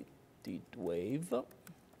demodulate it wave,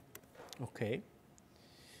 okay.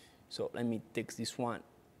 So let me take this one.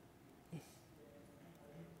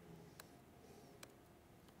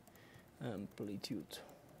 Amplitude.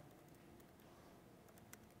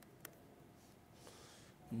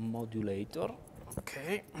 Modulator,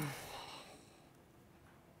 okay.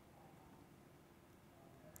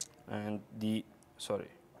 And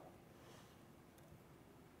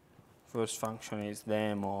first function is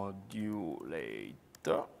demodulator,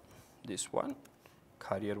 this one,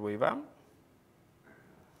 carrier wave arm.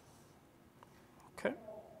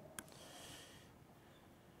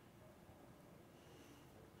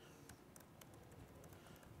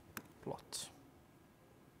 plot.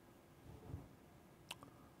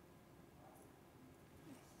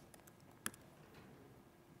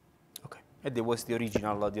 Okay, and there was the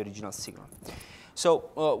original signal.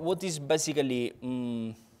 So what is basically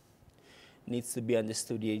needs to be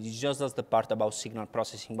understood here is just as the part about signal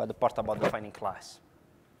processing, but the part about defining class.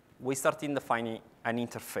 We start in defining an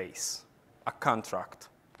interface, a contract,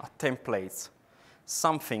 a template,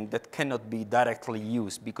 something that cannot be directly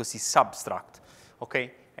used because it's abstract,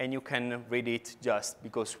 okay? And you can read it just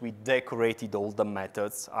because we decorated all the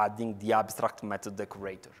methods, adding the abstract method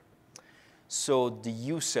decorator. So the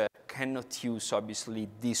user cannot use, obviously,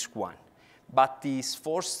 this one, but is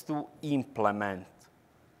forced to implement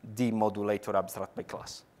the modulator abstract by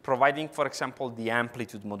class, providing, for example, the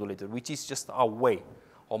amplitude modulator, which is just a way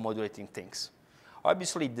of modulating things.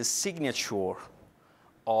 Obviously, the signature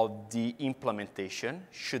of the implementation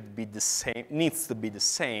should be the same, needs to be the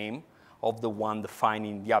same of the one defined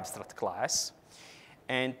in the abstract class.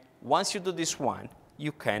 And once you do this one,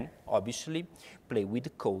 you can obviously play with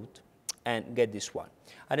the code and get this one.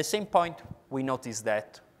 At the same point, we notice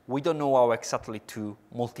that we don't know how exactly to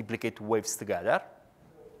multiplicate waves together.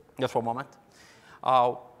 Just for a moment.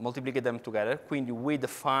 Multiplicate them together. Quindi we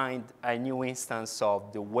defined a new instance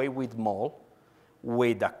of the wave with mol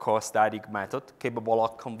with a co-static method capable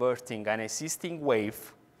of converting an existing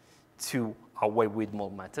wave to a wave with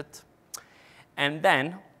mol method. And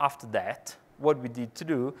then, after that, what we need to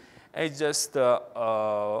do is just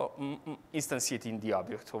instantiating the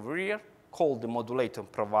object over here, call the modulator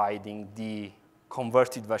providing the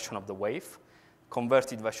converted version of the wave,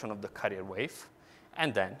 converted version of the carrier wave,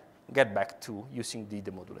 and then get back to using the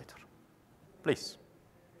demodulator. Please.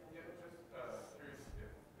 Yeah, just curious if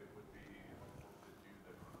it would be helpful to do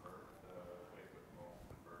the convert, the wave with mol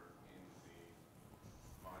convert in the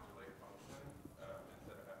modulate function instead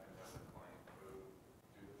of having to have the client code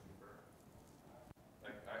do the convert.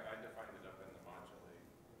 Like I defined it up in the modulate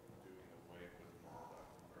doing the wave with mol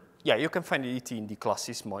convert. Yeah, you can find it in the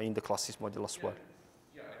classes module as well.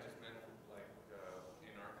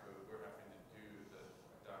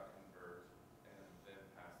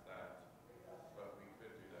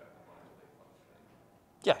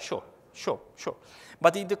 Yeah, sure.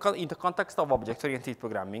 But in the context of object-oriented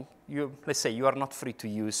programming, let's say you are not free to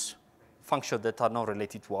use functions that are not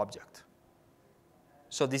related to object.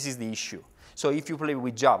 So this is the issue. So if you play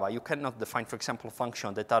with Java, you cannot define, for example,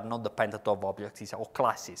 functions that are not dependent of objects or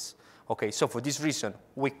classes. Okay, so for this reason,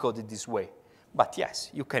 we code it this way. But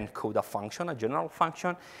yes, you can code a function, a general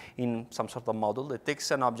function, in some sort of model that takes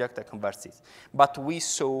an object and converts it. But we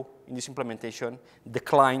saw in this implementation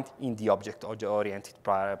declined in the object-oriented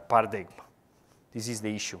paradigm. This is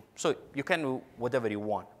the issue. So you can do whatever you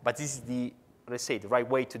want, but this is the, let's say, the right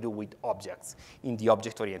way to do with objects in the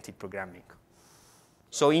object-oriented programming.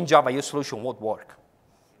 So in Java, your solution won't work,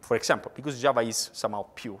 for example, because Java is somehow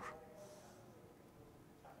pure.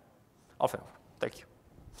 Often, thank you.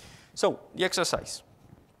 So, the exercise.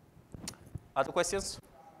 Other questions?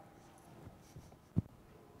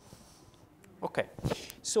 Okay.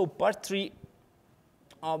 So, part 3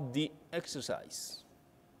 of the exercise.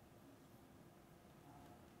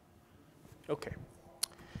 Okay.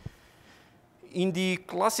 In the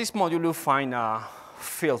classes module, you find a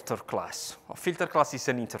filter class. A filter class is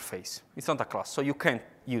an interface. It's not a class, so you can't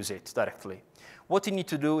use it directly. What you need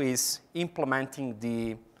to do is implementing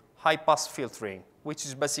the high-pass filtering, which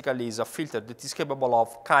is basically a filter that is capable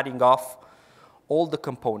of cutting off all the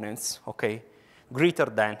components, okay, greater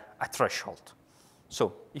than a threshold.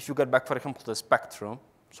 So if you get back, for example, the spectrum,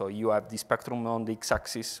 so you have the spectrum on the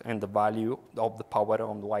x-axis and the value of the power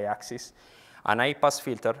on the y-axis, an high-pass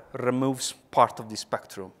filter removes part of the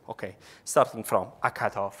spectrum, okay, starting from a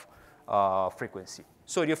cutoff frequency.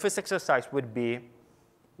 So your first exercise would be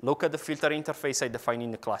look at the filter interface I defined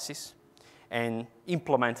in the classes, and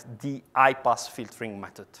implement the high-pass filtering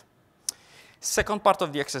method. Second part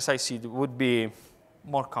of the exercise would be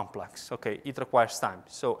more complex. Okay, it requires time.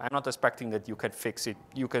 So I'm not expecting that you can fix it,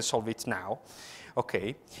 you can solve it now.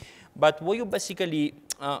 Okay, but what you basically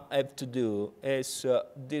have to do is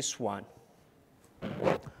this one.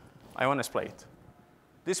 I want to explain it.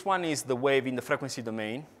 This one is the wave in the frequency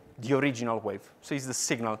domain, the original wave. So it's the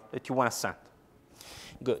signal that you want to send.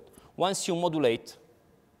 Good. Once you modulate,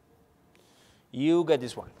 you get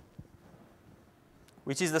this one,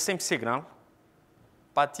 which is the same signal,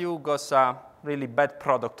 but you got a really bad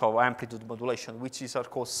product of amplitude modulation, which is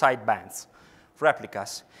called sidebands,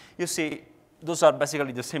 replicas. You see, those are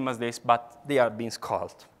basically the same as this, but they are being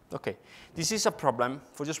scaled. Okay, this is a problem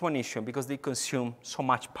for just one issue because they consume so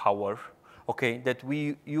much power, okay, that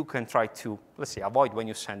you can try to, let's say, avoid when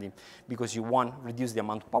you send it because you want to reduce the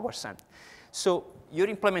amount of power sent. So your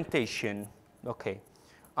implementation, okay,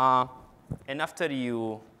 and after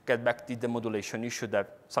you get back the demodulation, you should have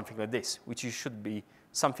something like this, which should be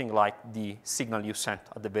something like the signal you sent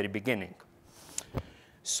at the very beginning.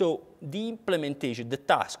 So the implementation, the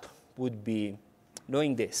task would be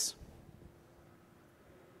knowing this.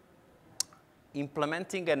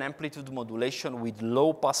 Implementing an amplitude modulation with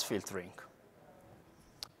low pass filtering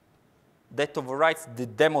that overrides the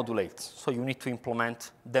demodulate. So you need to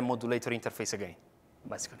implement demodulator interface again,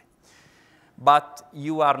 basically. But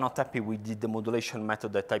you are not happy with the demodulation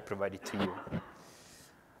method that I provided to you.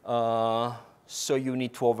 So you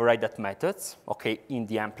need to override that method, okay, in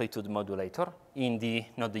the amplitude modulator, in the,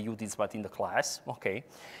 not the utils, but in the class, okay.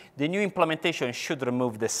 The new implementation should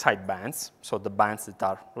remove the side bands, so the bands that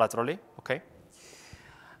are laterally, okay.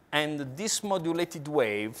 And this modulated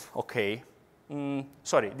wave, okay,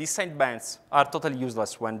 sorry, these side bands are totally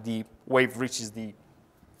useless when the wave reaches the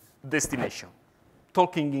destination.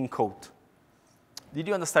 Talking in code. Did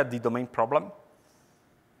you understand the domain problem?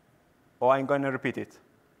 Or I'm going to repeat it?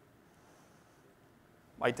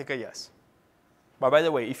 I take a yes. But by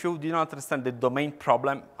the way, if you did not understand the domain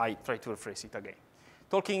problem, I try to rephrase it again.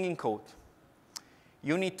 Talking in code,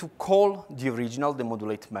 you need to call the original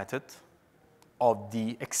demodulate method of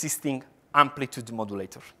the existing amplitude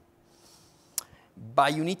modulator.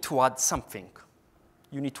 But you need to add something.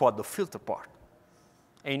 You need to add the filter part.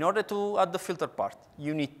 And in order to add the filter part,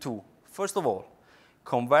 you need to, first of all,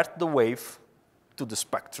 convert the wave to the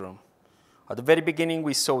spectrum. At the very beginning,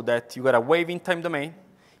 we saw that you got a wave in time domain.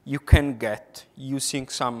 You can get, using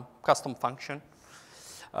some custom function,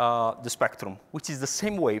 the spectrum, which is the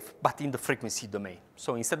same wave, but in the frequency domain.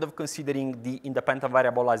 So instead of considering the independent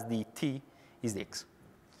variable as the t, is the x.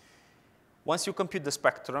 Once you compute the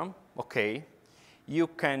spectrum, okay, you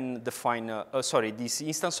can define, this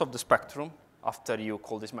instance of the spectrum, after you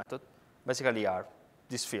call this method, basically are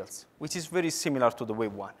these fields, which is very similar to the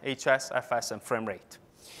wave one, HS, FS, and frame rate.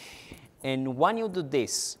 And when you do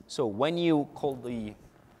this, so when you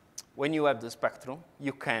have the spectrum,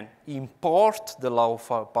 you can import the low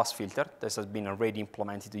pass filter that has been already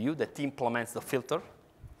implemented to you that implements the filter,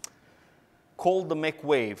 call the make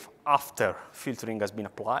wave after filtering has been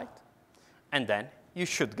applied, and then you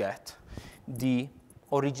should get the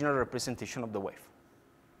original representation of the wave.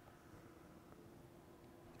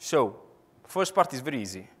 So first part is very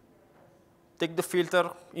easy. Take the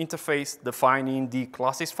filter interface, define in the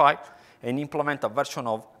classes file, and implement a version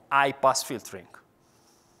of high pass filtering.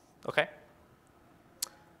 Okay?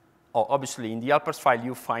 Oh, obviously, in the helpers file,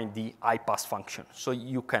 you find the high pass function, so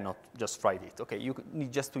you cannot just write it. Okay, you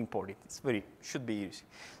need just to import it. Should be easy.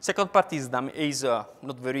 Second part is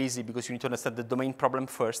not very easy because you need to understand the domain problem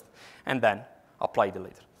first, and then apply it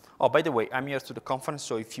later. Oh, by the way, I'm here to the conference,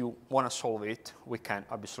 so if you want to solve it, we can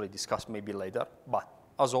obviously discuss maybe later. But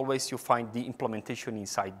as always, you find the implementation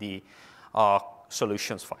inside the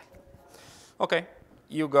solutions file. Okay,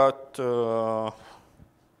 you got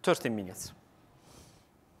 13 minutes.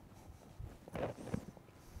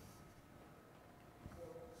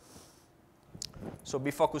 So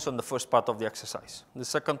be focused on the first part of the exercise. The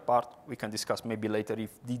second part we can discuss maybe later if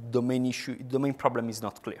the domain problem is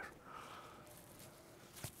not clear.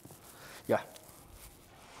 Yeah.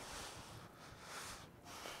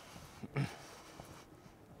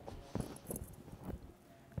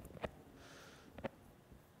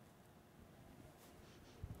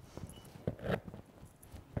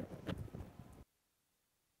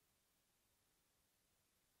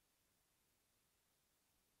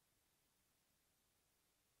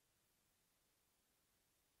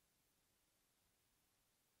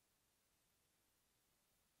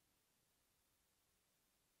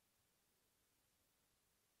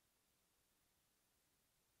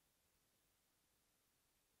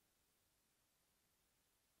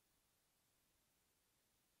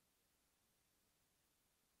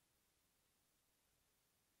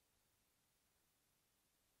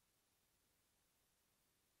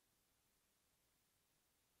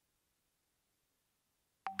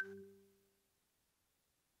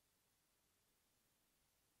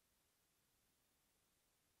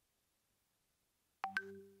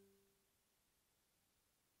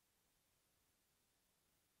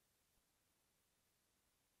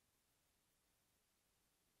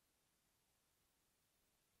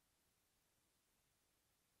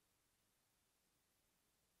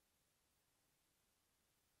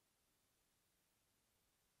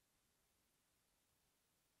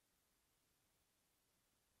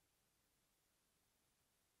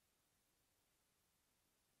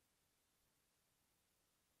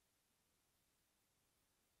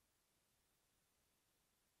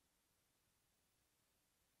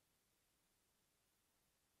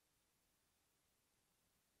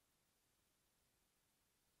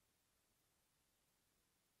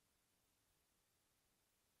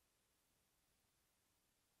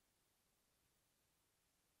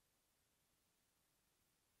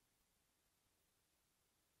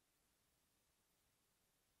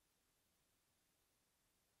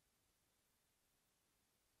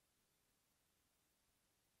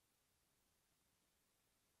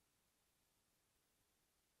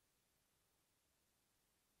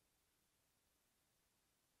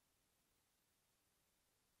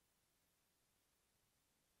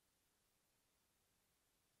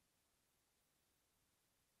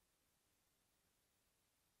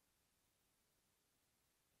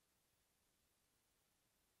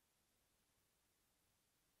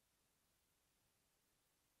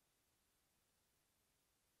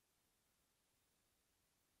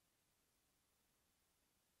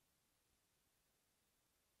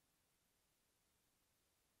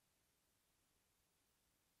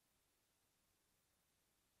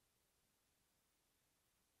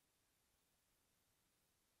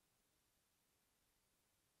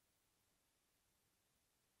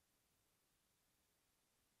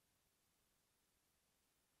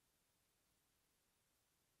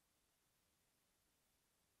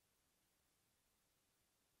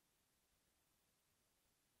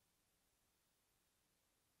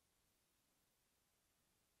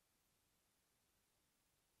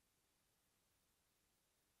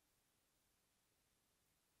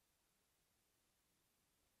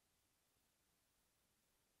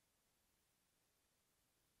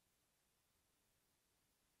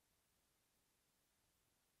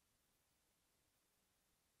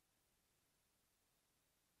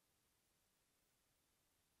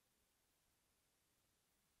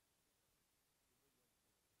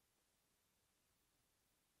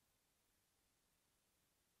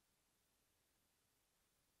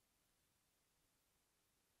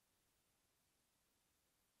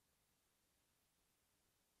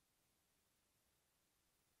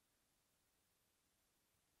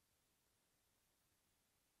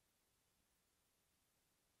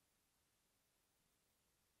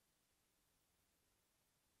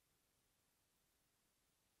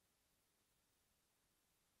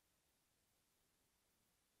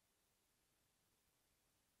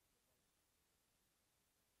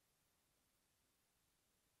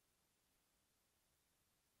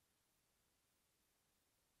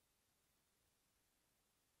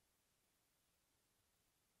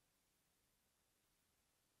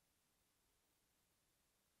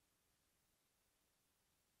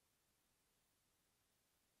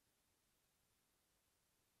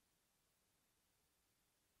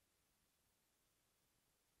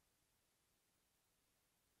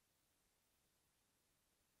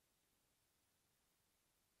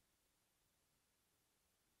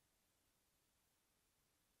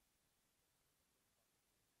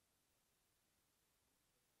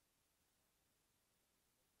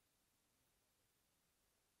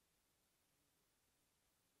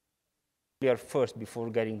 clear first before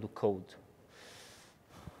getting to code.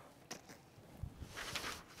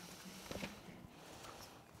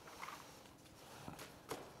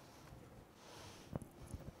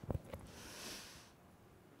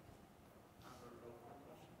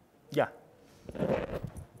 Yeah.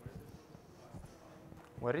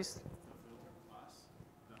 Where is?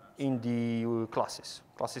 In the classes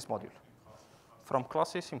module. From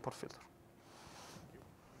classes, import filter.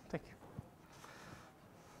 Thank you.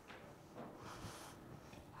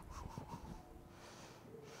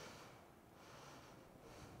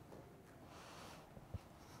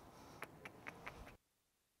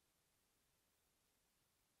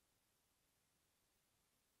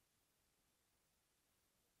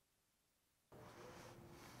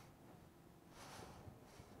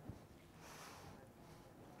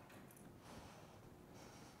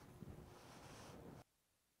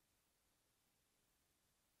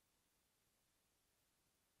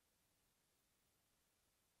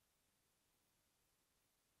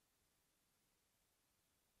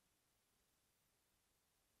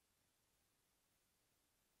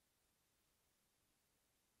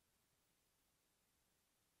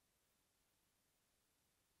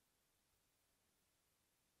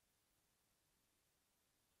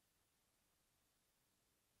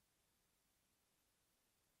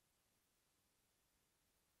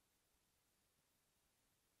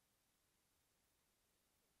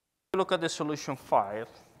 Look at the solution file.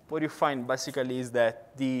 What you find basically is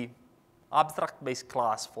that the abstract-based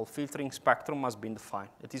class for filtering spectrum has been defined.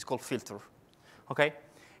 It is called filter. Okay?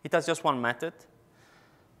 It has just one method,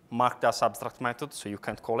 marked as abstract method, so you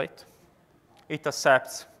can't call it. It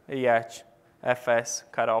accepts AH, FS,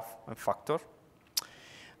 cutoff, and factor.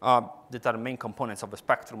 That are main components of a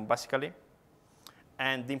spectrum, basically.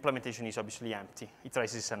 And the implementation is obviously empty. It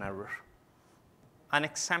raises an error. An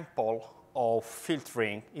example of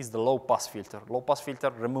filtering is the low-pass filter. Low-pass filter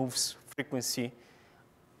removes frequency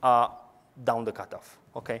down the cutoff,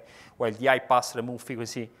 okay? While the high-pass removes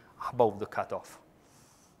frequency above the cutoff.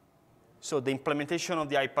 So the implementation of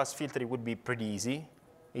the high-pass filter would be pretty easy.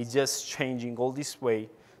 It's just changing all this way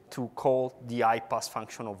to call the high-pass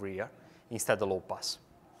function over here instead of low-pass.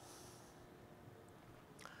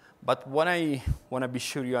 But what I want to be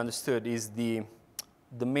sure you understood is the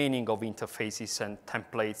meaning of interfaces and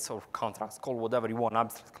templates or contracts, call whatever you want,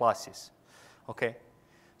 abstract classes, okay?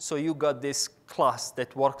 So you got this class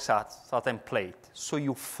that works as a template. So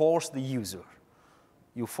you force the user,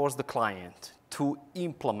 you force the client to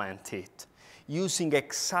implement it using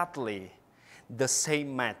exactly the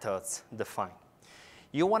same methods defined.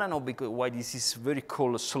 You want to know why this is a very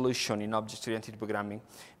cool solution in object-oriented programming?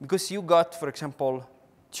 Because you got, for example,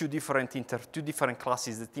 two different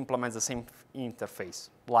classes that implement the same interface,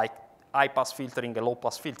 like high-pass filtering and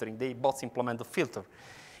low-pass filtering. They both implement the filter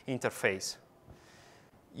interface.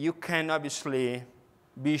 You can obviously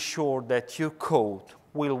be sure that your code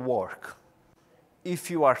will work if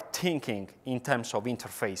you are thinking in terms of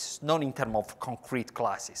interface, not in terms of concrete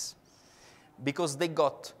classes, because they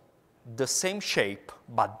got the same shape,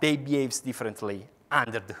 but they behave differently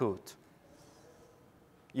under the hood.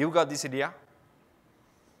 You got this idea?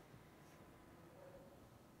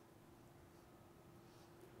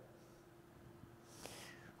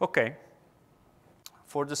 Okay.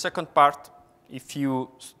 For the second part,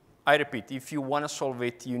 I repeat, if you want to solve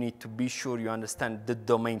it, you need to be sure you understand the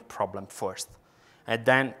domain problem first, and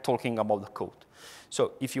then talking about the code.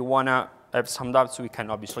 So if you want to have some doubts, we can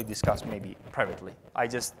obviously discuss maybe privately. I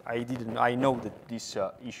know that this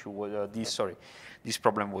this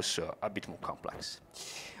problem was a bit more complex.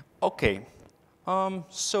 Okay.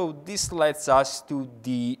 So this leads us to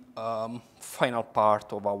the final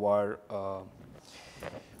part of our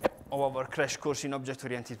crash course in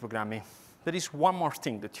object-oriented programming. There is one more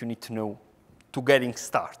thing that you need to know to getting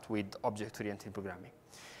started with object-oriented programming.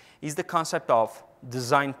 Is the concept of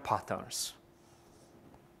design patterns.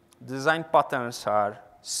 Design patterns are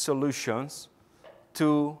solutions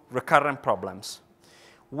to recurrent problems,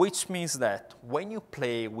 which means that when you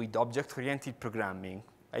play with object-oriented programming,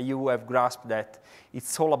 you have grasped that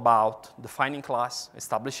it's all about defining class,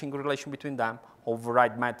 establishing a relation between them,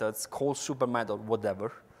 override methods, call super method,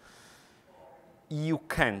 whatever. You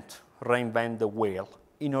can't reinvent the wheel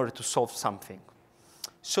in order to solve something.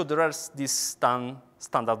 So there are these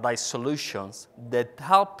standardized solutions that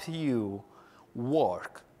help you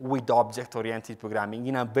work with object-oriented programming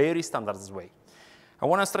in a very standardized way. I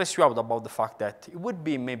want to stress you out about the fact that it would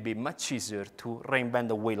be maybe much easier to reinvent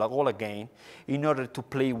the wheel all again in order to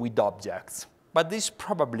play with objects. But there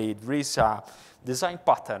is a design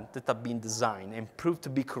pattern that have been designed and proved to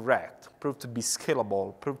be correct, proved to be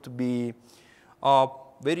scalable, proved to be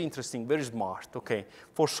very interesting, very smart, okay,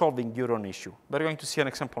 for solving your own issue. We're going to see an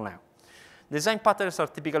example now. Design patterns are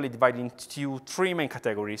typically divided into three main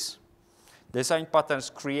categories. Design patterns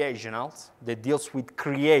creational, that deals with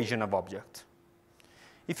creation of object.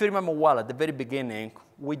 If you remember well, at the very beginning,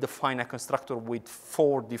 we define a constructor with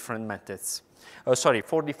four different methods.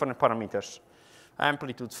 Four different parameters: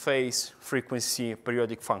 amplitude, phase, frequency,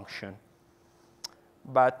 periodic function.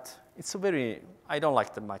 But it's I don't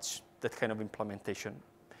like that much, that kind of implementation.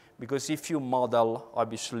 Because if you model,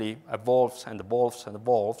 obviously, evolves and evolves and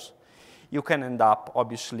evolves, you can end up,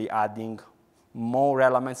 obviously, adding more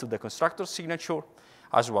elements to the constructor signature,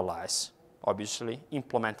 as well as, obviously,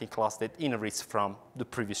 implementing class that inherits from the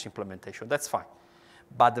previous implementation. That's fine.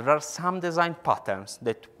 But there are some design patterns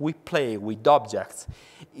that we play with objects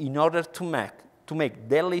in order to make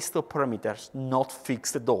their list of parameters not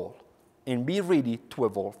fixed at all and be ready to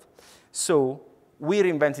evolve. So we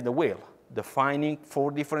reinvented the wheel, defining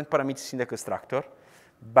four different parameters in the constructor,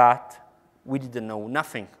 but we didn't know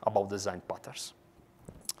nothing about design patterns.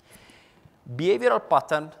 Behavioral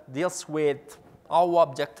pattern deals with how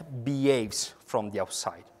object behaves from the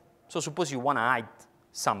outside. So suppose you want to hide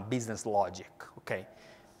some business logic, okay?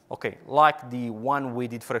 Okay, like the one we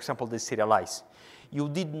did, for example, the serialize. You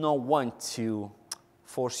did not want to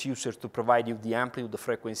force users to provide you the amplitude, the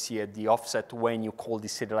frequency, and the offset when you call the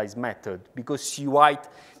serialize method, because you hide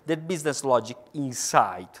that business logic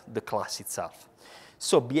inside the class itself.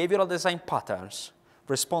 So behavioral design patterns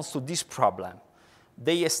respond to this problem.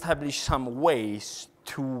 They establish some ways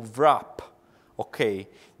to wrap, okay,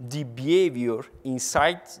 the behavior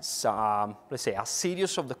inside, let's say, a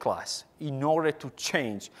series of the class in order to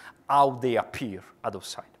change how they appear at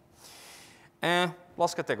outside. And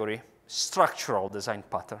last category, structural design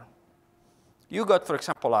pattern. You got, for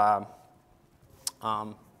example, a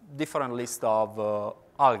different list of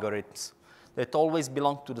algorithms that always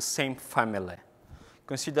belong to the same family.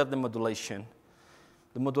 Consider the modulation.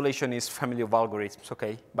 The modulation is family of algorithms,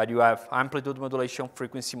 okay? But you have amplitude modulation,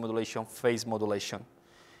 frequency modulation, phase modulation.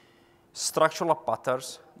 Structural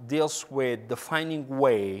patterns deals with defining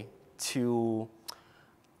way to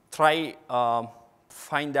try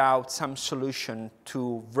find out some solution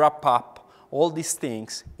to wrap up all these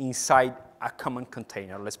things inside a common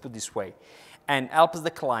container, let's put it this way, and helps the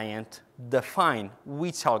client define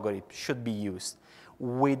which algorithm should be used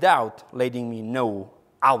without letting me know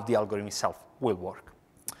how the algorithm itself will work.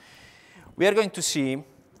 We are going to see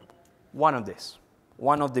one of these,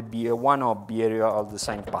 one of behavioral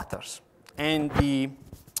design patterns. And the,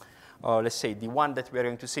 let's say, the one that we are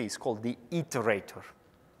going to see is called the iterator.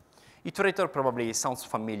 Iterator probably sounds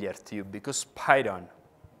familiar to you because Python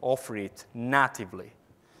offers it natively.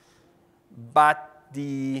 But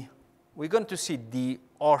we're going to see the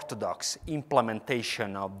orthodox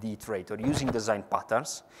implementation of the iterator using design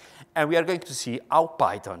patterns, and we are going to see how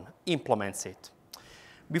Python implements it.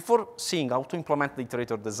 Before seeing how to implement the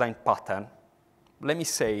iterator design pattern, let me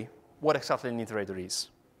say what exactly an iterator is.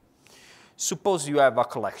 Suppose you have a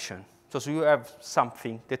collection. So you have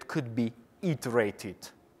something that could be iterated,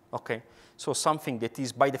 okay? So something that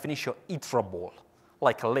is, by definition, iterable,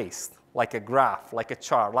 like a list, like a graph, like a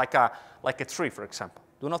chart, like a tree, for example.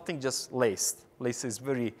 Do not think just list. List is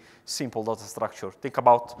very simple data structure. Think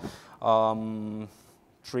about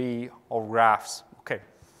tree or graphs, okay?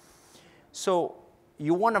 So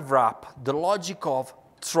you want to wrap the logic of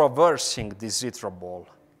traversing this iterable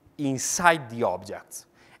inside the object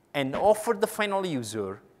and offer the final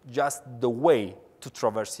user just the way to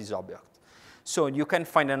traverse this object. So you can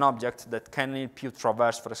find an object that can help you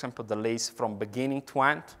traverse, for example, the list from beginning to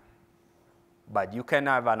end, but you can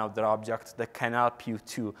have another object that can help you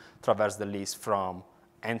to traverse the list from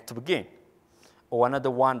end to begin, or another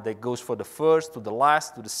one that goes for the first to the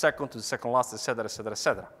last, to the second last, etc., etc.,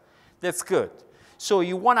 etc. That's good. So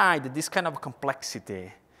you want to hide this kind of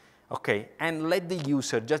complexity, okay, and let the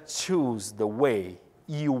user just choose the way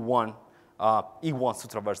he wants to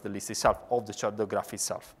traverse the list itself, of the chart, the graph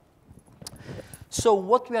itself. So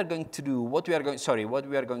what we are going to do, what we are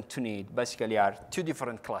going to need basically are two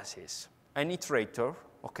different classes. An iterator,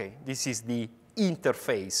 okay, this is the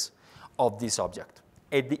interface of this object,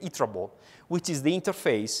 and the iterable, which is the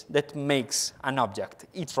interface that makes an object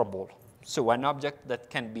iterable. So an object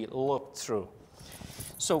that can be looked through.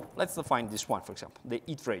 So let's define this one, for example, the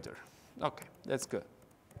iterator. Okay, that's good.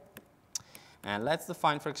 And let's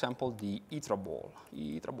define, for example, the iterable.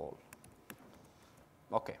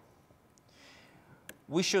 Okay.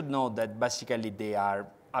 We should know that basically they are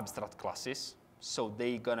abstract classes, so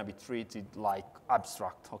they're gonna be treated like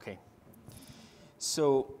abstract, okay?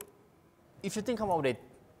 So if you think about it,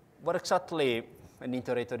 what exactly an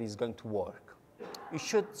iterator is going to work? it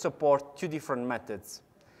should support two different methods.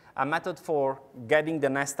 A method for getting the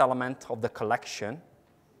next element of the collection,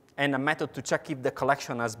 and a method to check if the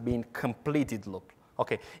collection has been completed looped.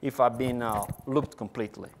 Okay, if I've been looped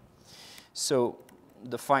completely. So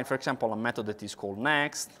define, for example, a method that is called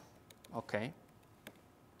next, okay,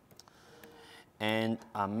 and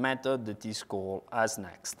a method that is called as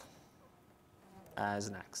next.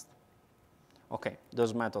 Okay,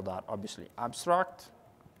 those methods are obviously abstract,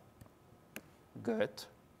 good,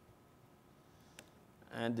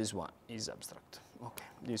 and this one is abstract. Okay,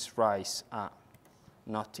 these rise are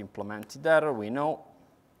not implemented error, we know.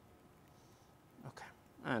 Okay,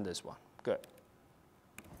 and this one, good.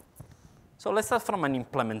 So let's start from an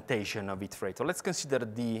implementation of iterator. Let's consider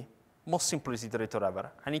the most simplest iterator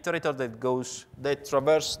ever, an iterator that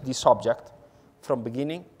traverses this object from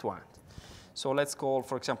beginning to end. So let's call,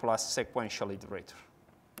 for example, a sequential iterator.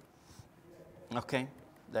 Okay,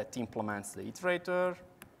 that implements the iterator.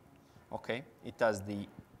 Okay, it has the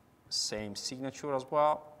same signature as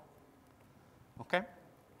well. Okay.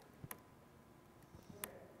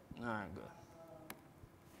 Good.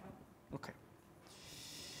 Okay.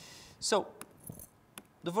 So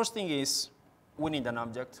the first thing is we need an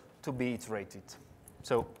object to be iterated.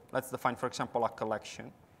 So let's define, for example, a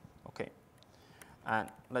collection. Okay. And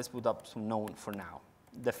let's put up some known for now.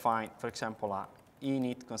 Define, for example, a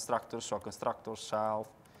init constructor, so a constructor self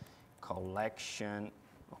collection,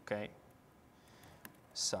 okay,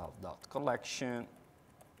 self.collection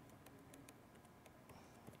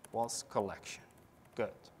was collection.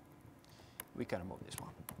 Good. We can remove this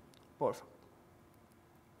one. Perfect.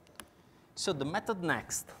 So the method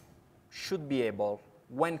next should be able,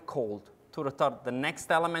 when called, to return the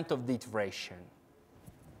next element of the iteration.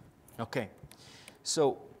 Okay.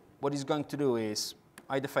 So what it's going to do is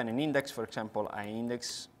I define an index, for example, an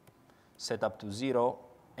index set up to 0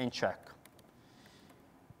 and check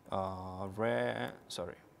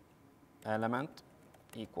element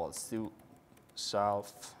equals to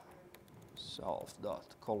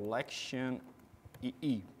self.collection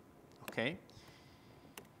EE. Okay.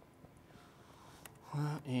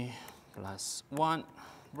 E plus 1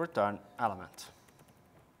 return element.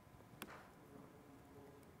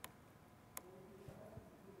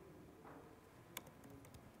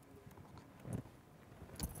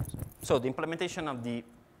 So the implementation of the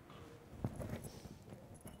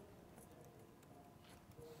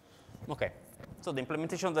so the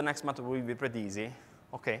implementation of the next method will be pretty easy.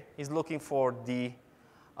 Okay, it's looking for the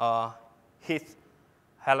hit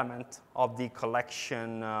element of the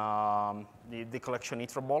collection, the collection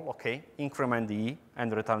iterable. Okay, increment the E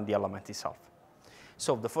and return the element itself.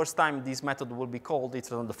 So the first time this method will be called, it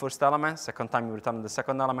returns the first element. Second time, we return the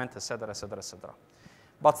second element, etc., etc., etc.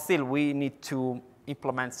 But still, we need to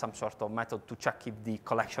implement some sort of method to check if the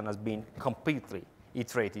collection has been completely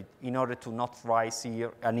iterated in order to not rise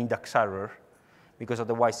here an index error, because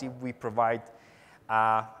otherwise if we provide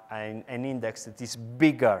an index that is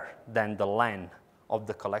bigger than the len of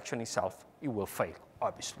the collection itself, it will fail,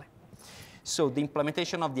 obviously. So the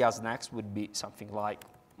implementation of the as next would be something like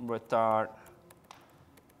return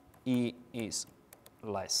E is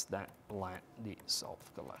less than len the self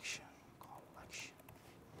collection.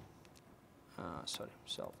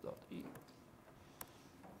 Self.e.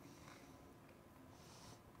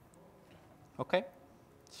 Okay.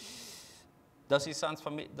 Does it sound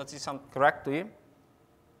familiar? Does it sound correct to you?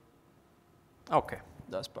 Okay,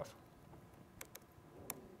 that's perfect.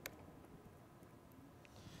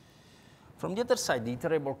 From the other side, the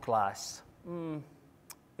iterable class,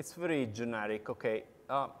 it's very generic. Okay,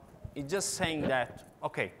 it's just saying that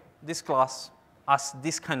okay, this class has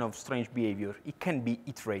this kind of strange behavior. It can be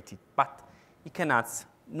iterated, but it can add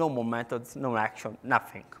no more methods, no action,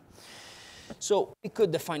 nothing. So we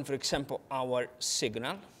could define, for example, our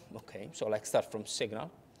signal. Okay, so let's start from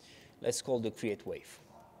signal. Let's call the create wave.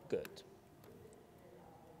 Good.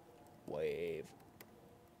 Wave.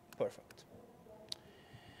 Perfect.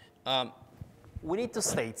 We need to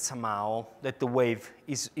state somehow that the wave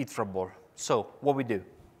is iterable. So what we do?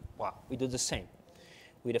 Well, we do the same.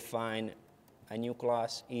 We define a new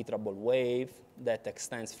class, iterable wave, that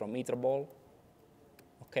extends from iterable.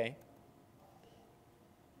 Okay.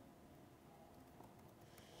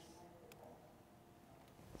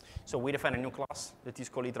 So we define a new class that is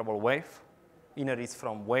called iterable wave. Inherits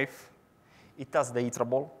from wave. It has the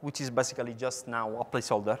iterable, which is basically just now a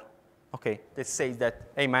placeholder. Okay, that says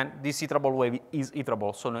that, hey man, this iterable wave is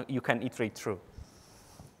iterable, so you can iterate through.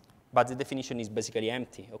 But the definition is basically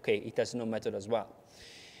empty. Okay, it has no method as well.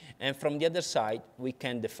 And from the other side, we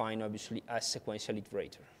can define obviously a sequential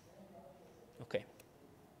iterator. Okay.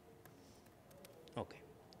 Okay.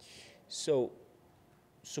 So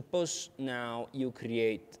suppose now you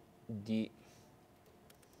create the,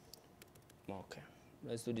 okay,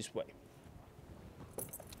 let's do this way.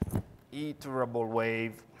 Iterable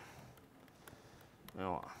wave.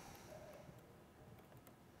 Oh.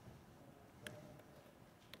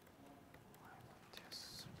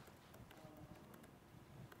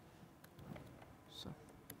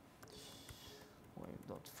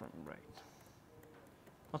 Frame rate.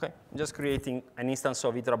 Okay, just creating an instance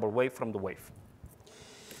of iterable wave from the wave.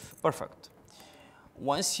 Perfect.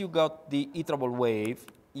 Once you got the iterable wave,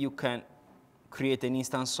 you can create an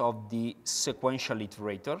instance of the sequential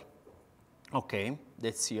iterator. Okay,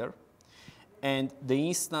 that's here. And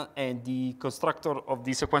the constructor of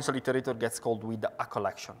the sequential iterator gets called with a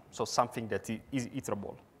collection, so something that is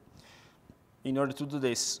iterable. In order to do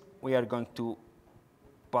this, we are going to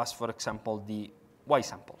pass, for example, the Y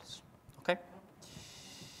samples, okay?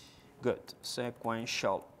 Good,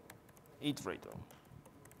 sequential iterator.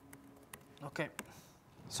 Okay,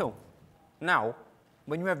 so now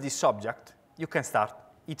when you have this object, you can start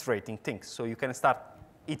iterating things. So you can start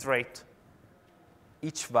iterate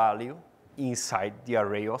each value inside the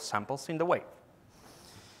array of samples in the wave.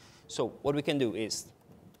 So what we can do is,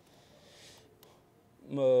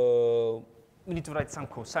 we need to write some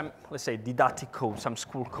code, let's say, didactic code, some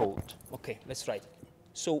school code. Okay, let's write it.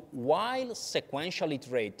 So while sequential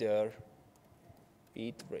iterator,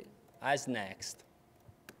 iterate as next,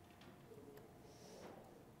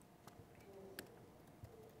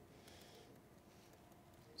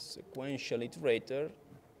 sequential iterator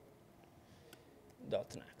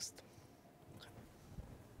dot next.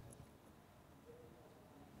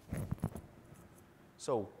 Okay.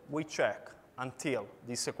 So we check until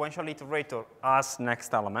the sequential iterator as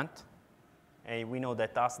next element. And we know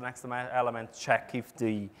that as next element check if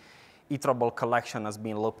the iterable collection has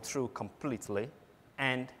been looped through completely.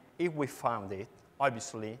 And if we found it,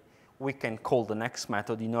 obviously, we can call the next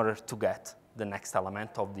method in order to get the next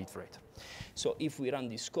element of the iterator. So if we run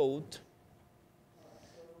this code,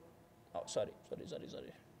 oh, sorry.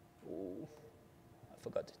 Oh, I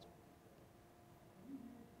forgot it.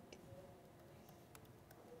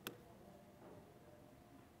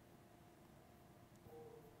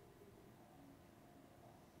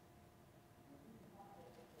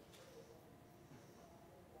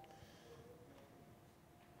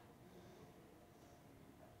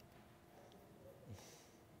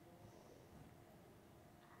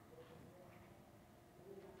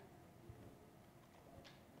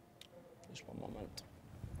 Just one moment.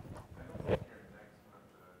 Your next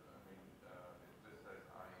method, I mean, it just says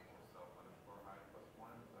I equals self underscore I plus 1,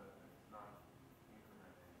 but it's not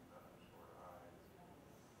incrementing the underscore I.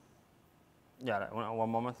 Yeah, one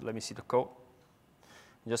moment. Let me see the code.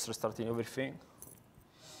 Just restarting everything.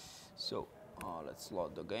 So let's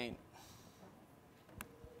load again.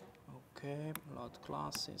 Okay, load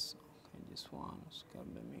classes. Okay, this one, scale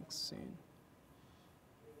by mixing.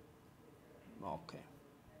 Okay.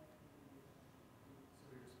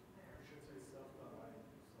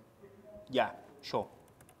 Yeah, sure.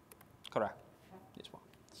 Correct. This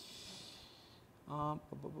one.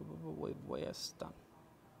 Wait, yes, done.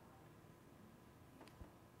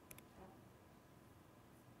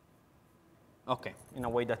 Okay, in a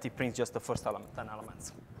way that it prints just the first element, 10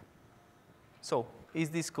 elements. So, is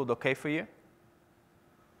this code okay for you?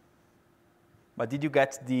 But did you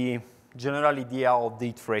get the general idea of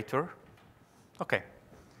the iterator? Okay.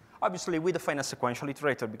 Obviously, we define a sequential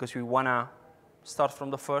iterator because we want to start from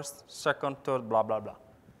the first, second, third, blah, blah, blah.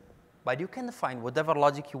 But you can define whatever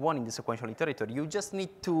logic you want in the sequential iterator. You just need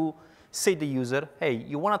to say to the user, hey,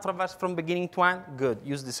 you want to traverse from beginning to end? Good,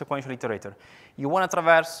 use the sequential iterator. You want to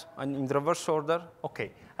traverse in the reverse order?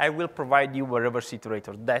 OK, I will provide you a reverse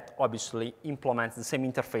iterator that obviously implements the same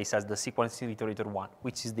interface as the sequential iterator one,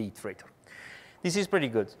 which is the iterator. This is pretty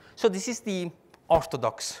good. So this is the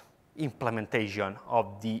orthodox implementation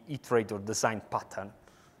of the Iterator Design Pattern.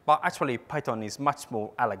 But actually, Python is much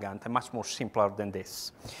more elegant and much more simpler than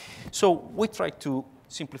this. So we try to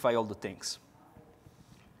simplify all the things.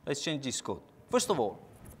 Let's change this code. First of all,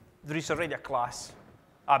 there is already a class,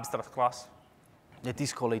 abstract class, that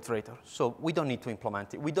is called Iterator. So we don't need to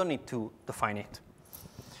implement it. We don't need to define it.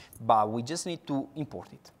 But we just need to import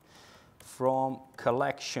it. From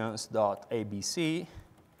collections.abc,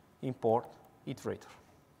 import Iterator.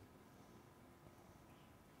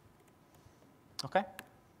 OK?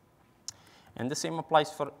 And the same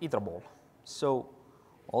applies for iterable. So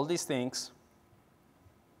all these things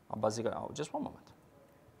are basically, oh, just one moment.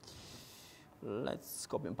 Let's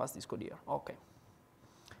copy and paste this code here. OK.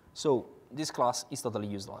 So this class is totally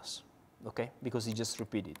useless, OK, because it just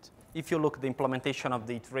repeated. If you look at the implementation of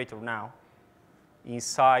the iterator now,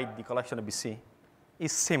 inside the collection ABC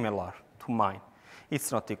is similar to mine.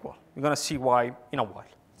 It's not equal. You're going to see why in a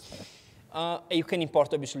while. You can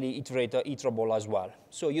import, obviously, iterable as well.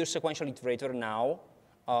 So your sequential iterator now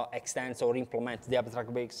extends or implements the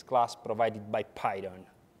abstract base class provided by Python.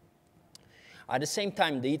 At the same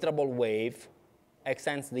time, the iterable wave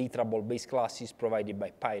extends the iterable base classes provided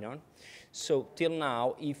by Python. So till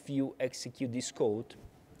now, if you execute this code,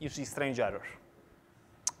 you see strange error.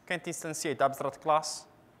 Can't instantiate abstract class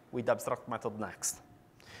with abstract method next.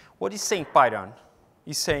 What is saying Python?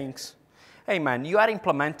 Is saying, hey man, you are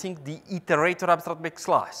implementing the iterator abstract base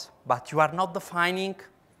class, but you are not defining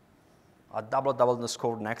a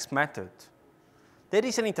 __ next method. There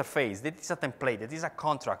is an interface, there is a template, there is a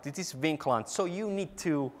contract, it is vinculant. So you need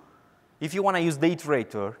to, if you want to use the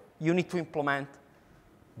iterator, you need to implement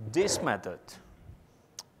this method.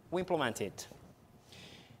 We implement it.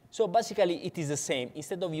 So basically, it is the same.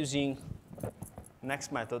 Instead of using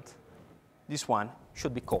next method, this one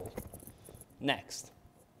should be called next.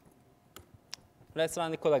 Let's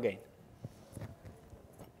run the code again.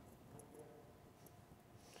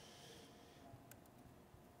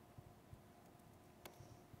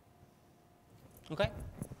 OK?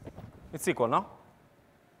 It's equal, no?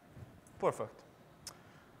 Perfect.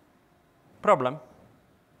 Problem.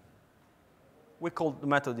 We call the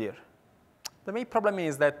method here. The main problem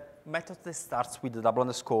is that methods that starts with the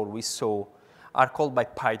 _ we saw are called by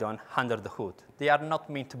Python under the hood. They are not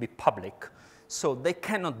meant to be public, so they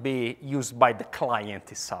cannot be used by the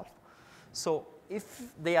client itself. So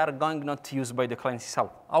if they are going not to use by the client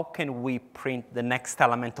itself, how can we print the next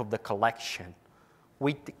element of the collection?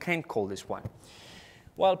 We can call this one.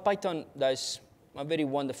 Well, Python does a very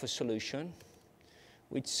wonderful solution,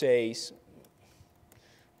 which says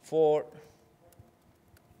for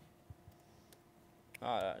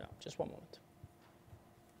no, just one moment.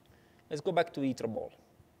 Let's go back to iterable.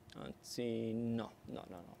 Let's see. No.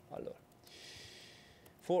 Allora.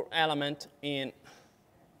 For element in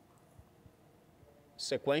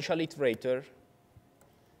sequential iterator,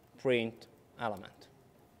 print element.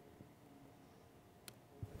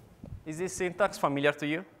 Is this syntax familiar to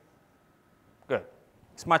you? Good.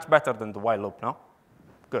 It's much better than the while loop, no?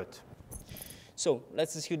 Good. So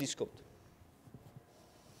let's execute this code.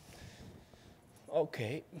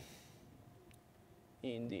 OK.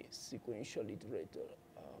 In the sequential iterator,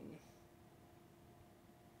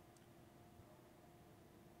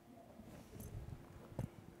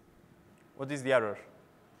 what is the error?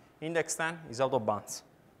 Index 10 is out of bounds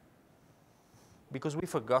because we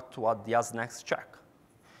forgot to add the as next check.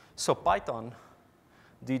 So Python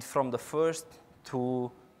did from the first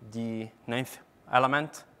to the 9th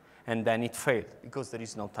element, and then it failed because there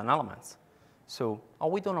is no 10 elements. So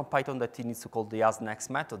we don't know Python that it needs to call the as next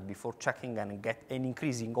method before checking and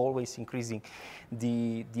increasing, always increasing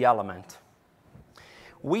the element.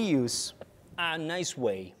 We use a nice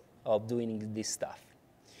way of doing this stuff.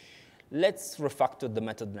 Let's refactor the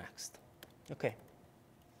method next. OK.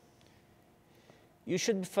 You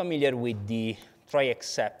should be familiar with the try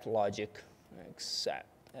except logic. Except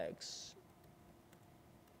x.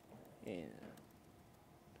 In.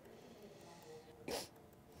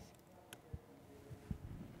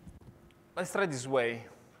 Let's try this way.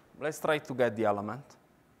 Let's try to get the element.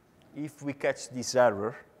 If we catch this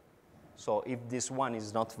error, so if this one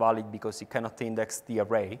is not valid because it cannot index the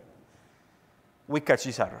array, we catch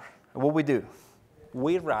this error. And what we do?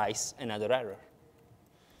 We raise another error.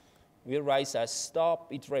 We raise a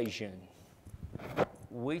stop iteration,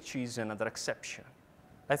 which is another exception.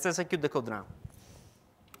 Let's execute the code now.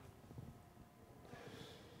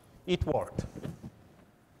 It worked.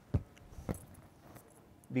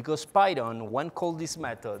 Because Python, when called this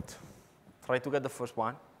method, try to get the first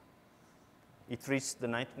one. It reached the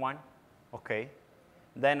 9th one. OK.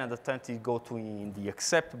 Then at the 10th, it go to in the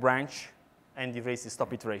except branch and erase the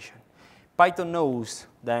stop iteration. Python knows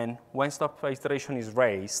then when stop iteration is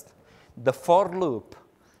raised, the for loop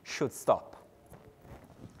should stop.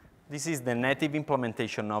 This is the native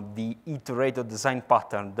implementation of the Iterator Design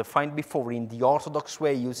Pattern defined before in the orthodox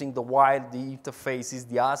way using the while, the interfaces,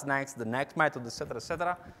 the as next, the next method,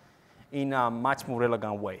 etc., in a much more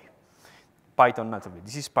elegant way. Python natively.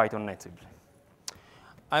 This is Python natively.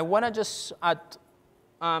 I want to just add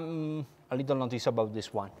a little notice about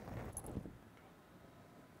this one.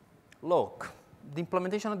 Look, the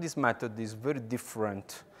implementation of this method is very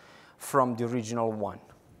different from the original one.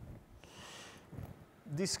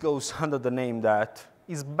 This goes under the name that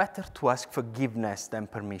it's better to ask forgiveness than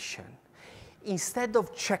permission. Instead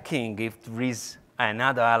of checking if there is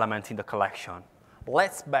another element in the collection,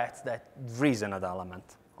 let's bet that there is another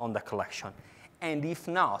element on the collection. And if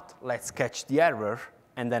not, let's catch the error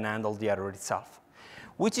and then handle the error itself,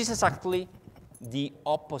 which is exactly the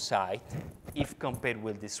opposite if compared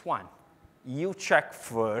with this one. You check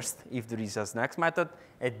first if there is a next method,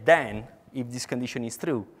 and then, if this condition is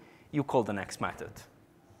true, you call the next method.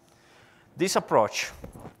 This approach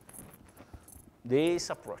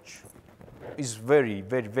is very,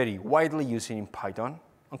 very, very widely used in Python.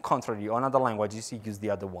 On contrary, on other languages, you use the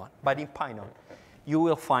other one. But in Python, you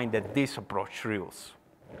will find that this approach rules.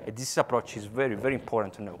 And this approach is very, very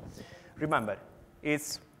important to know. Remember,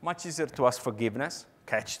 it's much easier to ask forgiveness,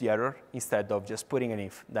 catch the error, instead of just putting an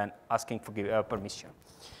if, than asking for permission.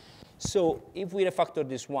 So if we refactor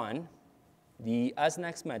this one, the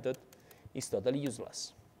asNext method is totally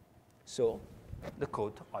useless. So the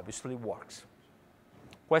code obviously works.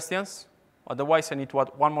 Questions? Otherwise, I need to add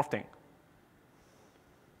one more thing.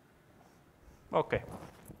 OK.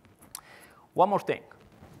 One more thing.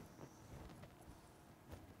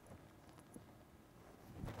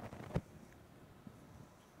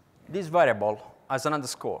 This variable has an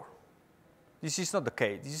underscore. This is not the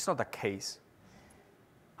case. This is not the case.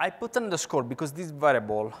 I put an underscore because this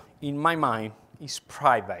variable, in my mind, is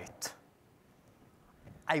private.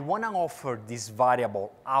 I want to offer this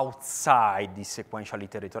variable outside the sequential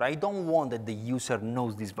iterator. I don't want that the user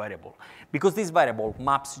knows this variable, because this variable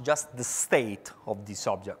maps just the state of this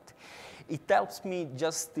object. It helps me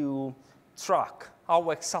just to track how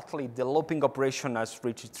exactly the looping operation has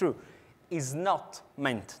reached through. Is not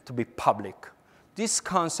meant to be public. This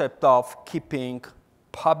concept of keeping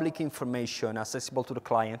public information accessible to the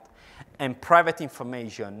client and private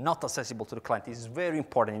information not accessible to the client is very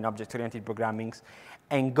important in object-oriented programming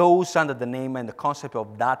and goes under the name and the concept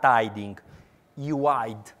of data hiding. You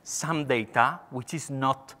hide some data which is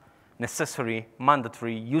not necessary,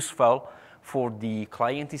 mandatory, useful for the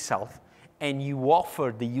client itself, and you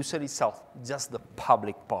offer the user itself just the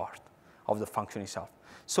public part of the function itself.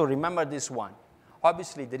 So remember this one.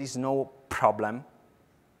 Obviously, there is no problem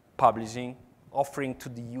publishing, offering to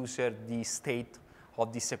the user the state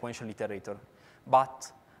of the sequential iterator. But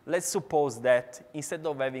let's suppose that instead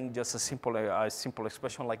of having just a simple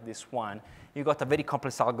expression like this one, you got a very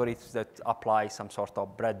complex algorithm that applies some sort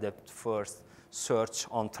of breadth first search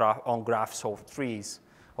on graphs of trees.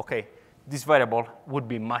 OK, this variable would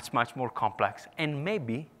be much, much more complex and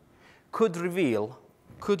maybe could reveal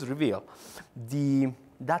the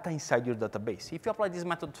data inside your database. If you apply this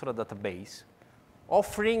method to a database,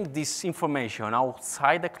 offering this information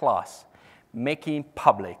outside the class, making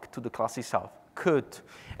public to the class itself, could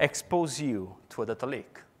expose you to a data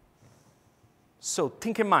leak. So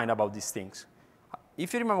think in mind about these things.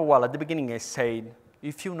 If you remember well, at the beginning I said,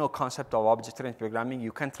 if you know concept of object-oriented programming,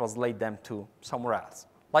 you can translate them to somewhere else,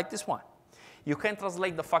 like this one. You can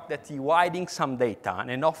translate the fact that you're hiding some data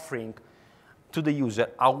and offering to the user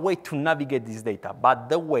a way to navigate this data, but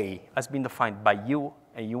the way has been defined by you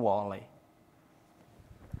and you only.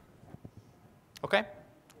 OK?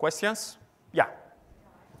 Questions? Yeah.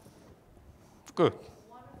 Good.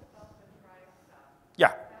 One is about the drive stuff. Yeah.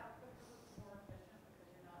 Is that because it's more efficient because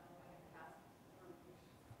you're not moving a task through each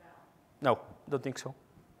step? No, don't think so.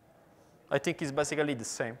 I think it's basically the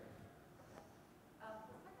same. The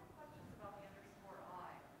second question is about the underscore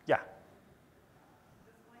I. Yeah.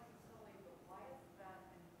 This might be silly, but why is that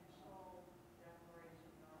initial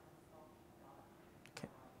declaration not self-dot? Okay.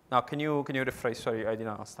 Now, can you rephrase? Sorry, I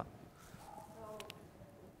didn't understand. So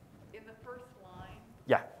in the first line,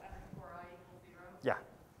 Yeah. underscore I equals 0. Yeah.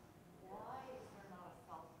 Why is there not a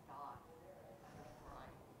self-dot underscore I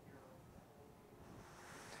equals 0?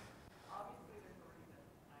 Obviously, there's a reason.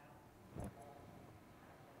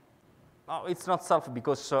 No, it's not self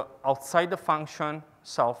because outside the function,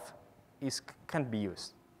 self can be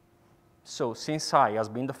used. So since I has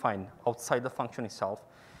been defined outside the function itself,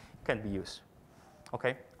 can be used.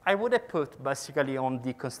 Okay. I would have put basically on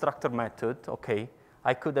the constructor method, okay,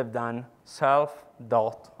 I could have done self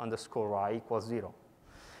dot underscore I equals 0.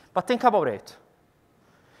 But think about it.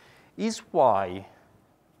 Is y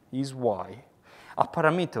a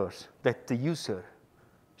parameters that the user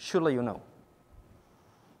should let you know?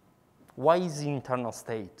 Y is the internal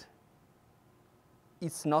state.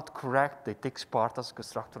 It's not correct that it takes part as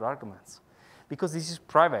constructor arguments, because this is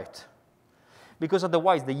private. Because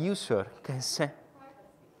otherwise, the user can say.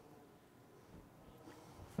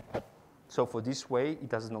 So for this way,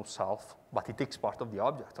 it has no self, but it takes part of the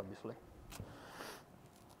object, obviously.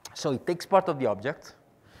 So it takes part of the object.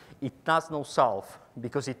 It has no self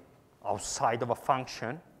because it's outside of a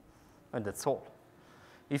function, and that's all.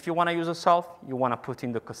 If you want to use a self, you want to put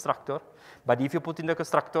in the constructor. But if you put in the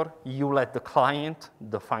constructor, you let the client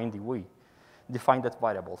define the way. define that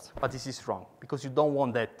variables. But this is wrong, because you don't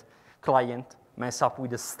want that client mess up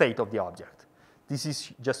with the state of the object. This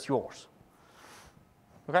is just yours.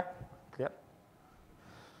 Okay? Clear?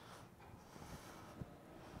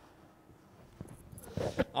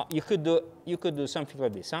 You could do something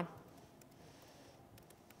like this, huh?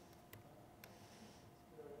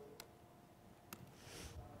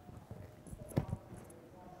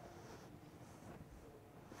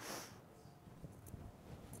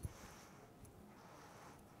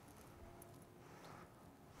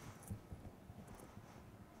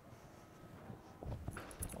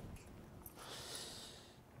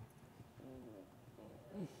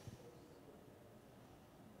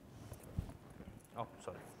 Oh,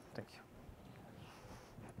 sorry. Thank you.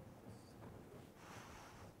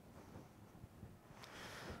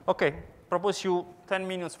 Okay, propose you 10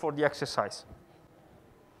 minutes for the exercise.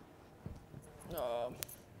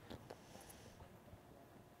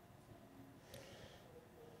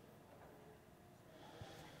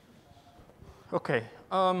 Okay,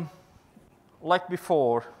 like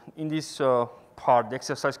before, in this part, the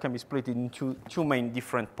exercise can be split into two main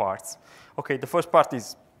different parts. Okay, the first part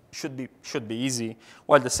should be easy,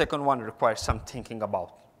 while the second one requires some thinking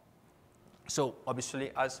about. So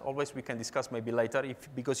obviously, as always, we can discuss maybe later,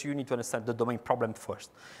 because you need to understand the domain problem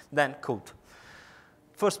first, then code.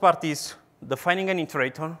 First part is defining an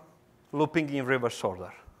iterator, looping in reverse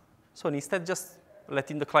order. So instead just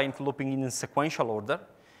letting the client looping in sequential order,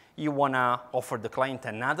 you want to offer the client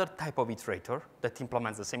another type of iterator that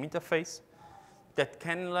implements the same interface that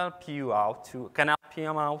can help you out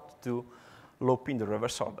to loop in the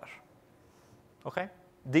reverse order. Okay?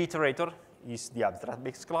 The iterator is the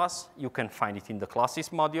abstract-based class. You can find it in the classes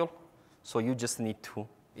module, so you just need to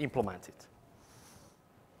implement it.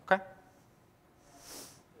 Okay?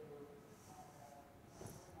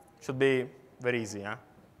 Should be very easy, huh?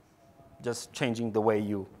 Just changing the way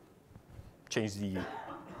you change the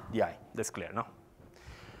I. That's clear, no?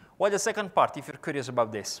 Well, the second part, if you're curious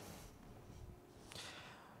about this,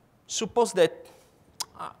 suppose that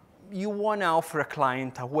you want to offer a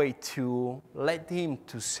client a way to let him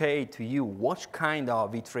to say to you what kind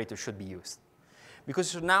of iterator should be used.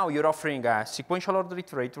 Because now you're offering a sequential order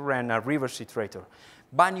iterator and a reverse iterator.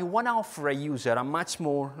 But you want to offer a user a much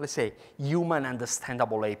more, let's say, human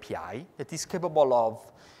understandable API that is capable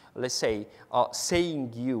of, let's say,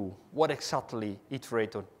 saying you what exactly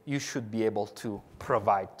iterator you should be able to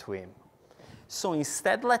provide to him. So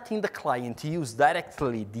instead letting the client use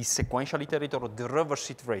directly the sequential iterator or the reverse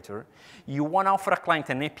iterator, you want to offer a client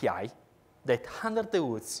an API that under the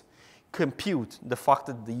hoods compute the fact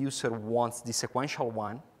that the user wants the sequential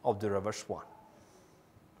one or the reverse one.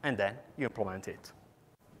 And then you implement it.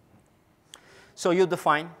 So you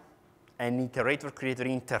define an iterator creator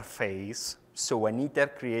interface, so an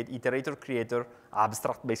iterator creator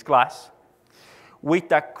abstract-based class with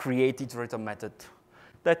a create iterator method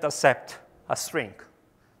that accepts a string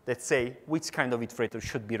that say which kind of iterator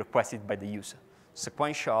should be requested by the user,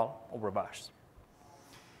 sequential or reverse.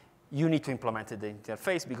 You need to implement the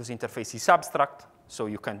interface because interface is abstract, so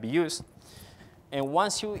you can be used. And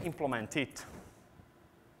once you implement it,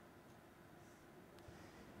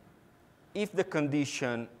 if the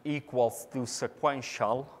condition equals to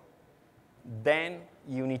sequential, then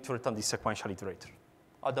you need to return the sequential iterator.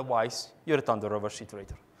 Otherwise, you return the reverse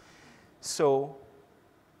iterator. So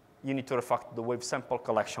you need to refactor the wave sample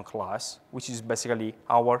collection class, which is basically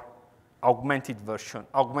our augmented,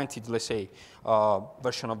 let's say,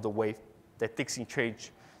 version of the wave that takes in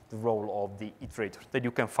charge the role of the iterator that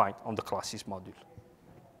you can find on the classes module.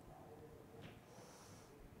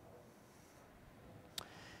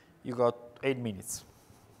 You got 8 minutes.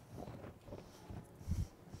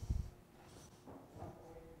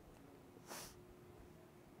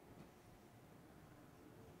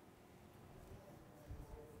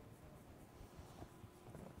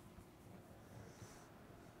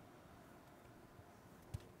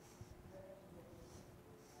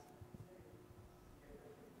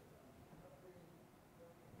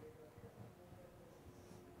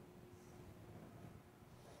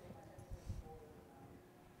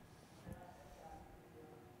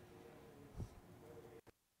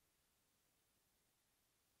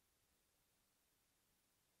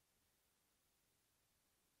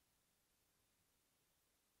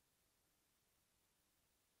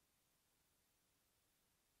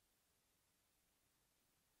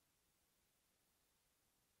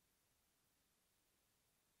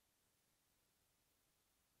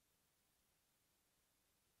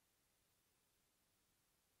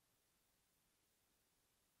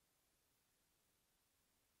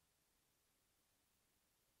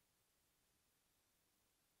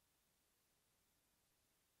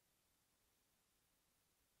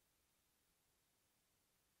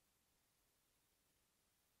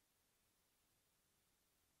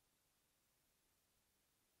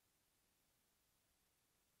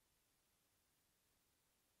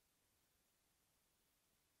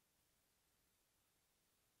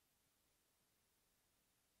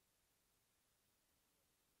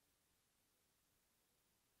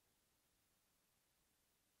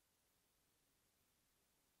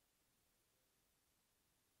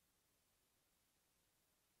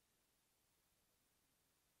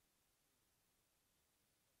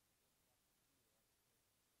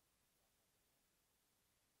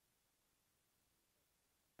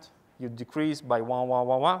 You decrease by 1, 1,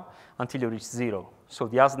 1, 1 until you reach 0. So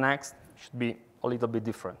the as next should be a little bit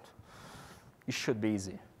different. It should be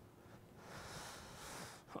easy.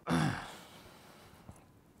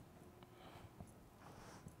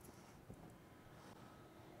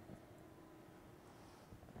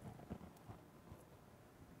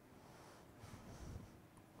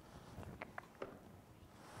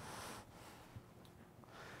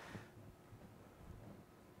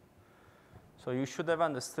 So you should have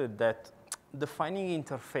understood that defining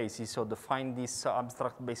interfaces or defining these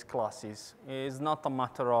abstract-based classes is not a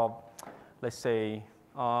matter of, let's say,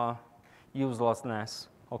 uselessness,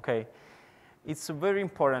 okay? It's very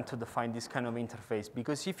important to define this kind of interface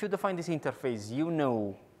because if you define this interface, you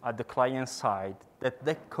know at the client side that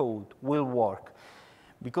that code will work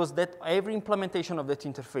because that every implementation of that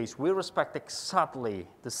interface will respect exactly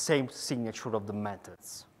the same signature of the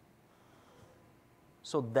methods.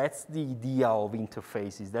 So that's the idea of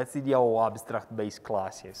interfaces. That's the idea of abstract-based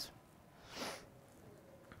classes.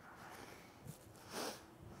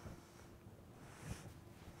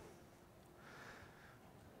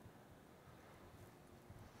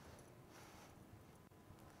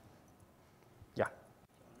 Yeah.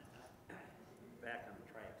 Back on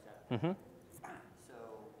the try except. Mm-hmm. So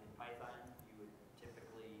in Python, you would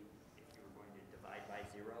typically, if you were going to divide by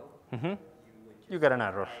 0, Mm-hmm. you would just You get an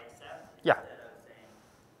error. try except Yeah. instead of saying,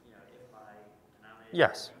 if my denominator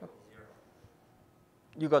Yes. equals 0.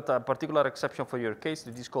 You got a particular exception for your case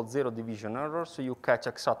that is called zero division error. So you catch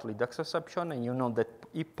exactly that exception, and you know that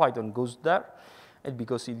if Python goes there, it's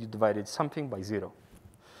because you divided something by 0.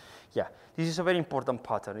 Yeah, this is a very important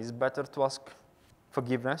pattern. It's better to ask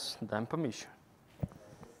forgiveness than permission.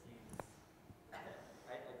 I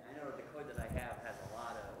know the code that I have has a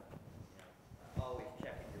lot of, always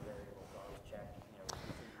checking your variables, always check,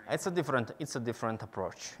 It's a different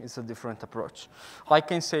approach. It's a different approach. I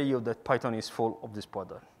can say you that Python is full of this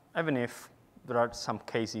pattern, even if there are some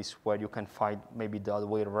cases where you can find maybe the other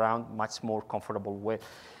way around, much more comfortable way.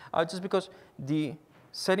 Just because the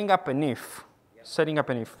setting up an if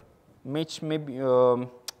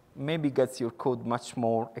maybe gets your code much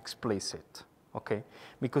more explicit, okay?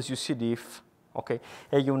 Because you see the if, okay?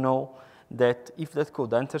 And you know that if that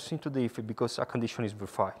code enters into the if, because a condition is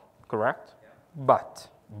verified, correct? Yeah.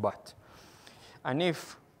 But an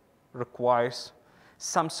if requires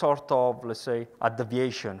some sort of, let's say, a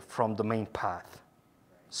deviation from the main path.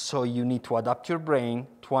 So you need to adapt your brain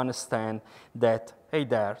to understand that, hey,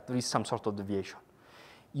 there is some sort of deviation.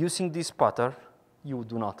 Using this pattern, you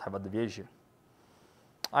do not have a deviation.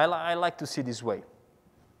 I like to see this way.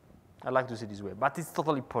 I like to see this way, but it's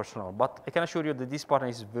totally personal. But I can assure you that this pattern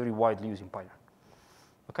is very widely used in Python,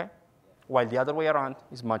 okay? While the other way around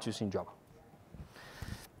is much used in Java.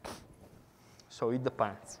 So it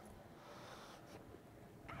depends.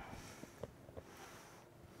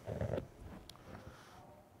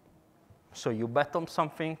 So you bet on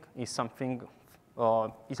something, is a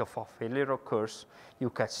failure occurs, you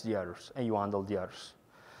catch the errors and you handle the errors.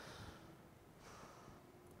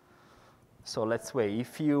 So let's say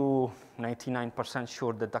if you 99%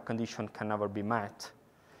 sure that the condition can never be met,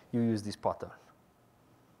 you use this pattern.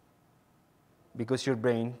 Because your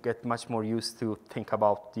brain gets much more used to think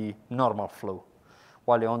about the normal flow.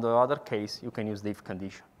 While on the other case, you can use the if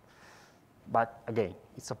condition. But again,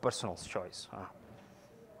 it's a personal choice.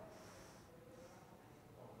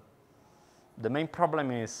 The main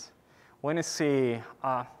problem is when you see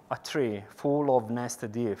a tree full of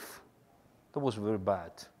nested if, that was very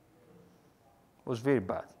bad. It was very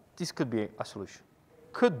bad. This could be a solution.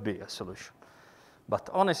 Could be a solution. But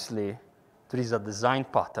honestly, there is a design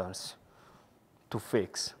patterns to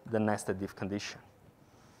fix the nested if condition.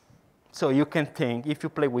 So you can think, if you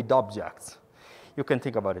play with objects, you can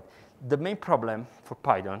think about it. The main problem for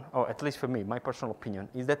Python, or at least for me, my personal opinion,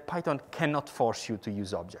 is that Python cannot force you to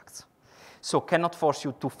use objects. So cannot force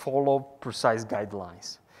you to follow precise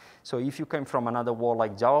guidelines. So if you came from another world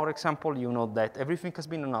like Java, for example, you know that everything has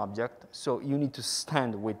been an object, so you need to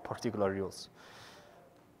stand with particular rules.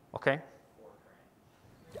 Okay?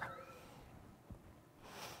 Yeah.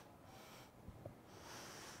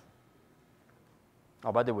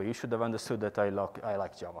 Oh, by the way, you should have understood that I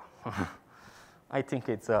like Java. I think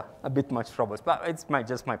it's a bit much trouble, but it's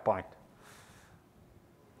just my point.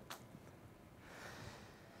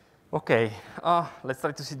 Okay, let's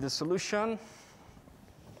try to see the solution.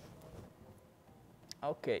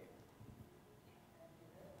 Okay.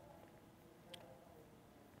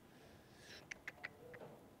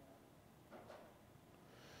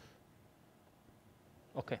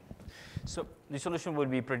 Okay, so the solution will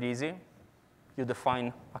be pretty easy. You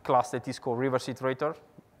define a class that is called reverse iterator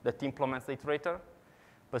that implements the iterator.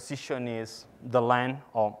 position is the len,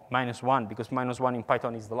 or -1, because -1 in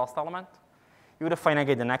Python is the last element. You define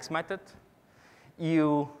again the next method.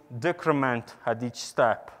 You decrement at each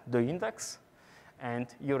step the index, and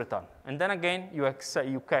you return. And then again,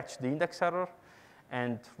 you catch the index error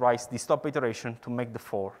and write the stop iteration to make the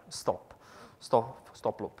for stop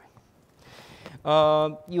looping.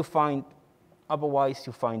 Otherwise,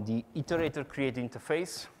 you find the iterator create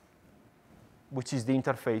interface, which is the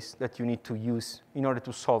interface that you need to use in order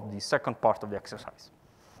to solve the second part of the exercise.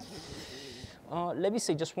 Let me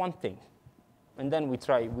say just one thing, and then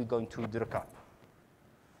we're going to the recap.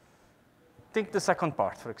 Take the second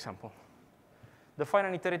part, for example. Define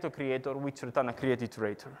an iterator creator which return a create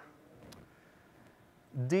iterator.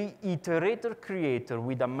 The iterator creator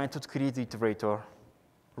with a method create iterator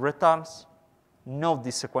returns not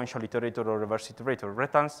the sequential iterator or reverse iterator,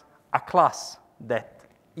 returns a class that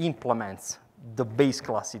implements the base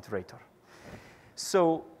class iterator.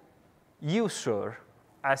 So user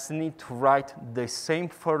has need to write the same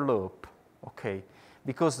for loop, okay,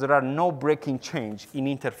 because there are no breaking change in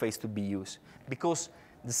interface to be used, because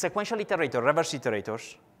the sequential iterator, reverse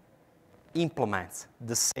iterators, implements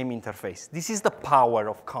the same interface. This is the power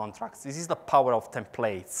of contracts. This is the power of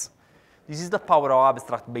templates. This is the power of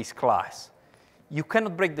abstract base class. You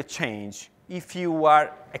cannot break the change if you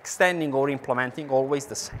are extending or implementing always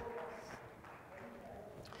the same.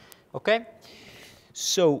 Okay?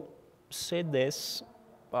 So say this.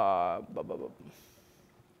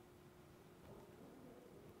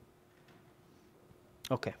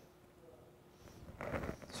 Okay.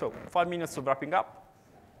 So 5 minutes of wrapping up.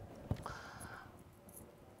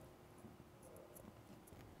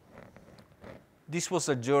 This was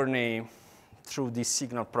a journey through this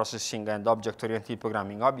signal processing and object-oriented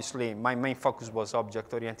programming. Obviously, my main focus was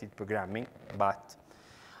object-oriented programming, but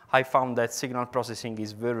I found that signal processing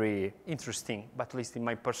is very interesting, but at least in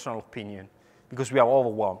my personal opinion, because we are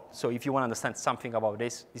overwhelmed. So if you want to understand something about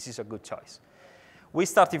this, this is a good choice. We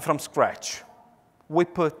started from scratch. We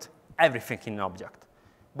put everything in an object,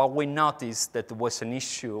 but we noticed that there was an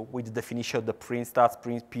issue with the definition of the print start,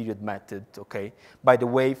 print period method, okay, by the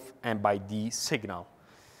wave and by the signal,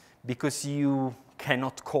 because you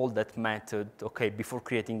cannot call that method, okay, before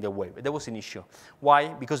creating the wave. There was an issue.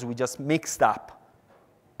 Why? Because we just mixed up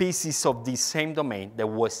pieces of the same domain that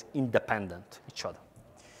was independent each other.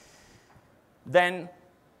 Then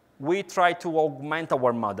we tried to augment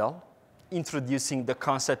our model, introducing the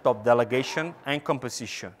concept of delegation and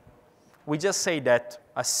composition. We just say that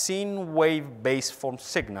a sine wave-based form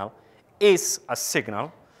signal is a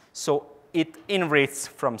signal, so it inherits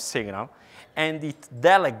from signal, and it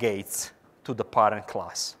delegates to the parent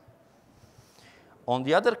class. On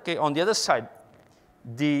the other side,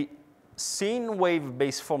 the sine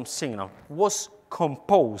wave-based form signal was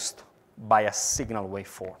composed by a signal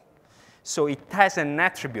waveform. So it has an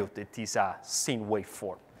attribute that is a sine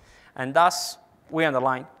waveform. And thus, we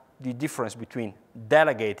underline the difference between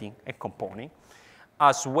delegating and componing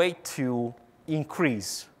as a way to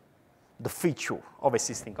increase the feature of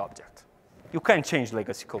existing object. You can change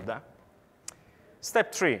legacy code there.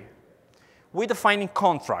 Step 3, we define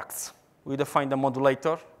contracts. We define the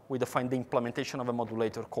modulator. We define the implementation of a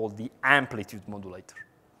modulator called the amplitude modulator.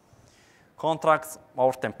 Contracts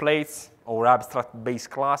or templates or abstract base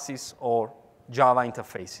classes or Java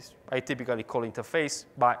interfaces. I typically call interface,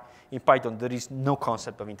 but in Python, there is no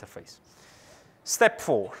concept of interface. Step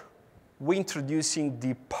 4, we're introducing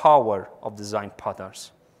the power of design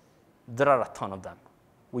patterns. There are a ton of them.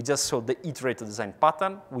 We just saw the Iterator Design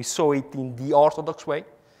Pattern. We saw it in the orthodox way,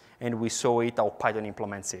 and we saw it how Python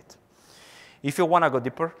implements it. If you want to go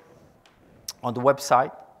deeper, on the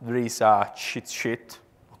website, there is a cheat sheet,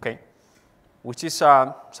 okay, which is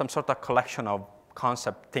some sort of collection of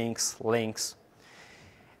concept things, links.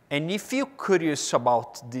 And if you're curious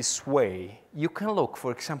about this way, you can look,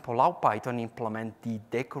 for example, how Python implements the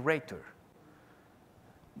decorator.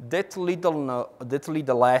 That little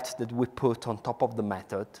let that we put on top of the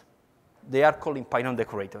method, they are called in Python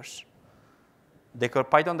decorators.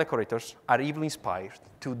 Python decorators are even inspired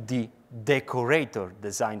to the decorator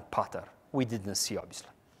design pattern. We didn't see, obviously.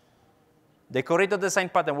 Decorator design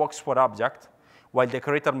pattern works for object, while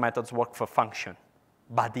decorator methods work for function.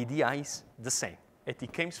 But the idea is the same.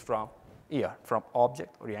 It comes from here, from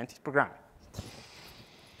object-oriented programming.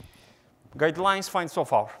 Guidelines find so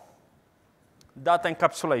far. Data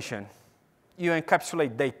encapsulation. You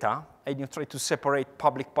encapsulate data, and you try to separate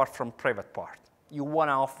public part from private part. You want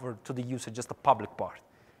to offer to the user just the public part.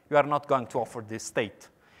 You are not going to offer the state,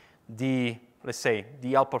 let's say,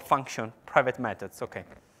 the helper function, private methods, okay.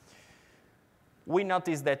 We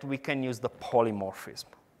notice that we can use the polymorphism.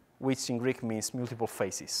 which in Greek means multiple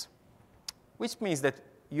faces, which means that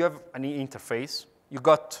you have an interface. You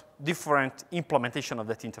got different implementation of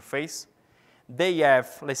that interface. They have,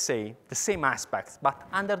 let's say, the same aspects, but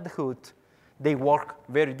under the hood, they work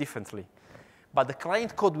very differently. But the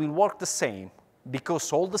client code will work the same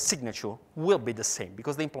because all the signature will be the same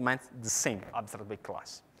because they implement the same abstract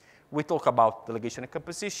class. We talk about delegation and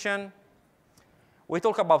composition. We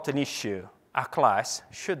talk about an issue. A class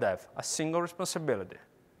should have a single responsibility.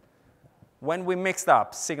 When we mixed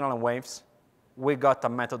up signal and waves, we got a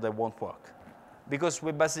method that won't work because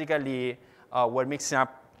we basically were mixing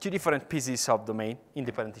up two different pieces of domain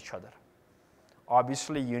independent of each other.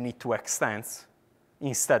 Obviously, you need to extend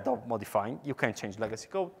instead of modifying. You can change legacy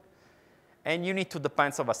code. And you need to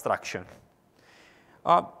depend on abstraction.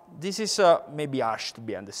 This is maybe harsh to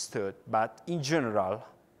be understood, but in general,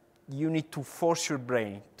 you need to force your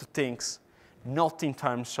brain to think not in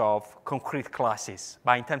terms of concrete classes,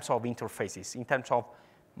 but in terms of interfaces, in terms of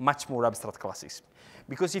much more abstract classes.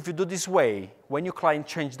 Because if you do this way, when your client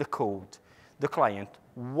changes the code, the client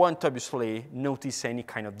won't obviously notice any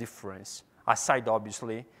kind of difference, aside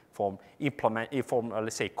obviously from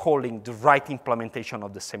let's say, calling the right implementation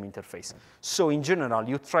of the same interface. So in general,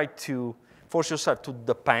 you try to force yourself to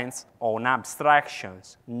depend on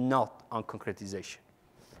abstractions, not on concretization.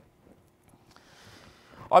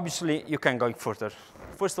 Obviously, you can go further.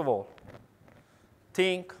 First of all,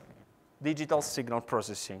 think digital signal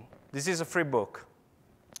processing. This is a free book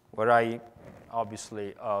where I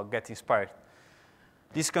obviously get inspired.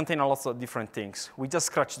 This contains lots of different things. We just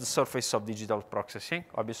scratched the surface of digital processing,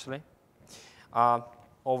 obviously.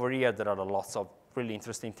 Over here, there are lots of really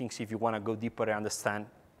interesting things if you want to go deeper and understand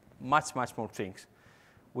much, much more things.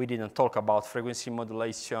 We didn't talk about frequency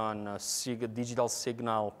modulation, digital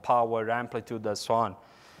signal, power, amplitude, and so on.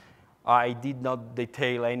 I did not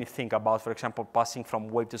detail anything about, for example, passing from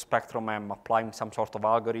wave to spectrum and applying some sort of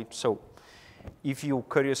algorithm. So if you're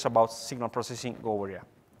curious about signal processing, go over here.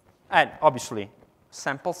 And obviously,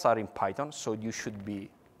 samples are in Python, so you should be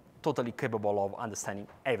totally capable of understanding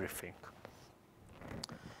everything.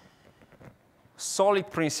 Solid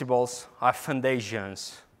principles are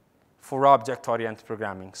foundations for object-oriented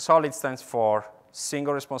programming. Solid stands for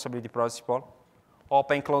single responsibility principle.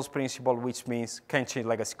 Open-close principle, which means can't change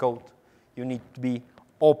legacy code. You need to be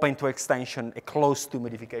open to extension, close to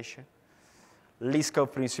modification. Least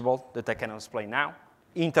scope principle that I can explain now.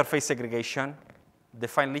 Interface segregation,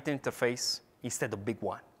 define little interface instead of big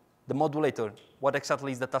one. The modulator, what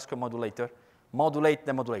exactly is the task of modulator? Modulate,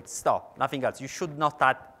 demodulate, stop, nothing else. You should not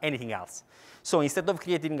add anything else. So instead of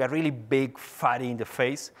creating a really big, fatty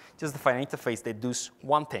interface, just define an interface that does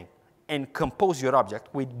one thing and compose your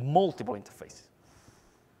object with multiple interfaces.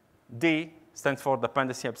 D stands for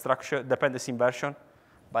dependency abstraction, dependency inversion,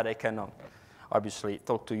 but I cannot obviously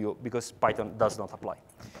talk to you because Python does not apply.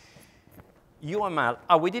 UML,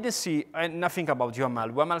 we didn't see nothing about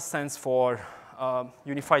UML. UML stands for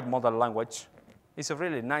Unified Model Language. It's a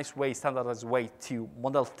really nice way, standardized way to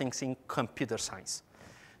model things in computer science.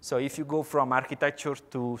 So if you go from architecture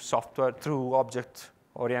to software, through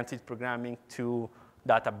object-oriented programming, to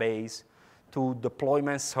database, to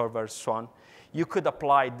deployment servers, so on, you could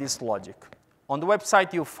apply this logic. On the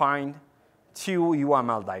website, you find two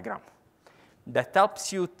UML diagrams that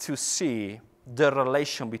helps you to see the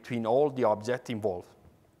relation between all the objects involved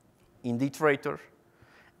in the iterator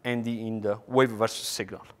and in the wave versus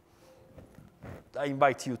signal. I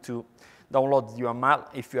invite you to download the UML.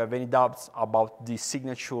 If you have any doubts about the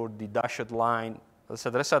signature, the dashed line,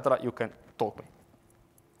 etc., you can talk to me.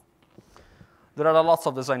 There are lots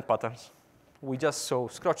of design patterns. We just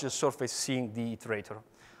scratch the surface seeing the iterator.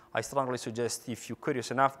 I strongly suggest if you're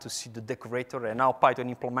curious enough to see the decorator, and now Python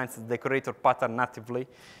implements the decorator pattern natively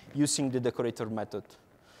using the decorator method.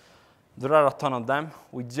 There are a ton of them.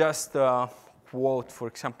 We just quote, for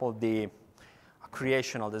example, the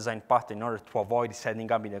creational design pattern in order to avoid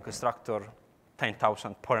setting up in the constructor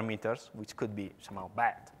 10,000 parameters, which could be somehow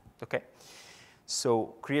bad, okay?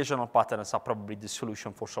 So creational patterns are probably the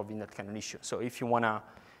solution for solving that kind of issue. So if you want to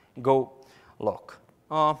go look.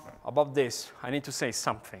 About this, I need to say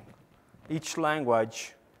something. Each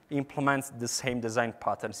language implements the same design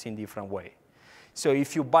patterns in different way. So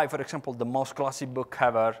if you buy, for example, the most classic book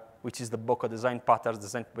ever, which is the book of design patterns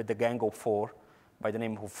designed by the gang of four, by the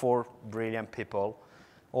name of four brilliant people,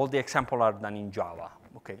 all the examples are done in Java.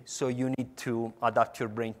 Okay, so you need to adapt your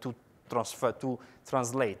brain to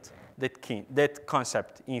translate that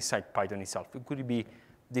concept inside Python itself. It could be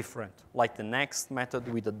different, like the next method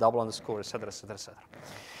with the double underscore, etc., etc., etc.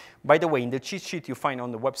 By the way, in the cheat sheet you find on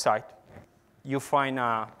the website, you find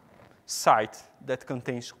a site that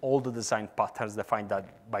contains all the design patterns defined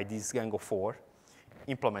by this gang of 4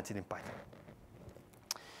 implemented in Python.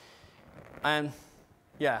 And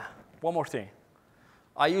yeah, one more thing.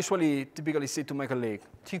 I usually typically say to my colleague,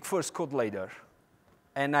 think first, code later.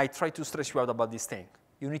 And I try to stress you out about this thing.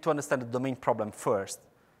 You need to understand the domain problem first,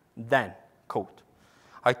 then code.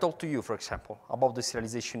 I talked to you, for example, about the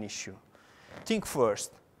serialization issue. Think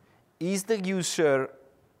first, is the user,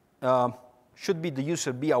 should the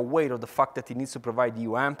user be aware of the fact that it needs to provide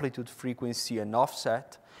you amplitude, frequency, and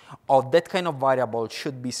offset, or that kind of variable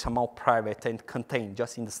should be somehow private and contained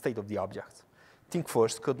just in the state of the object? Think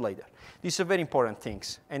first, code later. These are very important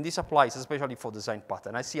things, and this applies especially for design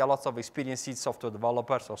pattern. I see a lot of experienced software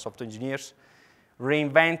developers or software engineers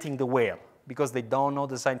reinventing the wheel because they don't know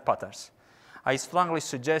design patterns. I strongly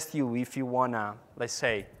suggest you, if you want to, let's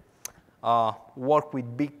say, work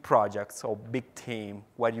with big projects or big team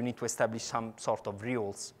where you need to establish some sort of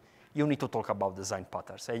rules, you need to talk about design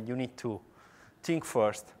patterns. And you need to think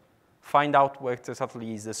first, find out what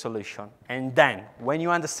exactly is the solution, and then when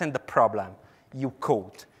you understand the problem, you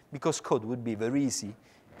code. Because code would be very easy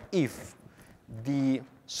if the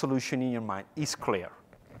solution in your mind is clear.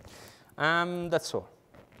 That's all.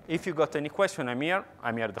 If you got any question, I'm here.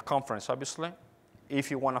 I'm here at the conference, obviously.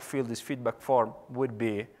 If you want to fill this feedback form, would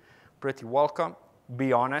be pretty welcome.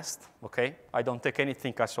 Be honest, okay? I don't take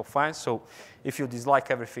anything as offense, so if you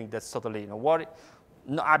dislike everything, that's totally no worry.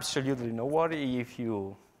 No, absolutely no worry. If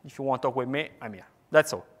you want to talk with me, I'm here.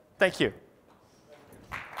 That's all. Thank you.